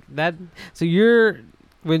Yeah. look like that. So you're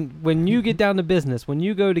when you get down to business, when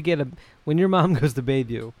you go to when your mom goes to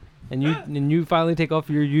bathe you, and you finally take off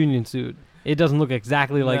your union suit, it doesn't look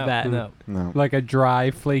exactly like No, that. no. No. Like a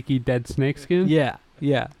dry, flaky, dead snakeskin? Yeah,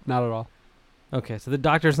 yeah. Not at all. Okay, so the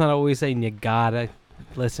doctor's not always saying you gotta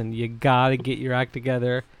get your act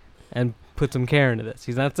together and put some care into this.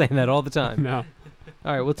 He's not saying that all the time. No.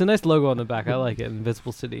 All right, well, it's a nice logo on the back. I like it.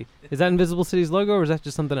 Invisible City. Is that Invisible City's logo, or is that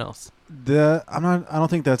just something else? I don't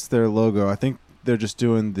think that's their logo. I think they're just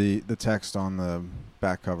doing the text on the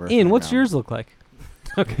back cover. Ian, thing what's now. yours look like?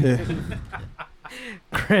 Okay.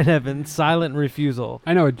 Grant Evans, Silent Refusal.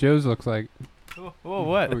 I know what Joe's looks like. Whoa,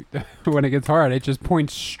 what? When it gets hard, it just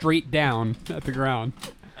points straight down at the ground.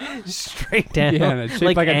 Straight down. Yeah, and it's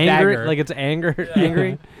shaped like a anger, dagger. like it's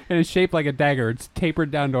angry. And it's shaped like a dagger. It's tapered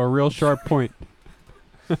down to a real sharp point.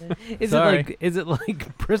 Is it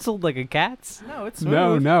like bristled like a cat's? No, it's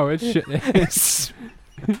No, smooth. no, it's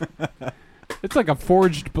it's like a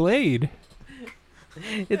forged blade.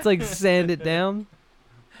 It's like sanded down.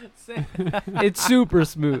 It's super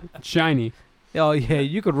smooth. Shiny. Oh yeah,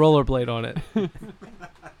 you could rollerblade on it.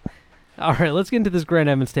 All right, let's get into this Grant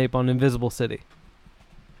Evans tape on Invisible City.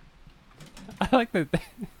 I like that.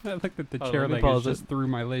 I like that the Oh, chair let me leg pause is it. just through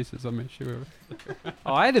my laces on my shoe.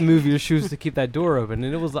 Oh, I had to move your shoes to keep that door open,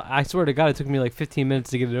 and it was. I swear to God, it took me like 15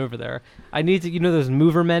 minutes to get it over there. I need to, those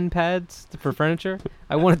mover men pads for furniture.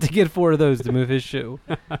 I wanted to get 4 of those to move his shoe.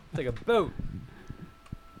 It's like a boat.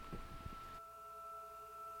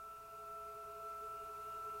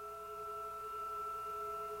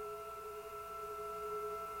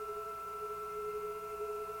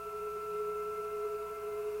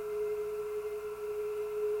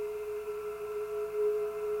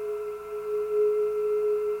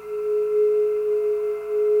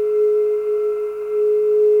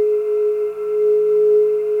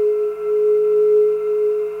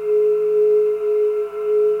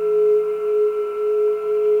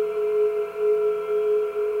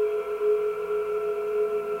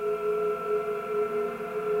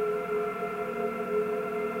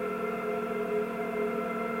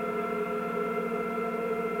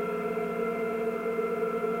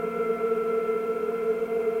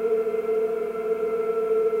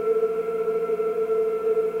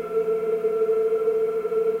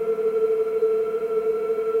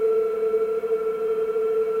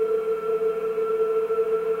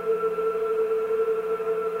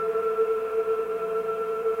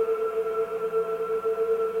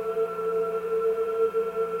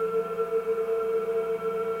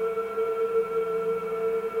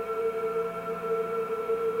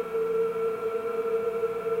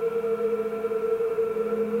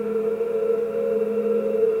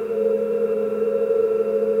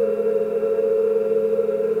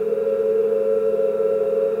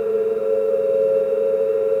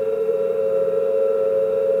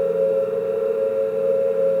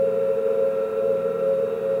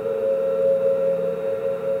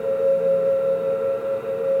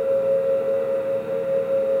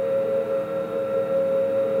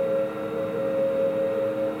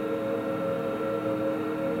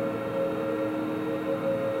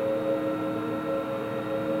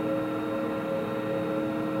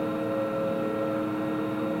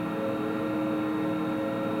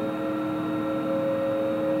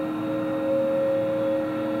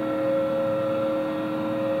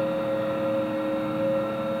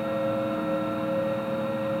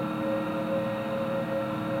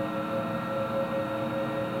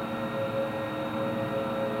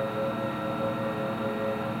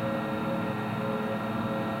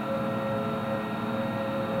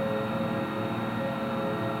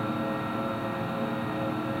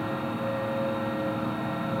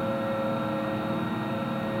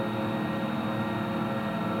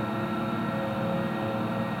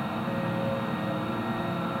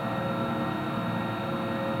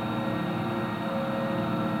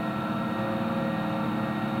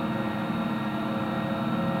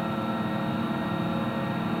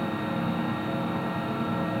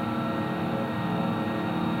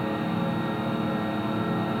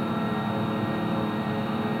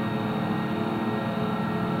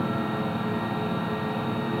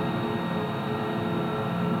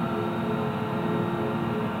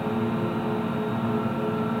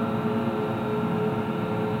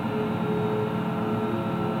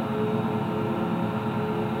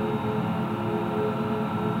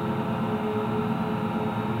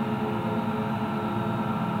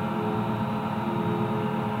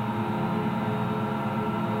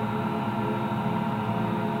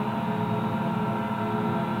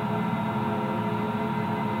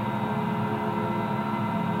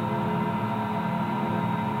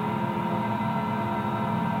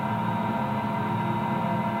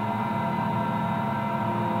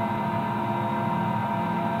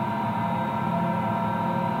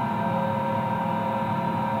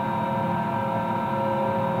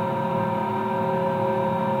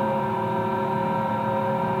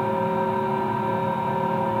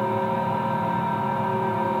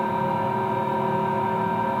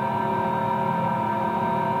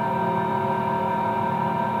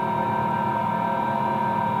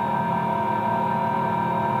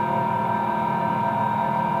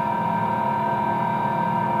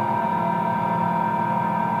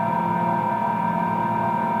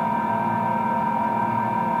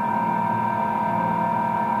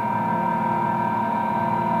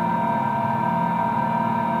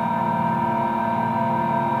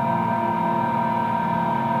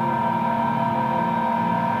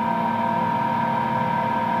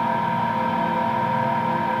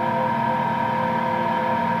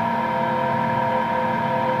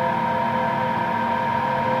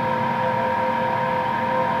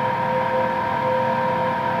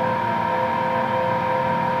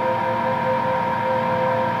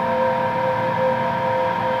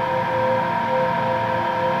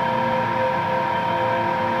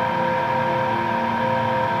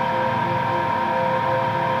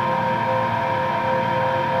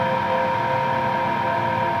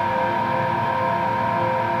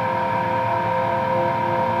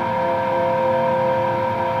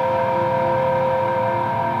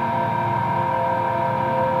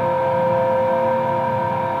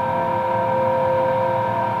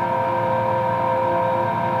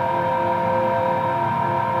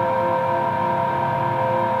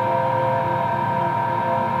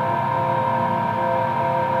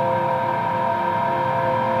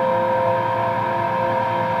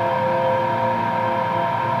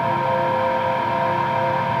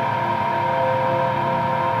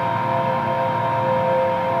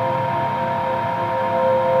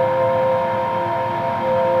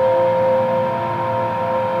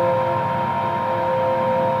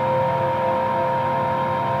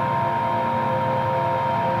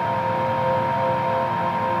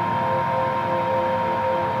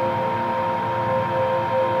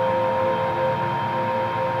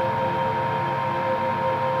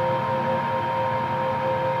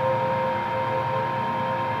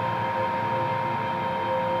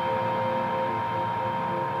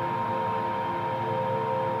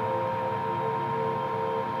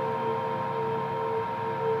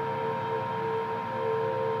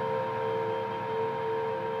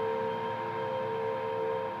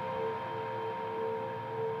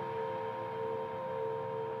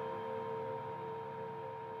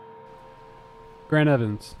 Grant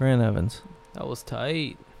Evans. Grant Evans. That was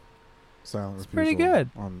tight. Silent It's pretty Refusal good.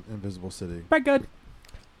 on Invisible City. Pretty good.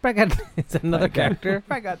 Braggett. It's another Braggett. character.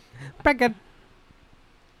 Braggett. Braggett.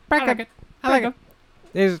 I like it. I like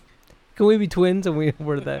it. Can we be twins and we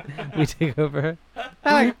take over?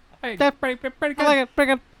 I like it. Hey, That's pretty good. I like it.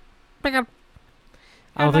 Braggett. Braggett.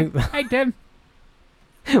 I don't think. Hey, Tim.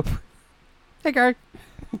 Hey, Gary.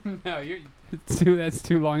 No, that's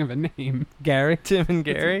too long of a name. Gary. Tim and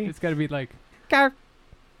Gary. It's got to be like. Gary.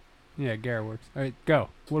 Yeah, Gary works. All right, go.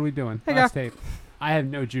 What are we doing? Hey, Last tape. I have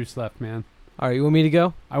no juice left, man. All right, you want me to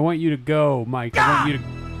go? I want you to go, Mike. I want you to.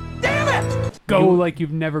 Damn it! Go like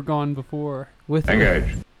you've never gone before. With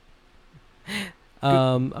Engage.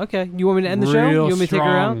 Okay. You want me to end the show? Real You want me to take her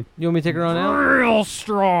out? strong. You want me to take her on out? Real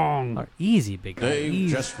strong. All right, easy, big guy.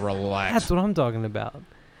 Easy. Just relax. That's what I'm talking about.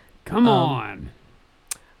 Come on.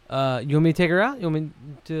 You want me to take her out? You want me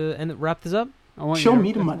to wrap this up? I want Show you to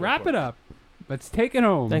me the money. Wrap it up. Let's take it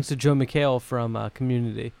home. Thanks to Joe McHale from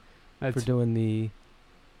Community for doing the.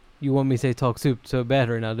 You want me to say talk soup so bad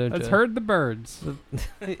right now, don't you? Let's herd the birds.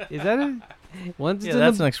 Is that it? Once it's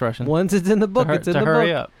That's in an expression. Once it's in the book, it's in the book.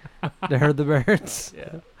 hurry up. To herd the birds.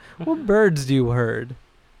 Yeah. What birds do you herd?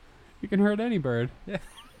 You can herd any bird.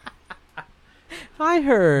 I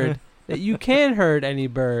heard that you can herd any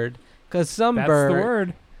bird because some That's bird. the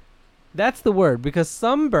word. That's the word because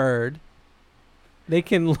some bird. They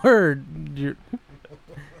can herd your.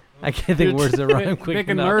 I can't think of words that rhyme quick They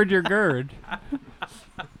can enough. herd your gird.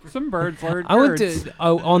 Some birds herd I went birds. to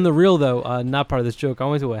on the real though, not part of this joke. I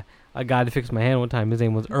went to a guy to fix my hand one time. His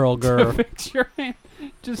name was Earl To Gurr. fix your hand.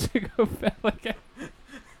 Just to go back like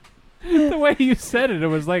the way you said it, it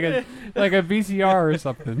was like a VCR or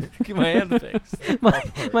something. Get my hand fixed.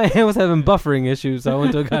 my hand was having buffering issues, so I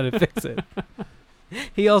went to a guy to fix it.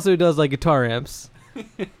 He also does like guitar amps.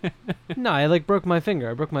 No, I broke my finger.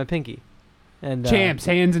 I broke my pinky. And Champs,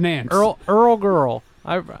 hands and amps. Earl Girl.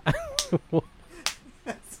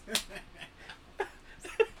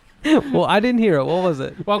 Well, I didn't hear it. What was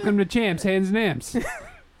it? Welcome to Champs, hands and amps.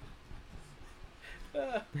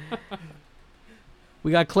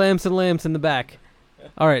 We got clamps and lamps in the back.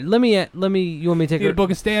 All right, let me. You want me to take Need her? a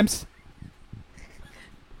book of stamps?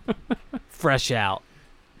 Fresh out.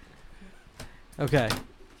 Okay.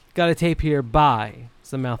 Got a tape here by,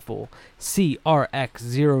 it's a mouthful,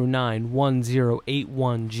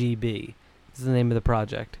 CRX091081GB. This is the name of the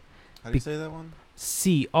project. How do you say that one?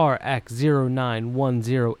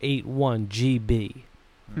 CRX091081GB.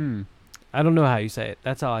 I don't know how you say it.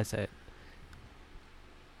 That's how I say it.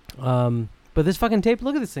 But this fucking tape,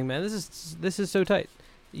 look at this thing, man. This is so tight.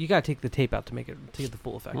 You gotta take the tape out to get the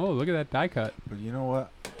full effect. Oh, look at that die cut. But you know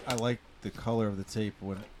what? I like the color of the tape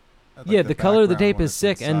when. Yeah, the color of the tape when is it's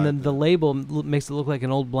sick, and inside the label makes it look like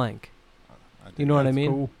an old blank. You know what I mean?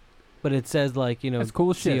 Cool. But it says That's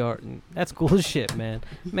cool as shit. That's cool as shit, man.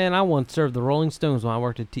 Man, I once served the Rolling Stones when I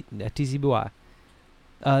worked at TCBY.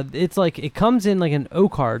 It's like it comes in like an O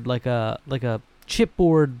card, like a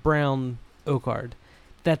chipboard brown O card.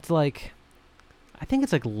 That's like, I think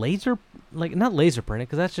it's like laser, like not laser printed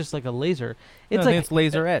because that's just like a laser. It's it's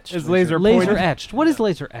laser etched. It's laser etched. What is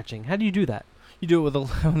laser etching? How do you do that? You do it with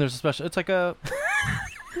when there's a special. It's like a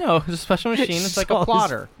no, it's a special machine. It's like Saw a his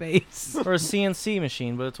plotter face. or a CNC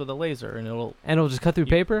machine, but it's with a laser, and it'll just cut through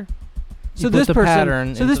paper. you put the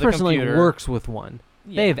pattern So this into the person like computer. works with one.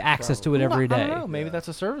 They have access to it every I day. don't know. Maybe that's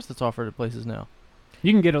a service that's offered at places now.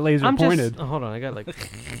 You can get it laser I'm pointed. just. Oh, hold on, I got like.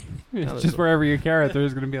 It's just wherever you carry it,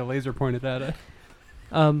 there's going to be a laser pointed at it.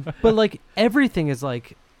 But like everything is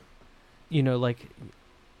like, like,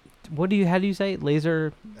 how do you say it?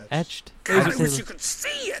 Laser etched? I wish you could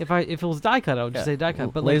see it. If it was die cut, I would just say die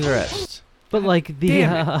cut. But laser like, etched. But like the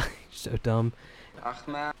Damn so dumb.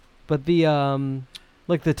 But the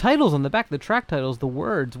like the titles on the back, the track titles, the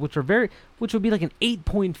words, which would be like an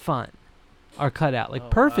 8-point font, are cut out like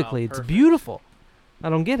perfectly. It's beautiful. I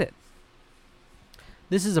don't get it.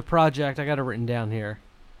 This is a project I got it written down here.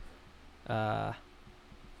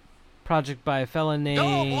 Project by a fella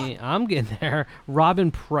named I'm getting there, Robin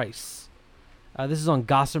Price. This is on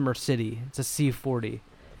Gossamer City. It's a C40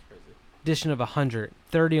 edition of 100,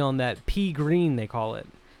 30 on that pea green they call it,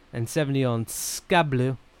 and 70 on sky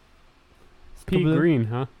blue. Pea green,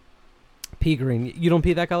 huh? Pea green. You don't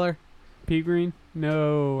pea that color? Pea green?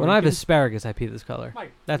 No. When I have asparagus, I pea this color.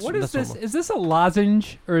 Mike, that's what is that's this? normal. Is this a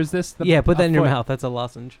lozenge or is this the? Yeah, put that in your foot mouth. That's a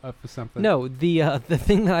lozenge. Of something. No, the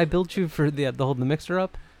thing that I built you for the hold the mixer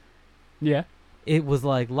up. Yeah. It was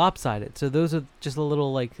like lopsided. So those are just a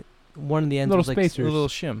little like one of the ends Little was like spacers. A little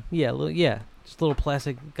shim. Yeah, Just a little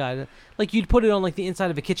plastic guide. Like you'd put it on like the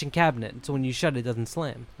inside of a kitchen cabinet, so when you shut it, it doesn't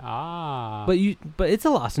slam. Ah. But it's a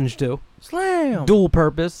lozenge too. Slam. Dual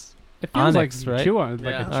purpose. It feels Onyx, like right? chew on, like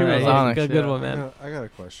Yeah. a All chew right, on. Ian, good one, man. I got a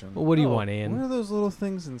question. Well, what do you want, Ian? What are those little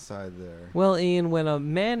things inside there? Well, Ian, when a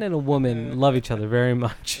man and a woman love each other very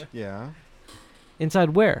much, Yeah.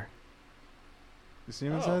 inside where? You see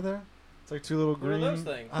them inside there? It's like two little What are green. those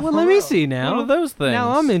things? Well, let me see now. What are those things?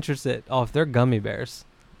 Now I'm interested. Oh, if they're gummy bears.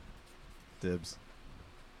 Dibs.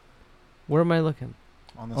 Where am I looking?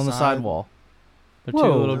 On the on the side sidewall. They're two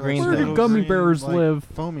Whoa. little They're green like Where do things. gummy green, bears like, live?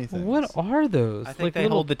 Foamy things. What are those? I think like they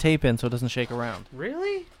little... hold the tape in so it doesn't shake around.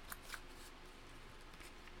 Really?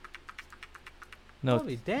 No.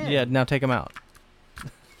 Holy damn. Yeah, now take them out.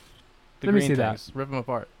 The Let me green see that. things. Rip them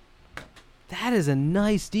apart. That is a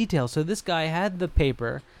nice detail. So this guy had the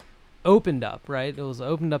paper opened up, right? It was an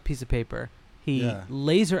opened up piece of paper. He Yeah.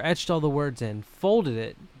 laser etched all the words in, folded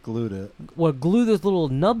it, Glued it. well, glue those little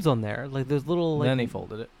nubs on there, like those little like Then he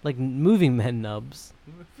folded it. like moving men nubs.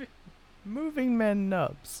 Moving men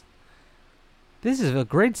nubs. This is a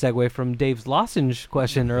great segue from Dave's lozenge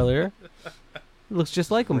question earlier. It looks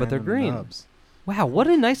just like them, but they're Random green. nubs. Wow, what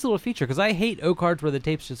a nice little feature. Because I hate O cards where the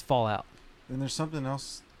tapes just fall out, And there's something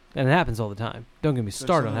else. and it happens all the time. Don't get me There's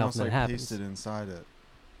started on something how else, often like, it happens. pasted inside it.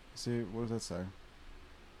 See, what does that say?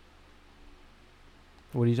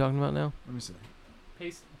 What are you talking about now? Let me see.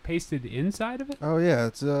 Pasted inside of it? Oh yeah,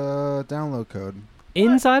 it's a download code.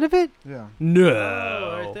 Inside of it? Yeah. No.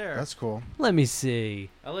 Oh, right there. That's cool. Let me see.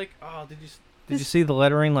 I like. Oh, did you see the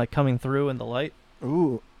lettering like coming through in the light?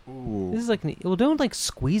 Ooh. Ooh. This is like, well, don't like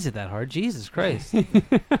squeeze it that hard. Jesus Christ. You're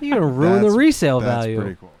gonna ruin the resale That's value.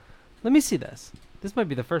 pretty cool. Let me see this. This might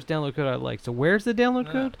be the first download code I like. So where's the download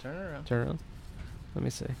No, code? turn it around. Turn it around. Let me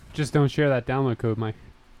see. Just don't share that download code, Mike.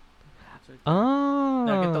 Oh.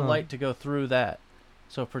 Now get the light to go through that,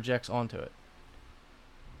 so it projects onto it.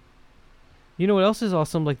 You know what else is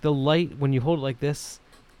awesome? Like the light when you hold it like this,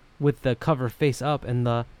 with the cover face up and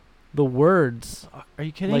the words. Are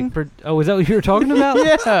you kidding? Like oh, is that what you were talking about?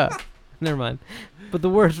 Yeah. Never mind. But the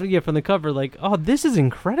words, yeah, from the cover, like, oh, this is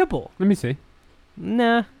incredible. Let me see.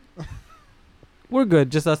 Nah. We're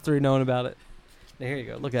good. Just us three knowing about it. Now, here you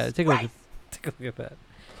go. Look at it. Take a look. Take a look at that.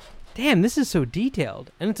 Damn, this is so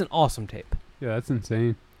detailed, and it's an awesome tape. Yeah, that's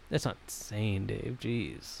insane. That's not insane, Dave.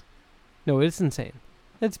 Jeez. No, it's insane.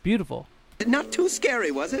 It's beautiful. Not too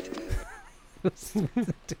scary, was it?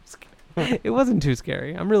 It wasn't too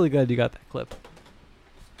scary. I'm really glad you got that clip.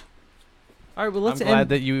 All right, well, let's I'm glad end.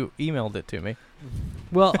 that you emailed it to me.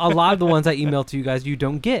 Well, a lot of the ones I emailed to you guys, you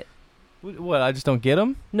don't get. What? I just don't get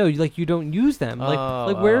them? No, you don't use them.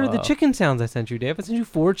 Like where are the chicken sounds I sent you, Dave? I sent you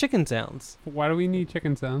 4 chicken sounds. Why do we need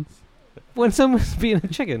chicken sounds? When someone's being a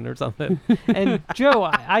chicken or something. And Joe,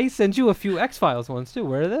 I sent you a few X-Files ones too.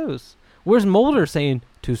 Where are those? Where's Mulder saying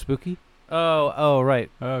too spooky? Oh,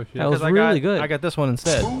 right. Oh shit. That was really good. I got this one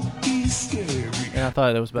instead. And I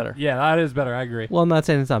thought it was better. Yeah, that is better. I agree. Well, I'm not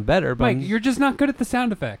saying it's not better, but Mike, you're just not good at the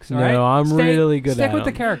sound effects. All No, right? I'm really good Stick at with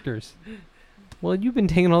the them. characters. well, you've been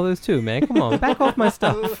taking all those too, man. Come on, back off my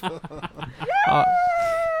stuff.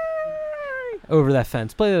 Over that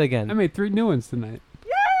fence. Play that again. I made 3 new ones tonight.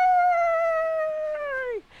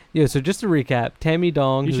 Yeah, so just to recap, Tammy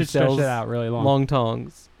Dong, You who should stretch sells it out really long. long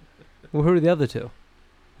tongs. Well, who are the other two?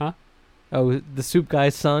 Huh? Oh, the soup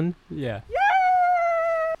guy's son? Yeah.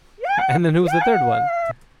 And then who was the third one?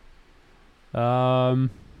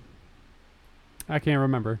 I can't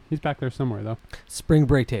remember. He's back there somewhere though. Spring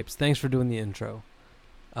Break Tapes. Thanks for doing the intro.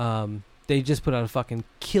 They just put out a fucking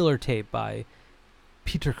killer tape by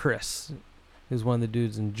Peter Criss, who's one of the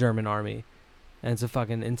dudes in German army. And it's a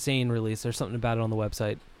fucking insane release. There's something about it on the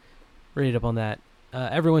website. Read up on that.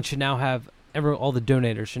 Everyone should now have, all the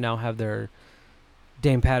donators should now have their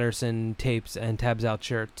Dame Patterson tapes and Tabs Out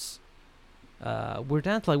shirts. We're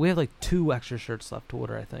down to we have 2 extra shirts left to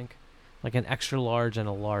order, I think. Like an extra large and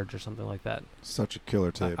a large or something like that. Such a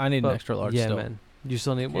killer tape. I need an extra large yeah, still. man. You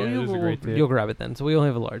still need Yeah, it is a great tape. You'll grab it then. So we only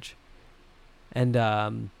have a large. And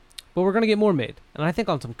but we're gonna get more made. And I think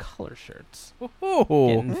on some color shirts.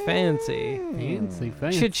 Getting fancy.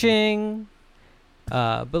 Fancy. Cha-ching.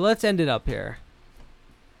 But let's end it up here.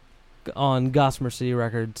 On Gossamer City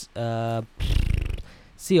Records,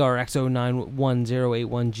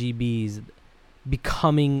 CRX091081GB's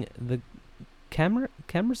Becoming the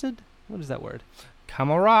Cameracid? What is that word?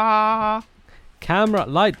 Camera.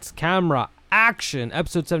 Lights, camera, action.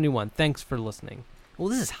 Episode 71. Thanks for listening. Well,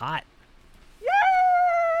 this is hot.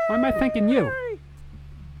 Why am I thanking you?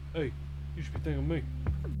 Hey, you should be thanking me.